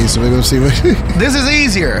spelling bee, so we're gonna see what. This is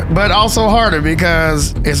easier, but also harder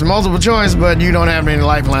because it's multiple choice, but you don't have any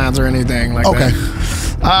lifelines or anything like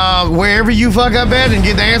that. Wherever you fuck up at and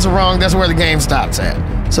get the answer wrong, that's where the game stops at.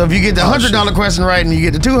 So if you get the $100 question right and you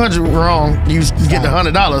get the 200 wrong, you get the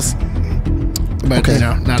 $100. But you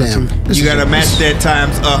know, not a 2. You gotta match that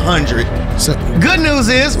times 100. So, good news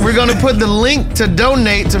is we're gonna put the link to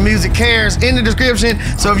donate to Music Cares in the description.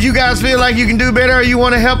 So if you guys feel like you can do better, or you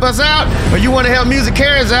want to help us out, or you want to help Music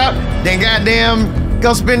Cares out, then goddamn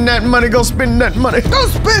go spend that money. Go spend that money. Go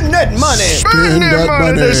spend that money. Spend that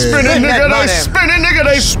money. They spend it, nigga. They spend it, nigga.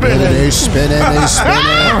 They spend it. They spend it. They spend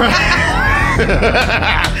it.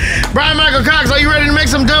 Bryan-Michael Cox, are you ready to make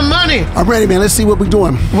some dumb money? I'm ready, man. Let's see what we're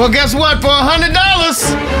doing. Well, guess what? For $100,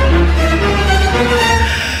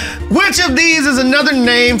 which of these is another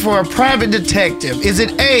name for a private detective? Is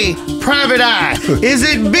it A, private eye? Is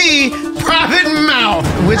it B, private mouth?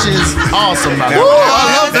 Which is awesome, by the way.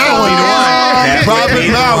 I love that one. Private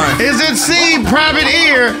mouth. Is it C, private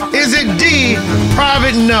ear? Is it D,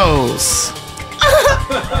 private nose?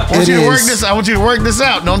 I want you to work this. I want you to work this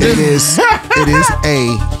out. Don't do it. Is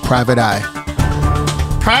A, private eye.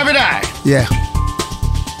 Private eye. Yeah.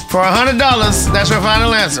 For $100, that's your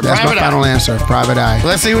final answer. That's private my final answer. Private eye.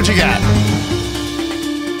 Let's see what you got.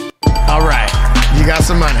 All right, you got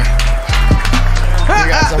some money. You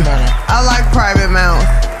got some money. I like private mouth.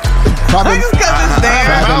 Private because it's there.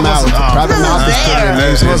 Private mouth. Private mouth is pretty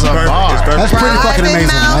amazing. That's pretty fucking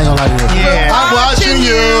amazing. I ain't gonna lie to you. Yeah. I'm watching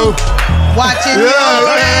you. Watching you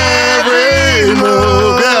every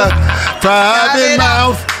move. Private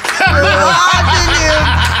mouth. Watching you.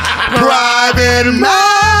 Private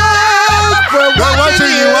mouth. Watching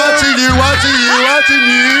you. Watching you. Watching you. Watching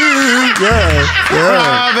you. Yeah.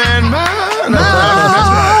 Private mouth.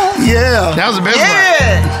 Yeah. That was the best one.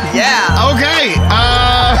 Yeah. Okay.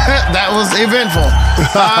 That was eventful.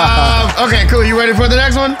 Okay, cool. You ready for the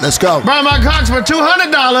next one? Let's go. Bryan-Michael Cox for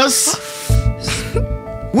 $200.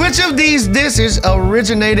 Which of these dishes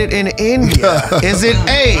originated in India? Is it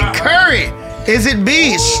A, curry? Is it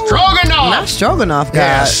B, stroganoff? Not stroganoff,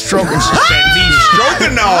 Yeah, guys. stroganoff. She said B,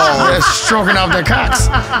 stroganoff. Yeah, stroganoff their cocks.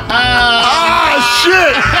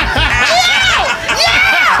 Shit. Yeah!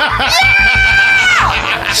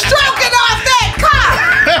 Stroking off that cock!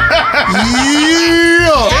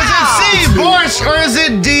 Yeah. Is it C, borscht, or is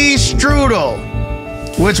it D, strudel?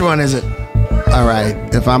 Which one is it? All right.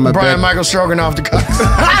 If I'm a Bryan-Michael Stroganoff the cock.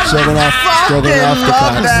 Stroganoff the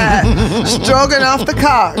cock. Stroganoff the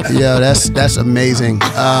cock. Yeah, that's amazing.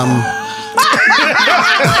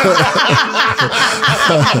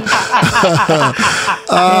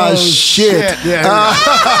 Shit. Yeah.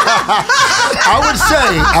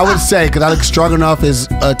 I would say, because I think stroganoff is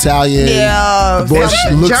Italian. Yeah.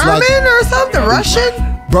 Borscht looks German like or something? Russian?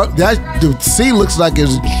 Bro, that the C looks like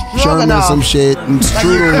it's German or some shit. And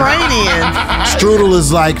strudel, Ukrainian. Strudel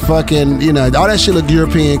is like fucking, you know, all that shit look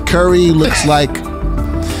European. Curry looks like,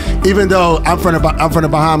 even though I'm from the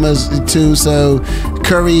Bahamas too, so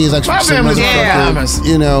curry is like My some family's from the Bahamas.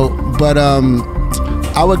 you know. But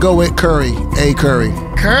I would go with curry. A curry.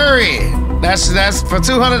 Curry. That's for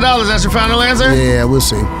 $200. That's your final answer? Yeah, we'll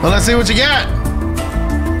see. Well, let's see what you got.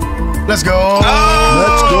 Let's go.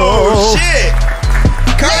 Let's go. Shit.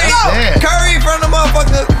 Curry from the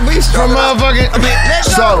motherfucking beef stroganoff.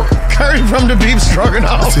 Curry from the beef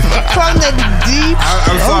stroganoff. From the deep.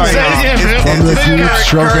 I'm sorry. From the beef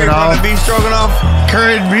stroganoff. From the beef stroganoff.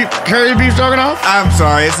 Curry beef stroganoff. I'm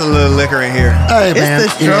sorry, it's a little liquor in here. Hey man,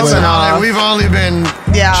 It's the stroganoff. We've only been.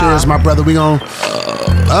 Yeah. Cheers, my brother. We gon'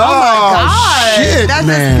 God. shit, That's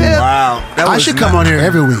man. Wow, I should come on here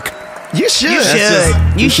every week. You should.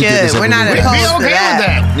 You should. We're not We'd opposed be to okay with that.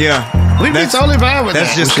 that. Yeah. We'd be totally fine with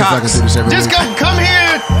That's that. just Cox. Just come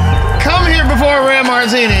here before Ram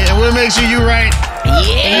Martini, and we'll make sure you right.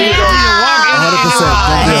 Yeah. 100%.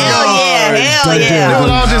 Hell yeah. hell yeah.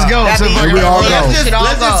 We'll all just go. We all go.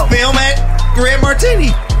 Let's just film at Red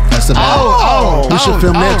Martini. That's the best. We should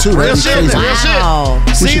film that too. Real shit. Real shit.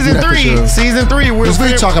 Season 3. Season 3. Let's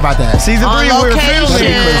really talk about that. Season 3. We're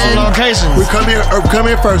filming on location. We come here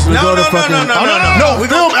first. We go to fucking. No.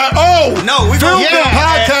 We film at we film the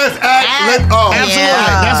podcast at. Absolutely.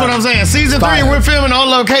 That's what I'm saying. Season 3. We're filming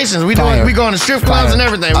on locations. We going to strip clubs and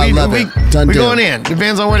everything. We going in.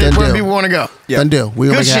 Depends on where people want to go. Done deal.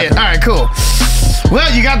 Good shit. All right. Cool. Well,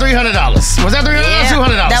 you got $300. Was that $300 or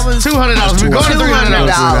 $200? That was $200. We're going to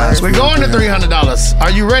 $300. We're going to $300.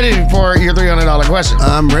 Are you ready for your $300 question?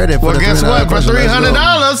 I'm ready for the $300 question. Well,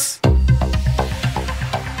 guess what?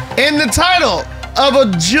 For $300, in the title of a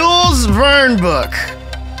Jules Verne book,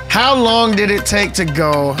 how long did it take to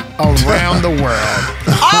go around the world?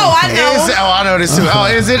 I know. I know this too.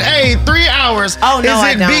 Is it A, 3 hours? Oh, no,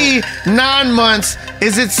 Is it B, 9 months?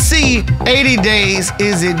 Is it C, 80 days?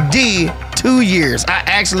 Is it D, 2 years? I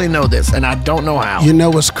actually know this, and I don't know how. You know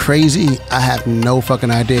what's crazy? I have no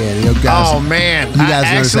fucking idea. You guys, man. You guys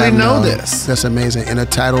I actually know this. That's amazing. In the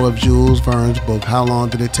title of Jules Verne's book, how long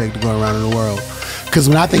did it take to go around the world? Because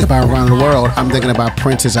when I think about around the world, I'm thinking about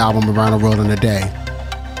Prince's album Around the World in a Day.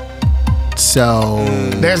 So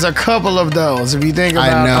there's a couple of those. If you think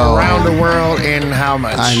about around the world in how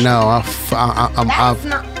much? I know.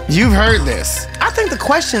 You've heard this. I think the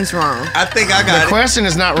question's wrong. I think I got it. The question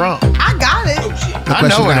is not wrong. I got it. I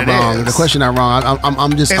know what it is. The question not wrong.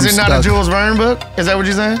 I'm just. Is it not a Jules Verne book? Is that what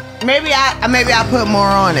you're saying? Maybe I put more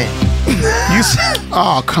on it.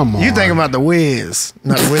 Oh, come on. You think about The Wiz,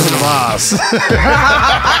 not The Wizard of Oz.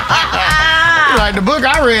 Like the book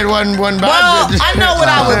I read wasn't bad. Well, I know what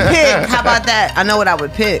I would pick. How about that? I know what I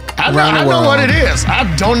would pick. I know what it is. I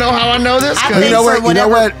don't know how I know this. You know what? You know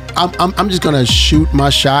what? I'm just gonna shoot my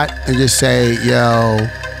shot and just say, yo,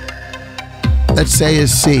 let's say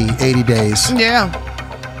it's C, 80 days. Yeah.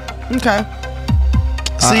 Okay.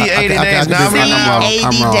 C, 80 days. Now,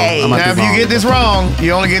 if you get this wrong,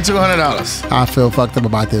 you only get $200. I feel fucked up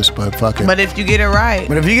about this, but fuck it. But if you get it right.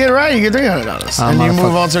 You get $300. And you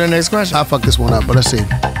move on to the next question. I'll fuck this one up, but let's see. A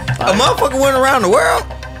motherfucker went around the world?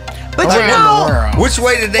 But you know, which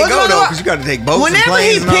way did they go though? Because you got to take boats and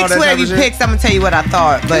planes. Whenever he picks whatever he picks, I'm gonna tell you what I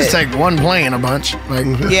thought. But just take one plane a bunch. Like,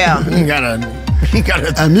 yeah, you gotta. You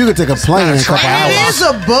can take a plane in a couple hours. It is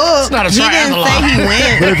a book. It's not a he didn't say he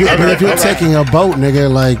went. But if you're taking a boat, nigga,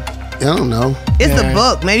 like, I don't know. It's a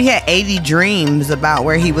book. Maybe he had 80 dreams about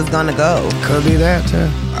where he was gonna go. Could be that too.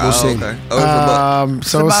 We'll see. Okay. It's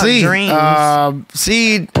so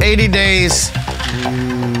C, 80 days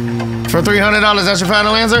for $300. That's your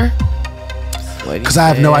final answer? Because I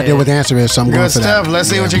have no idea what the answer is, so I'm going for that. Good stuff. Let's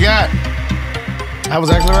see what you got. I was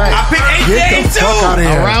actually right. I picked 80 days too.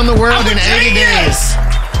 Around the world in 80 days.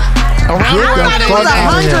 Around the world in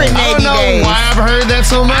 80 days. I don't know why I've heard that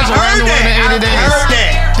so much. Around the world in 80 days. I heard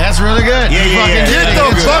that. That's really good. Get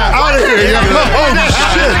the fuck out of here.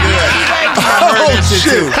 Oh,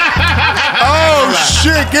 shit. Oh,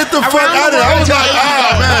 shit. Get the fuck out of here. I was like,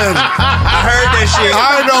 oh, man. I heard that shit.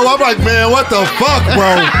 I know. I'm like, man, what the fuck,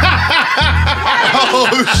 bro? Oh,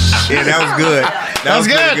 shit. Yeah, that was good. That was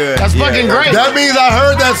good. That's fucking great. That means I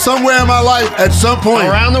heard that somewhere in my life at some point.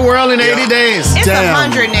 Around the world in 80 days. It's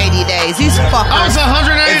 180 days. He's fucking. Oh, it's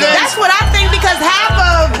 180 days? That's what I think because half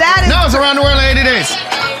of that is. No, it's around the world in 80 days.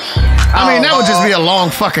 I mean, that would just be a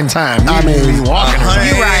long fucking time. You'd be walking.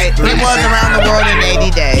 You're right. It was around the world in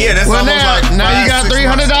 80 days. Yeah, that's well, now you got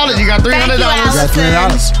 $300. You got $300.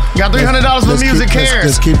 You got $300 for Music Cares.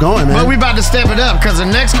 Let's keep going, man. But we about to step it up because the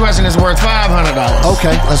next question is worth $500.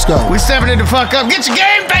 Okay, let's go. We stepping it the fuck up. Get your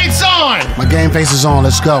game face on. My game face is on.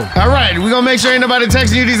 Let's go. All right, we're going to make sure ain't nobody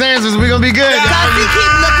texting you these answers. We're going to be good. Because he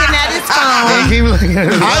keep looking at his phone. Keep looking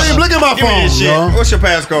at his phone. I didn't even look at my phone. Shit. What's your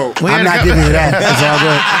passcode? I'm not giving you that. It's all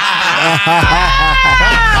good.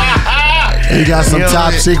 You got some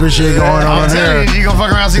top secret shit going on here. You gonna fuck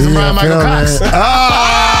around and see some Bryan-Michael Cox. Here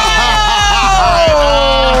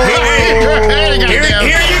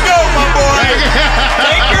you go, my boy.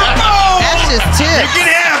 Take your phone. That's just tips. You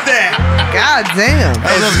can have that. God damn.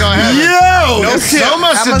 That's what's gonna happen. Yo! There's so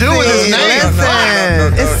much to do with his name.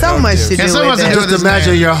 Listen, it's so much to do with it. Just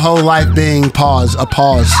imagine your whole life being a pause. Yeah.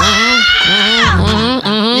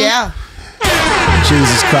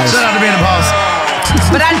 Jesus Christ. Shout out to being a pause.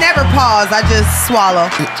 But I never pause. I just swallow.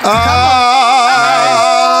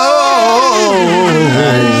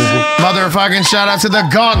 Motherfucking shout out to the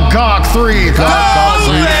Gawk 3. Gawk 3000.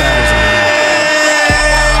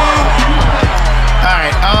 All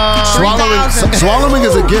right. Swallowing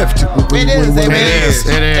is a gift. It is.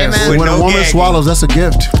 It is. When a woman swallows, that's a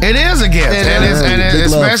gift. It is a gift. And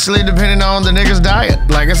especially depending on the nigga's diet.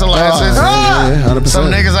 Like it's a lot.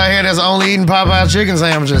 Some niggas out here that's only eating Popeye chicken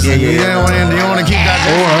sandwiches. You don't want to keep that.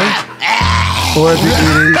 Or if you're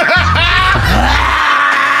eating.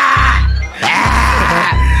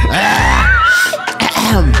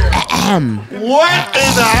 What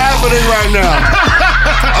is happening right now?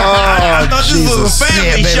 I thought this was a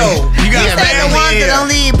family show. You got family here.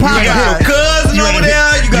 You got your cousin over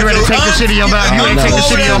there. You got your take the shit in your mouth. You ain't take the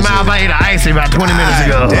shit in your mouth. I ate an icy about 20 minutes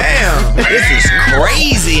ago. Damn, this is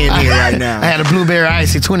crazy in here right now. I had a blueberry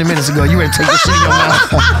icy 20 minutes ago. You ready to take the shit in your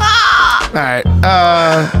mouth? All right.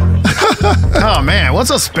 Oh man,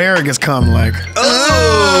 what's asparagus come like?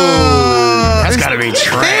 Oh, that's gotta be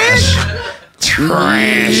trash.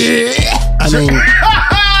 Trash. I mean,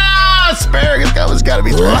 asparagus come. It's gotta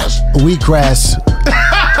be trash. Wheatgrass.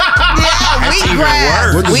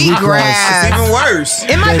 Wheatgrass. It's even worse.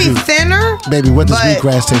 It might be thinner. Baby, what does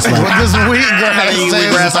wheatgrass taste like? What does wheatgrass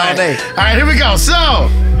wheatgrass all day. All right, here we go. So,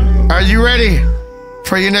 are you ready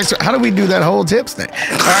for your next? How do we do that whole tips thing?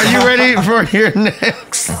 Are you ready for your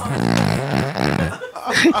next?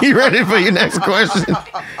 You ready for your next question?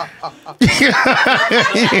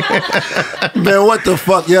 Man, what the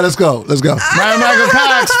fuck? Yeah, let's go. Bryan-Michael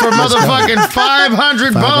Cox for motherfucking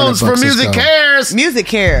 500 bones for Music Cares. Music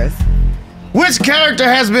Cares. Which character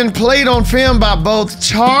has been played on film by both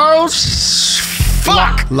Charles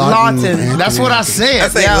Lawton? That's what I said. I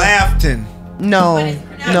say Lafton. No,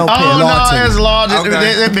 it's Lawton.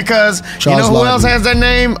 Okay. Because Charles, you know who else has that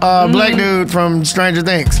name? Black dude from Stranger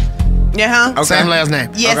Things. Yeah, okay. Same last name.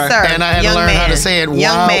 Yes, sir. And I had to learn how to say it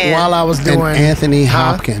while I was doing. And Anthony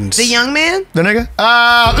Hopkins. The young man? The nigga? Yeah.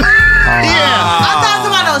 I thought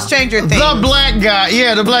about those Stranger Things. The black guy.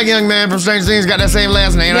 Yeah, the black young man from Stranger Things got that same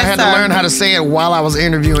last name. Yes, I had to learn how to say it while I was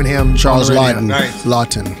interviewing him. Charles Lawton. Nice.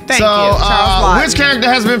 Lawton. Thank you. Charles Lawton. Which character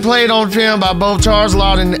has been played on film by both Charles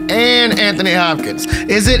Lawton and Anthony Hopkins?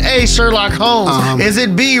 Is it A, Sherlock Holmes? Is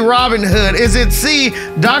it B, Robin Hood? Is it C,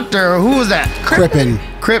 Doctor? Who was that? Crippen.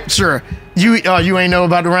 Sure. You ain't know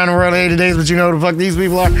about the round the world in 80 days, but you know who the fuck these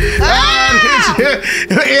people are.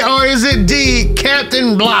 Or is it D,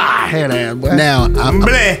 Captain Blige? Now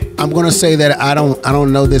I'm gonna say that I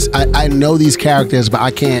don't know this. I know these characters, but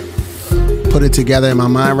I can't put it together in my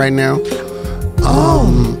mind right now.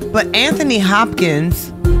 But Anthony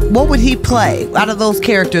Hopkins, what would he play out of those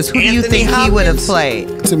characters? Who do you think he would have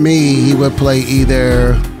played? To me, he would play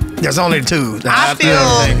either. There's only two. I feel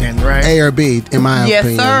thinking, right? A or B, in my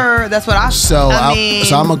opinion. Yes, sir. That's what I. So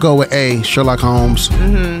I'm gonna go with A, Sherlock Holmes.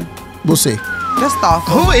 We'll see. That's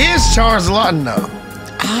thoughtful. Who is Charles Lawton though?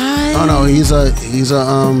 Oh no, he's a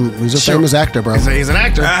famous actor, bro. He's an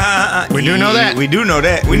actor. We do know that. We do know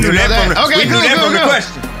that. We knew that from the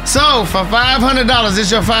question. So for $500,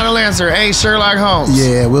 this your final answer. A, Sherlock Holmes.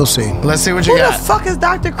 Yeah, we'll see. Let's see what you got. Who the fuck is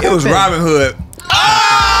Dr. Crippen? It was Robin Hood.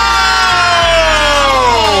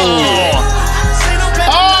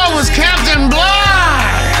 Oh, it was Captain Blige.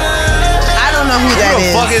 I don't know who that is. Who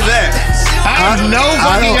the fuck is that? I have no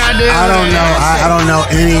fucking idea. I don't know. I don't know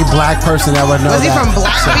any black person that would know that. Was he from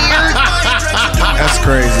Blackbeard? That's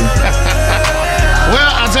crazy. Well,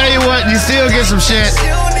 I'll tell you what, you still get some shit.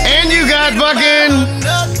 And you got fucking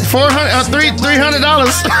 $300.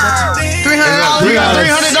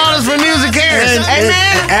 $300 for Music Cares. And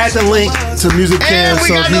add the link to Music Cares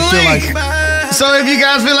so if you feel like. So if you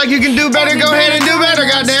guys feel like you can do better, go ahead and do better,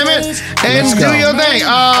 goddammit. And do your thing.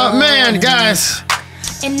 Man, guys.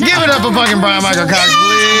 Give it up for fucking Bryan-Michael Cox,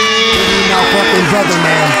 please. My fucking brother,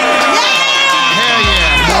 man. Hell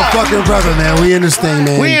yeah. My fucking brother, man. We in this thing,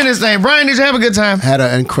 man. We in this thing. Brian, did you have a good time? Had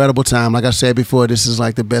an incredible time. Like I said before, this is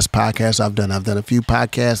like the best podcast I've done. I've done a few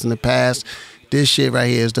podcasts in the past. This shit right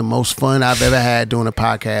here is the most fun I've ever had doing a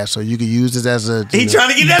podcast. So you can use this as a. He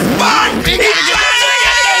trying to get that spot. He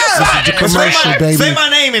This is the commercial, baby. Say my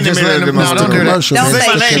name in the middle of the No, don't do that. Don't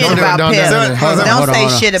say shit about Pip. Don't say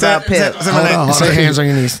shit about Pip. Say hands on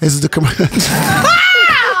your knees. This is the commercial.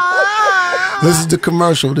 This is the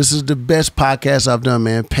commercial. This is the best podcast I've done,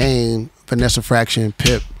 man. Pain, Vanessa Fraction,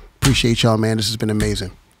 Pip. Appreciate y'all, man. This has been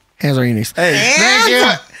amazing. Hands on your knees. Hey, thank you.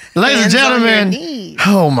 Ladies and gentlemen.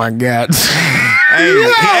 Oh my God.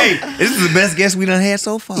 Hey, this is the best guest we done had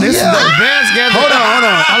so far. This is the best guest. Hold on.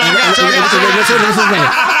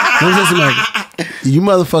 You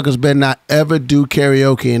motherfuckers better not ever do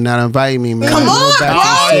karaoke and not invite me, man. Come on, bro.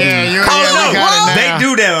 Oh, yeah, we got it now. They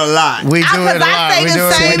do that a lot. We do it a lot. I say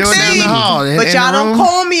the same thing, in the hall. but y'all don't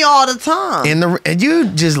call me all the time. And you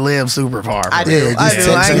just live super far. I do. I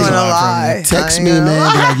ain't gonna lie. Text me,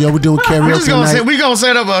 man. Be like, yo, we're doing karaoke tonight. We gonna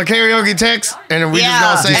set up a karaoke text, and then we just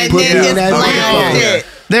gonna say, put me in that.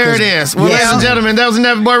 There it is. Well, ladies and gentlemen, that was the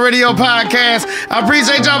Nappy Boy Radio podcast. I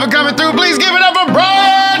appreciate y'all for coming through. Please give it up for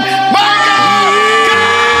Bryan-Michael.